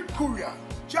 Rapid Courier,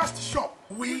 just shop,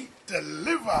 we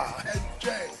deliver.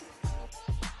 Enjoy.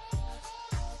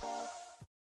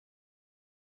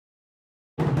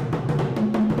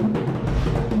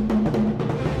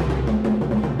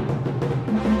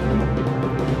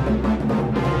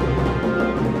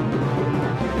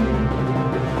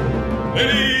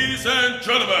 Ladies and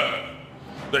gentlemen,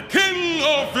 the king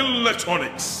of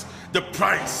electronics, the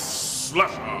price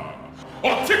slasher,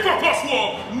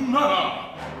 Nana,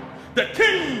 the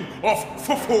king of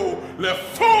Fofo, le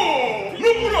faux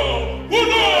numero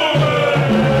uno.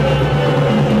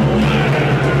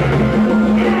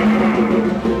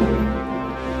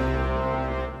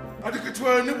 I think it's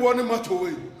where anyone in my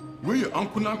toy. We are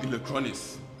Uncle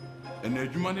Electronics. And a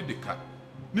human de cat.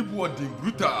 Nibu de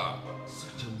brutal.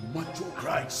 Such a macho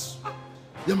Christ.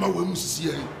 Yama will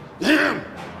see him.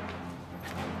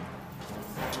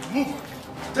 Move.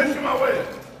 Take him away.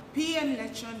 PM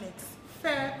Electronics.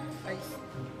 Fair price.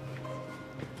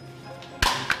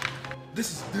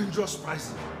 This is dangerous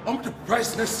pricing. I'm the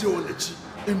price next year on the cheap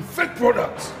in fake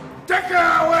products. Take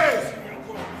her away.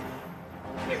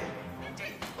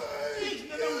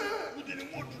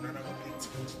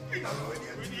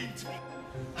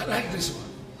 I like this one.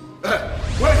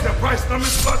 Where is the price? Let me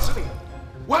spot it.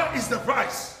 Where is the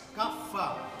price?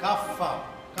 Kafa.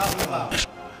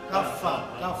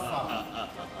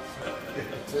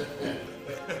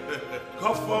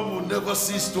 Kafa will never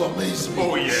cease to amaze me.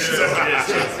 Oh, yes.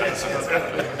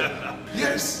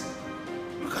 Yes.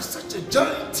 Look at such a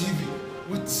giant TV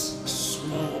with a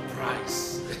small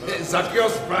price.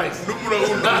 Zacchaeus price. No.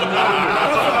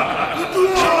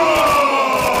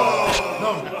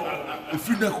 If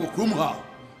you never come here,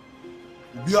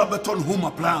 we are better on home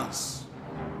appliance.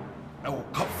 I will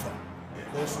Kafa.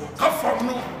 Because Kafa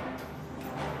no.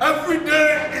 Every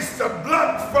day is a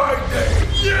Black Friday.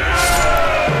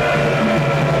 Yeah!